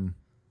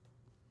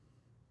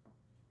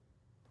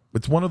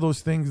 It's one of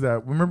those things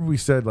that, remember we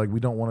said, like, we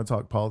don't want to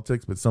talk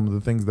politics, but some of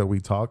the things that we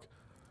talk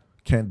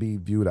can be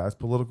viewed as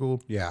political.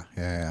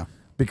 yeah.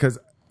 Because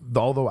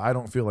although I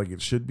don't feel like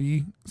it should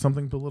be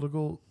something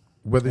political,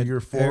 whether you're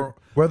for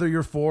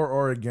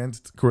or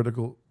against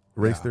critical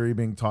race theory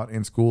being taught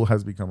in school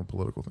has become a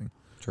political thing.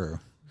 True.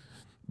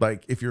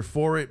 Like, if you're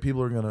for it,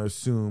 people are going to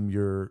assume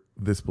you're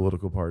this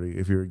political party.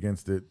 If you're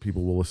against it,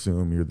 people will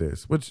assume you're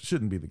this, which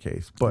shouldn't be the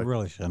case. But It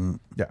really shouldn't.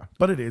 yeah,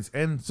 but it is.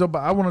 And so, but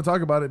I want to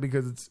talk about it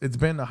because it's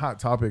been a hot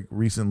topic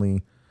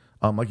recently.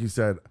 Like you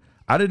said,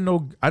 I know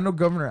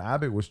Governor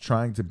Abbott was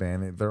trying to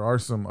ban it. There are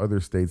some other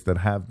states that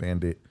have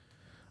banned it.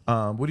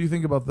 What do you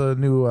think about the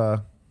new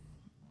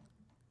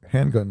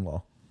handgun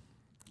law?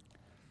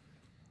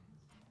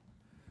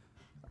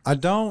 I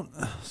don't.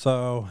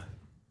 So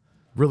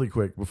Really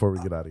quick before we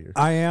get out of here.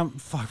 I am.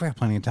 Fuck, we have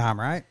plenty of time,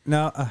 right?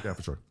 No, Yeah,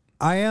 for sure.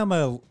 I'm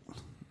a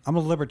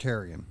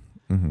libertarian.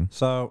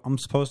 So I'm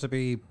supposed to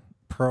be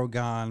pro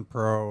gun,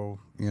 pro,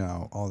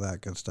 all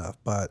that good stuff.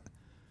 But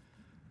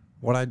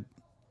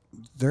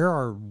there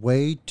are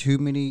way too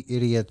many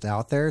idiots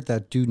out there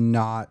that do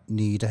not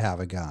need to have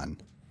a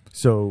gun.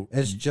 So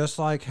It's just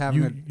like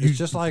having it's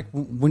just like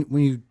when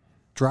you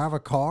drive a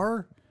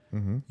car,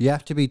 you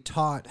have to be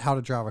taught how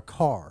to drive a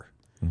car,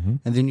 and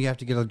then you have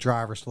to get a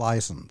driver's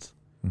license.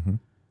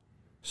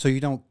 So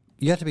you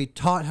have to be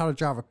taught how to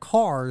drive a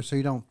car so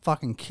you don't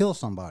fucking kill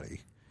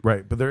somebody.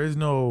 right, but there is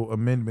no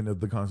amendment of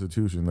the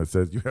Constitution that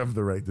says you have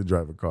the right to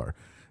drive a car.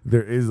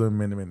 There is an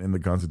amendment in the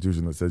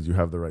Constitution that says you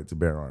have the right to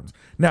bear arms.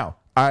 Now,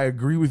 I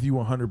agree with you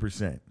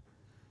 100%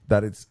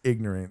 that it's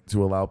ignorant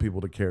to allow people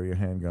to carry a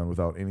handgun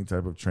without any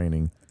type of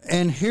training.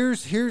 And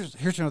here's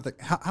another thing.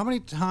 How many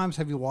times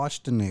have you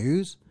watched the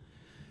news?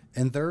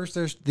 And there's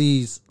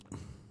these.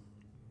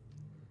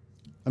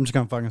 I'm just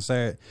gonna fucking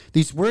say it.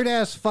 These weird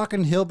ass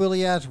fucking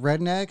hillbilly ass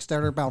rednecks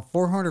that are about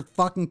 400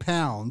 fucking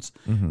pounds.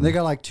 And they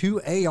got like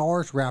 2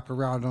 ARs wrapped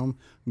around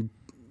them,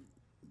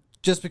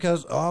 just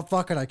because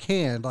fuck it, I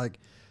can. Like,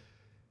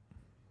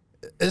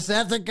 is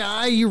that the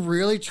guy you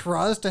really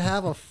trust to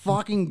have a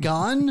fucking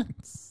gun?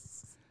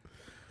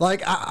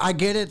 Like, I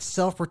get it,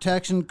 self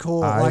protection, cool.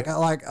 Like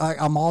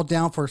I'm all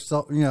down for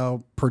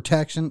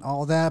protection,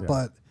 all that.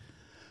 But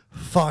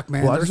fuck,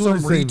 man, Well, I there's just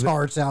some wanna say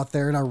retards out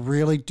there, and I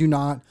really do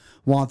not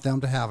want them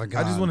to have a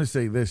gun. I just want to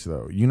say this,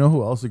 though. You know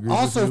who else agrees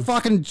also with you?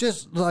 fucking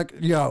just like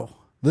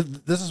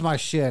this is my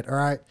shit. All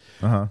right,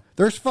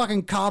 there's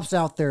fucking cops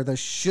out there that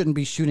shouldn't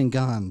be shooting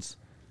guns.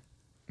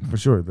 For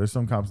sure. There's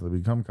some cops that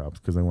become cops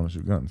because they want to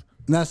shoot guns.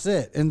 And that's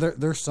it. And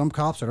there's some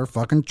cops that are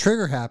fucking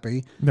trigger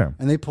happy. Yeah.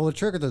 And they pull the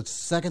trigger the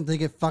second they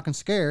get fucking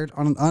scared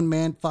on an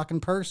unmanned fucking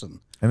person.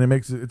 And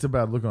it's a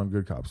bad look on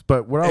good cops.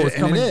 But where I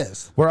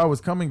was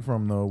coming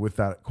from, though, with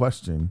that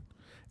question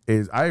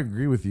is I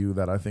agree with you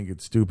that I think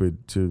it's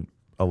stupid to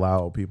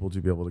allow people to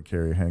be able to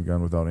carry a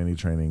handgun without any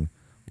training,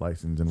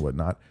 license, and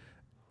whatnot.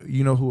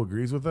 You know who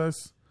agrees with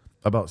us?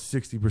 About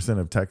 60%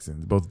 of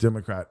Texans, both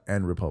Democrat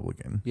and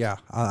Republican. Yeah,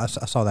 I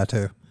saw that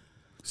too.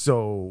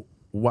 So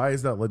why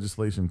is that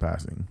legislation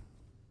passing?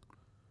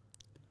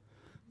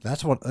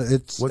 That's what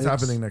What's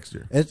happening next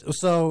year?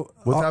 What's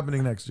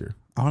happening next year?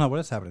 I don't know what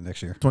is happening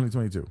next year.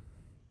 2022.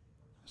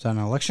 Is that an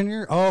election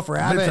year? Oh, for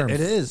Abbott, Midterms. it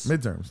is.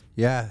 Midterms.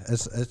 Yeah,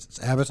 it's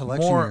Abbott's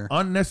election More year.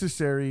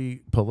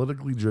 unnecessary,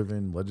 politically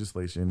driven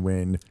legislation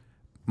when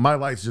my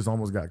lights just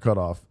almost got cut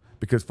off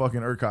because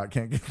fucking ERCOT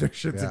can't get their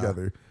shit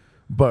together.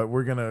 But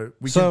we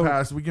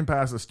can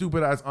pass a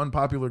stupid ass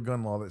unpopular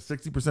gun law that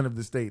 60% of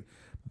the state,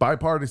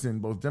 bipartisan,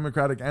 both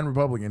Democratic and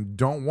Republican,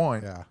 don't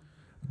want. Yeah.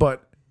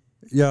 But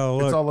Yo,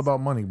 it's all about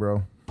money,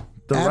 bro.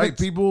 The Abbott's-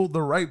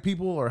 right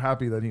people are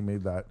happy that he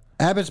made that.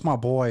 Abbott's my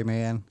boy,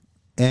 man.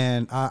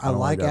 And I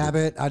like like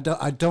Abbott.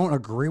 I don't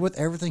agree with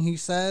everything he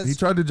says. He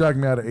tried to jack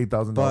me out of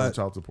 $8,000 But-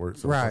 child support.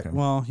 So right. fuck him.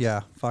 Well,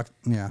 yeah. Fuck.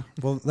 Yeah.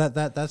 Well,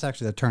 that's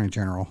actually the Attorney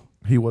General.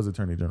 He was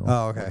Attorney General.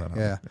 Oh, okay.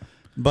 Yeah.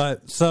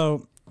 But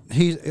so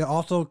he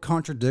also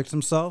contradicts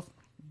himself.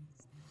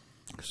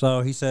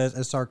 So he says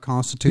it's our He's a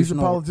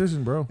constitutional.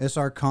 politician, bro. It's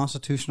our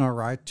constitutional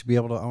right to be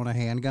able to own a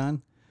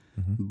handgun.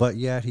 But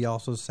yet he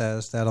also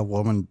says that a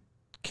woman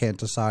can't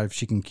decide if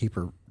she can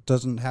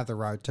doesn't have the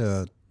right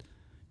to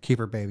keep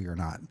her baby or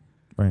not.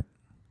 Right.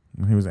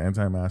 He was an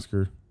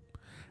anti-masker.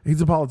 He's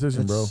a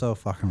politician, It's bro. so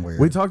fucking weird.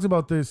 We talked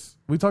about this.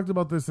 We talked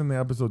about this in the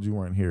episode you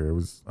weren't here. It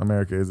was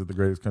America is it the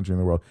greatest country in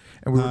the world,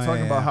 and we were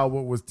talking about how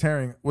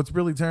what's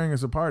really tearing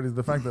us apart is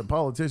the fact that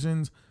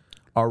politicians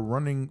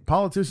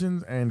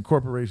and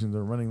corporations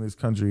are running this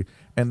country,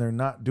 and they're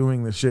not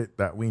doing the shit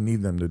that we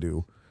need them to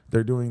do.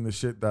 They're doing the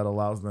shit that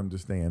allows them to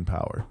stay in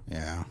power.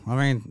 Yeah. I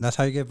mean, that's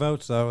how you get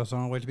votes, though. It's the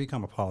only way to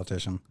become a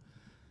politician.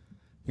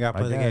 You got to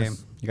play the game.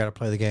 You got to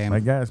play the game. I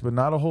guess, but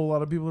not a whole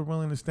lot of people are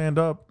willing to stand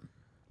up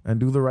and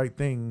do the right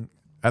thing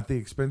at the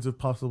expense of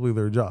possibly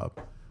their job.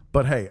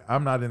 But hey,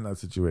 I'm not in that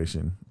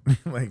situation.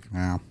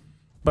 Yeah.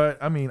 But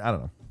I mean, I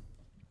don't know.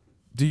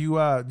 Do you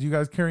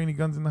guys carry any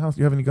guns in the house? Do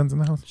you have any guns in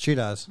the house? She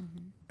does.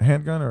 A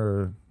handgun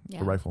or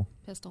Yeah. a rifle?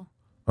 Pistol.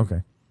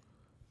 Okay.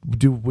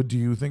 Do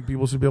you think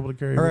people should be able to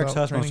carry? Her without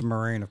ex-husband's a training?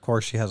 Marine. Of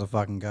course, she has a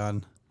fucking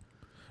gun.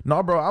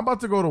 No, bro. I'm about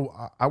to go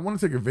to. I want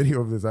to take a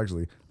video of this.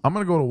 Actually, I'm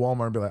gonna go to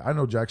Walmart and be like, I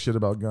know jack shit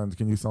about guns.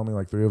 Can you sell me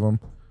like 3 of them?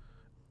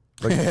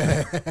 Like,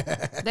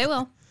 They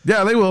will.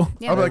 yeah, they will.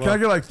 Yeah. I'll be They like, can I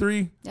get like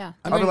 3? Yeah.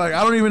 I'll be like,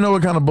 I don't even know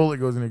what kind of bullet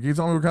goes in here. Can you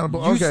tell me what kind of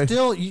bullet? Okay.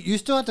 You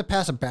still have to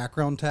pass a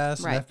background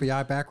test, Right. an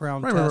FBI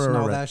background Right, test, and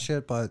all right. that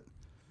shit. But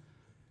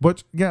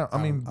But yeah, I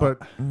mean, but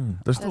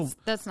there's still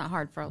That's not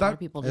hard for a lot that- of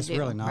people to it's do.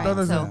 really not. Right?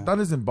 that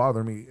doesn't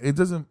bother me. It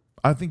doesn't.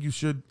 I think you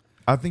should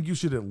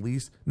at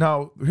least.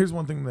 Now, here's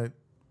one thing that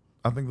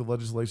I think the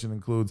legislation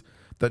includes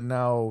that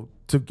now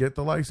to get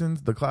the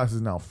license, the class is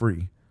now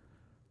free.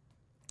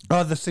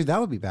 Oh, see, that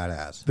would be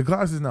badass. The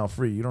class is now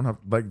free. You don't have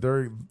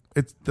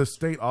it's the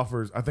state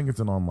offers. I think it's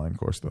an online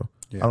course though.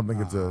 Yeah. I don't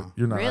think it's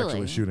you're not Really?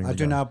 actually shooting. I the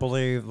do gun. not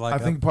believe like I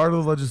think part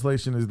of the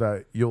legislation is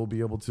that you'll be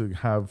able to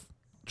have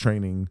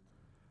training,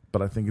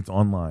 but I think it's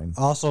online.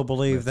 also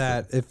believe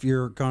that if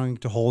you're going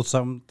to hold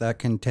something that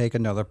can take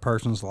another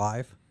person's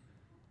life,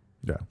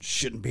 Yeah.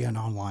 shouldn't be an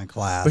online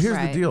class. But here's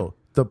Right. the deal: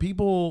 the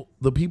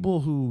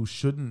people who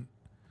shouldn't,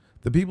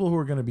 the people who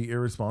are going to be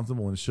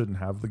irresponsible and shouldn't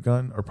have the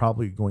gun are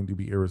probably going to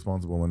be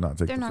irresponsible and not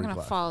take They're the not free going to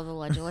class. follow the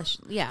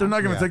legislation. Yeah. They're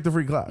not going to Yeah. take the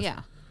free class.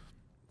 Yeah.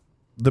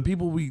 The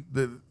people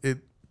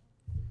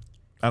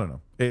I don't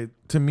know.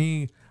 To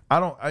me, I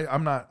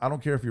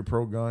don't care if you're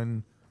pro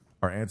gun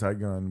or anti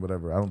gun,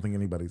 whatever. I don't think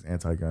anybody's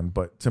anti gun,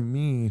 but to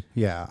me,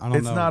 yeah, I don't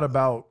it's know. not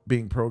about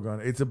being pro gun.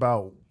 It's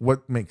about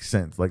what makes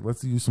sense. Like,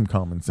 let's use some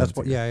common sense. That's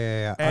what. here.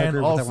 Yeah. I And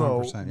agree with that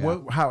also,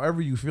 100%. Yeah.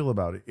 however you feel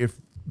about it,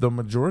 if the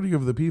majority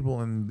of the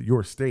people in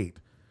your state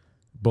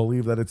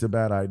believe that it's a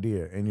bad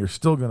idea and you're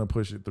still going to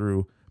push it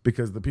through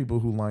because the people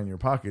who line your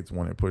pockets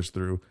want it pushed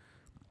through,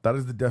 that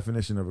is the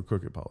definition of a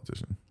crooked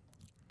politician.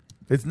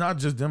 It's not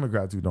just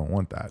Democrats who don't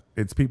want that.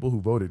 It's people who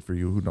voted for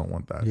you who don't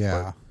want that.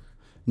 Yeah.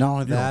 Not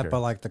only don't that, care. but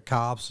like the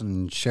cops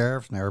and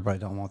sheriffs and everybody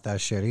don't want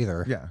that shit either.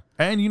 But, yeah.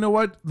 And you know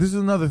what? This is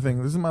another thing.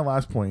 This is my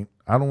last point.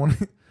 I don't want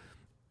to...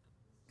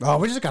 Oh,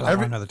 we just got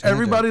on another tangent.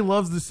 Everybody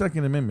loves the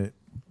Second Amendment,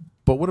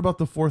 but what about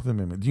the Fourth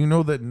Amendment? Do you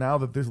know that now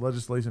that this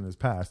legislation is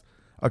passed,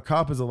 a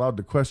cop is allowed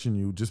to question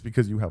you just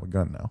because you have a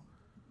gun now?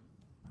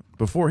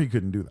 Before, he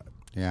couldn't do that.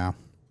 Yeah.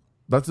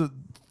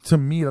 To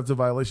me, that's a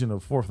violation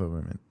of Fourth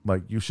Amendment.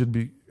 Like, you should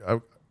be...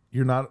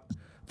 you're not...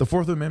 The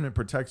Fourth Amendment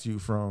protects you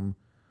from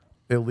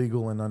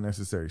illegal and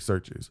unnecessary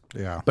searches.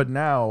 Yeah. But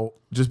now,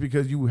 just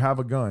because you have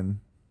a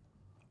gun,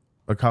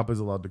 a cop is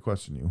allowed to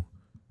question you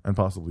and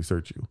possibly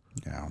search you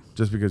Yeah.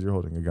 just because you're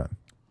holding a gun.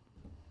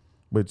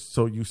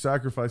 So you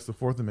sacrifice the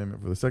Fourth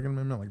Amendment for the Second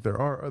Amendment. Like, there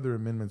are other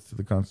amendments to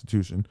the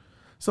Constitution.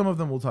 Some of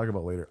them we'll talk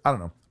about later. I don't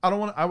know. I don't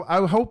want.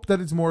 I hope that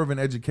it's more of an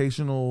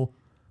educational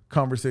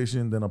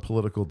conversation than a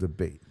political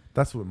debate.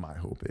 That's what my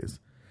hope is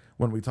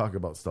when we talk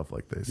about stuff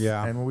like this.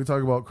 Yeah. And when we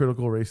talk about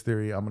critical race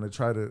theory, I'm going to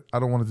try to. I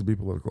don't want it to be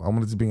political. I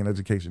want it to be an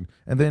education.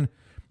 And then,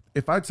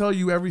 if I tell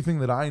you everything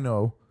that I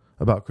know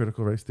about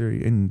critical race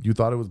theory and you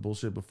thought it was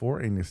bullshit before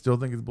and you still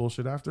think it's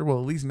bullshit after, well,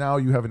 at least now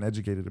you have an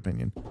educated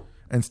opinion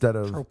instead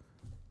of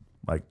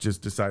like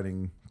just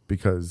deciding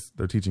because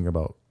they're teaching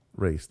about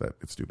race that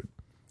it's stupid.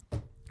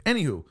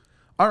 Anywho,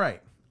 all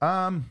right.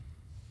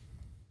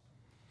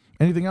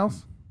 Anything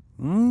else?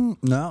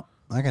 No,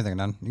 I can't think of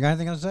none. You got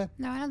anything else to say?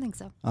 No, I don't think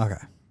so. Okay.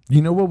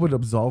 You know what would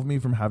absolve me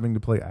from having to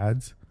play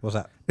ads? What's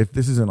that? If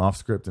this is an off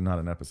script and not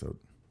an episode.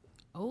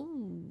 Oh.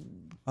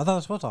 I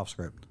thought it was off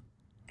script.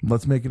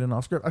 Let's make it an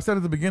off script. I said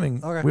at the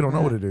beginning, Okay. we don't know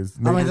Yeah. what it is.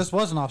 I mean, this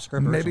was an off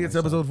script. maybe it's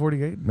episode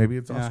 48. Maybe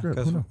it's off script.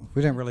 because Who knows?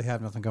 we didn't really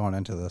have nothing going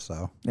into this,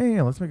 so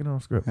Yeah, let's make it an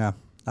off script. yeah,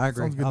 I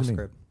agree. Sounds good Off to me.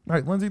 script. All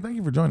right, Lindsay, thank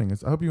you for joining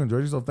us. I hope you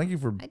enjoyed yourself. Thank you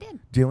for I did.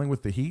 dealing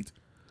with the heat.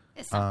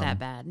 It's not that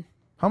bad.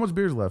 How much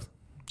beer's left?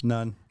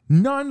 None.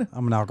 None.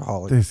 I'm an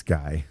alcoholic. This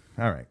guy.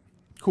 All right.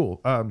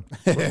 Cool.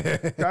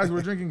 Guys,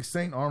 we're drinking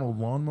St. Arnold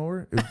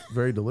Lawnmower. It's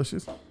very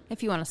delicious.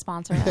 If you want to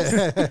sponsor us.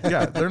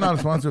 Yeah, they're not a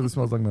sponsor of the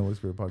Smells Like Holy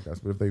Spirit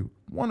podcast, but if they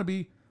want to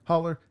be,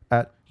 holler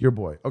at your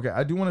boy. Okay,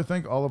 I do want to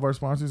thank all of our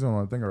sponsors and I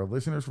want to thank our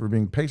listeners for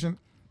being patient.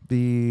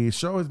 The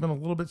show has been a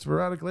little bit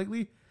sporadic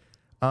lately,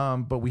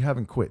 but we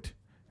haven't quit,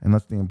 and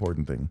that's the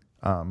important thing.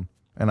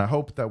 And I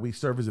hope that we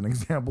serve as an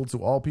example to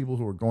all people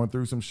who are going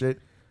through some shit.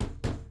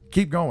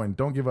 Keep going.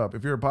 Don't give up.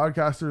 If you're a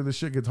podcaster, this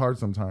shit gets hard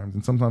sometimes,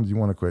 and sometimes you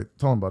want to quit.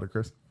 Tell them about it,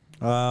 Chris.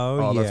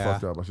 Oh, That's yeah.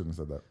 fucked up. I shouldn't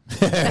have said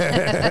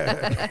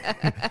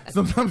that.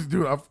 Sometimes,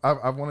 dude,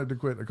 I've wanted to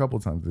quit a couple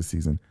of times this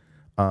season.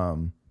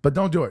 But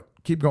don't do it.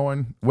 Keep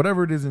going.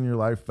 Whatever it is in your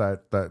life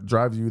that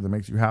drives you, that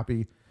makes you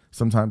happy.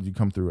 Sometimes you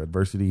come through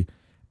adversity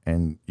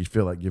and you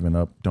feel like giving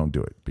up. Don't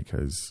do it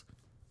because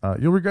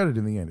you'll regret it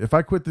in the end. If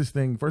I quit this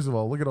thing, first of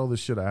all, look at all this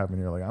shit I have in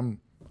here. Like I'm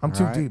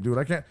too right. deep, dude.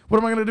 I can't. What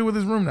am I gonna do with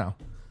this room now?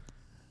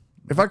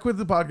 If I quit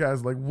the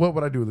podcast, like what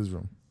would I do with this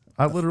room?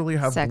 I literally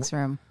have Sex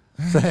room.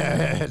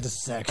 The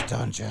sex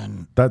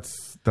dungeon.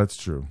 That's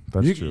true.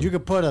 That's true. You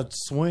could put a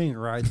swing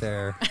right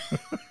there.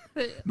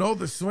 No,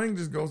 the swing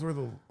just goes where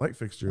the light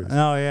fixture is.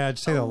 Oh yeah,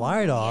 just take the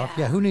light off.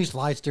 yeah. Yeah, who needs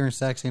lights during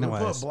sex We'll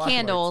anyways? put black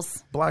Candles.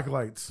 lights. Black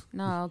lights.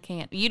 No,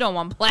 can't. You don't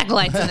want black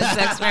lights in the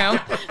sex room.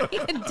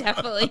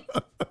 Definitely.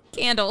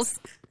 Candles.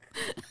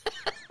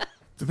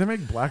 Did they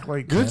make black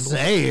light Good candles?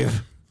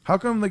 save. How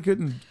come they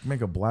couldn't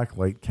make a black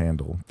light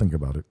candle? Think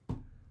about it.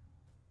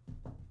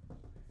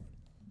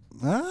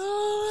 I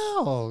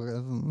don't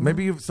know.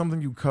 Maybe if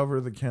something you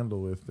cover the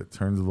candle with that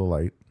turns the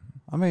light.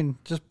 I mean,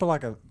 just put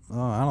like a. Oh,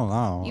 I don't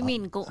know. You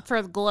mean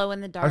for glow in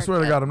the dark? I swear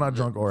to God, I'm not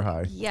drunk or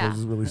high. Yeah. This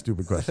is a really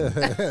stupid question.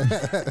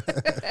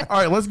 All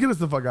right, let's get us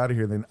the fuck out of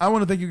here then. I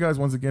want to thank you guys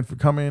once again for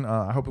coming.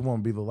 I hope it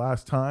won't be the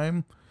last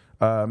time.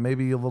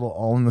 Maybe a little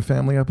All in the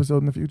Family episode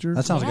in the future.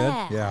 That sounds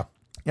Yeah. good. Yeah.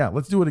 Yeah,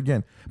 let's do it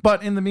again.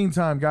 But in the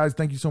meantime, guys,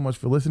 thank you so much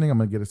for listening. I'm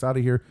going to get us out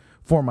of here.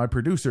 For my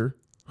producer,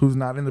 who's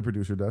not in the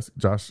producer desk,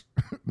 Josh,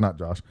 not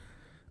Josh.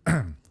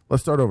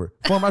 Let's start over.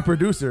 For my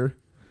producer,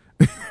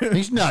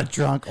 He's not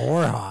drunk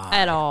or high.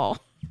 At all.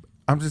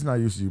 I'm just not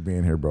used to you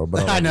being here, bro.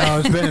 But I know.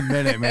 It's been a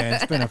minute, man.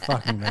 It's been a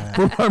fucking minute.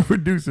 For my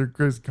producer,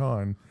 Chris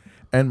Kahn,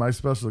 and my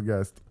special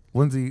guest,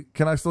 Lindsay.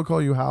 Can I still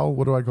call you Hal?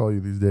 What do I call you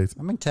these days?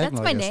 I mean,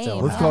 technically, my it's name. still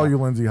Let's call you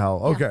Lindsay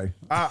Howell. Okay.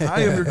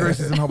 I am your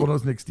gracious and humble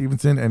host, Nick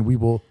Stevenson, and we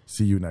will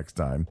see you next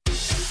time.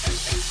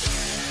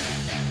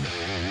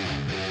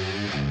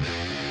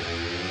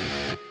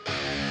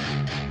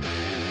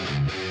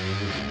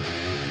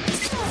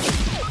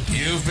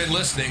 You've been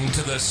listening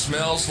to the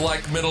Smells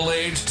Like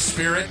Middle-Aged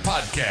Spirit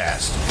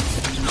podcast.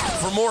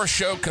 For more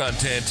show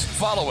content,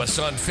 follow us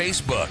on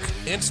Facebook,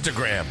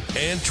 Instagram,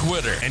 and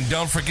Twitter. And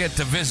don't forget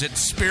to visit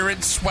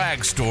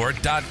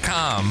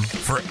SpiritSwagStore.com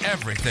for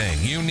everything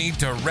you need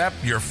to rep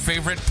your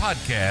favorite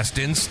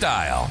podcast in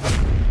style.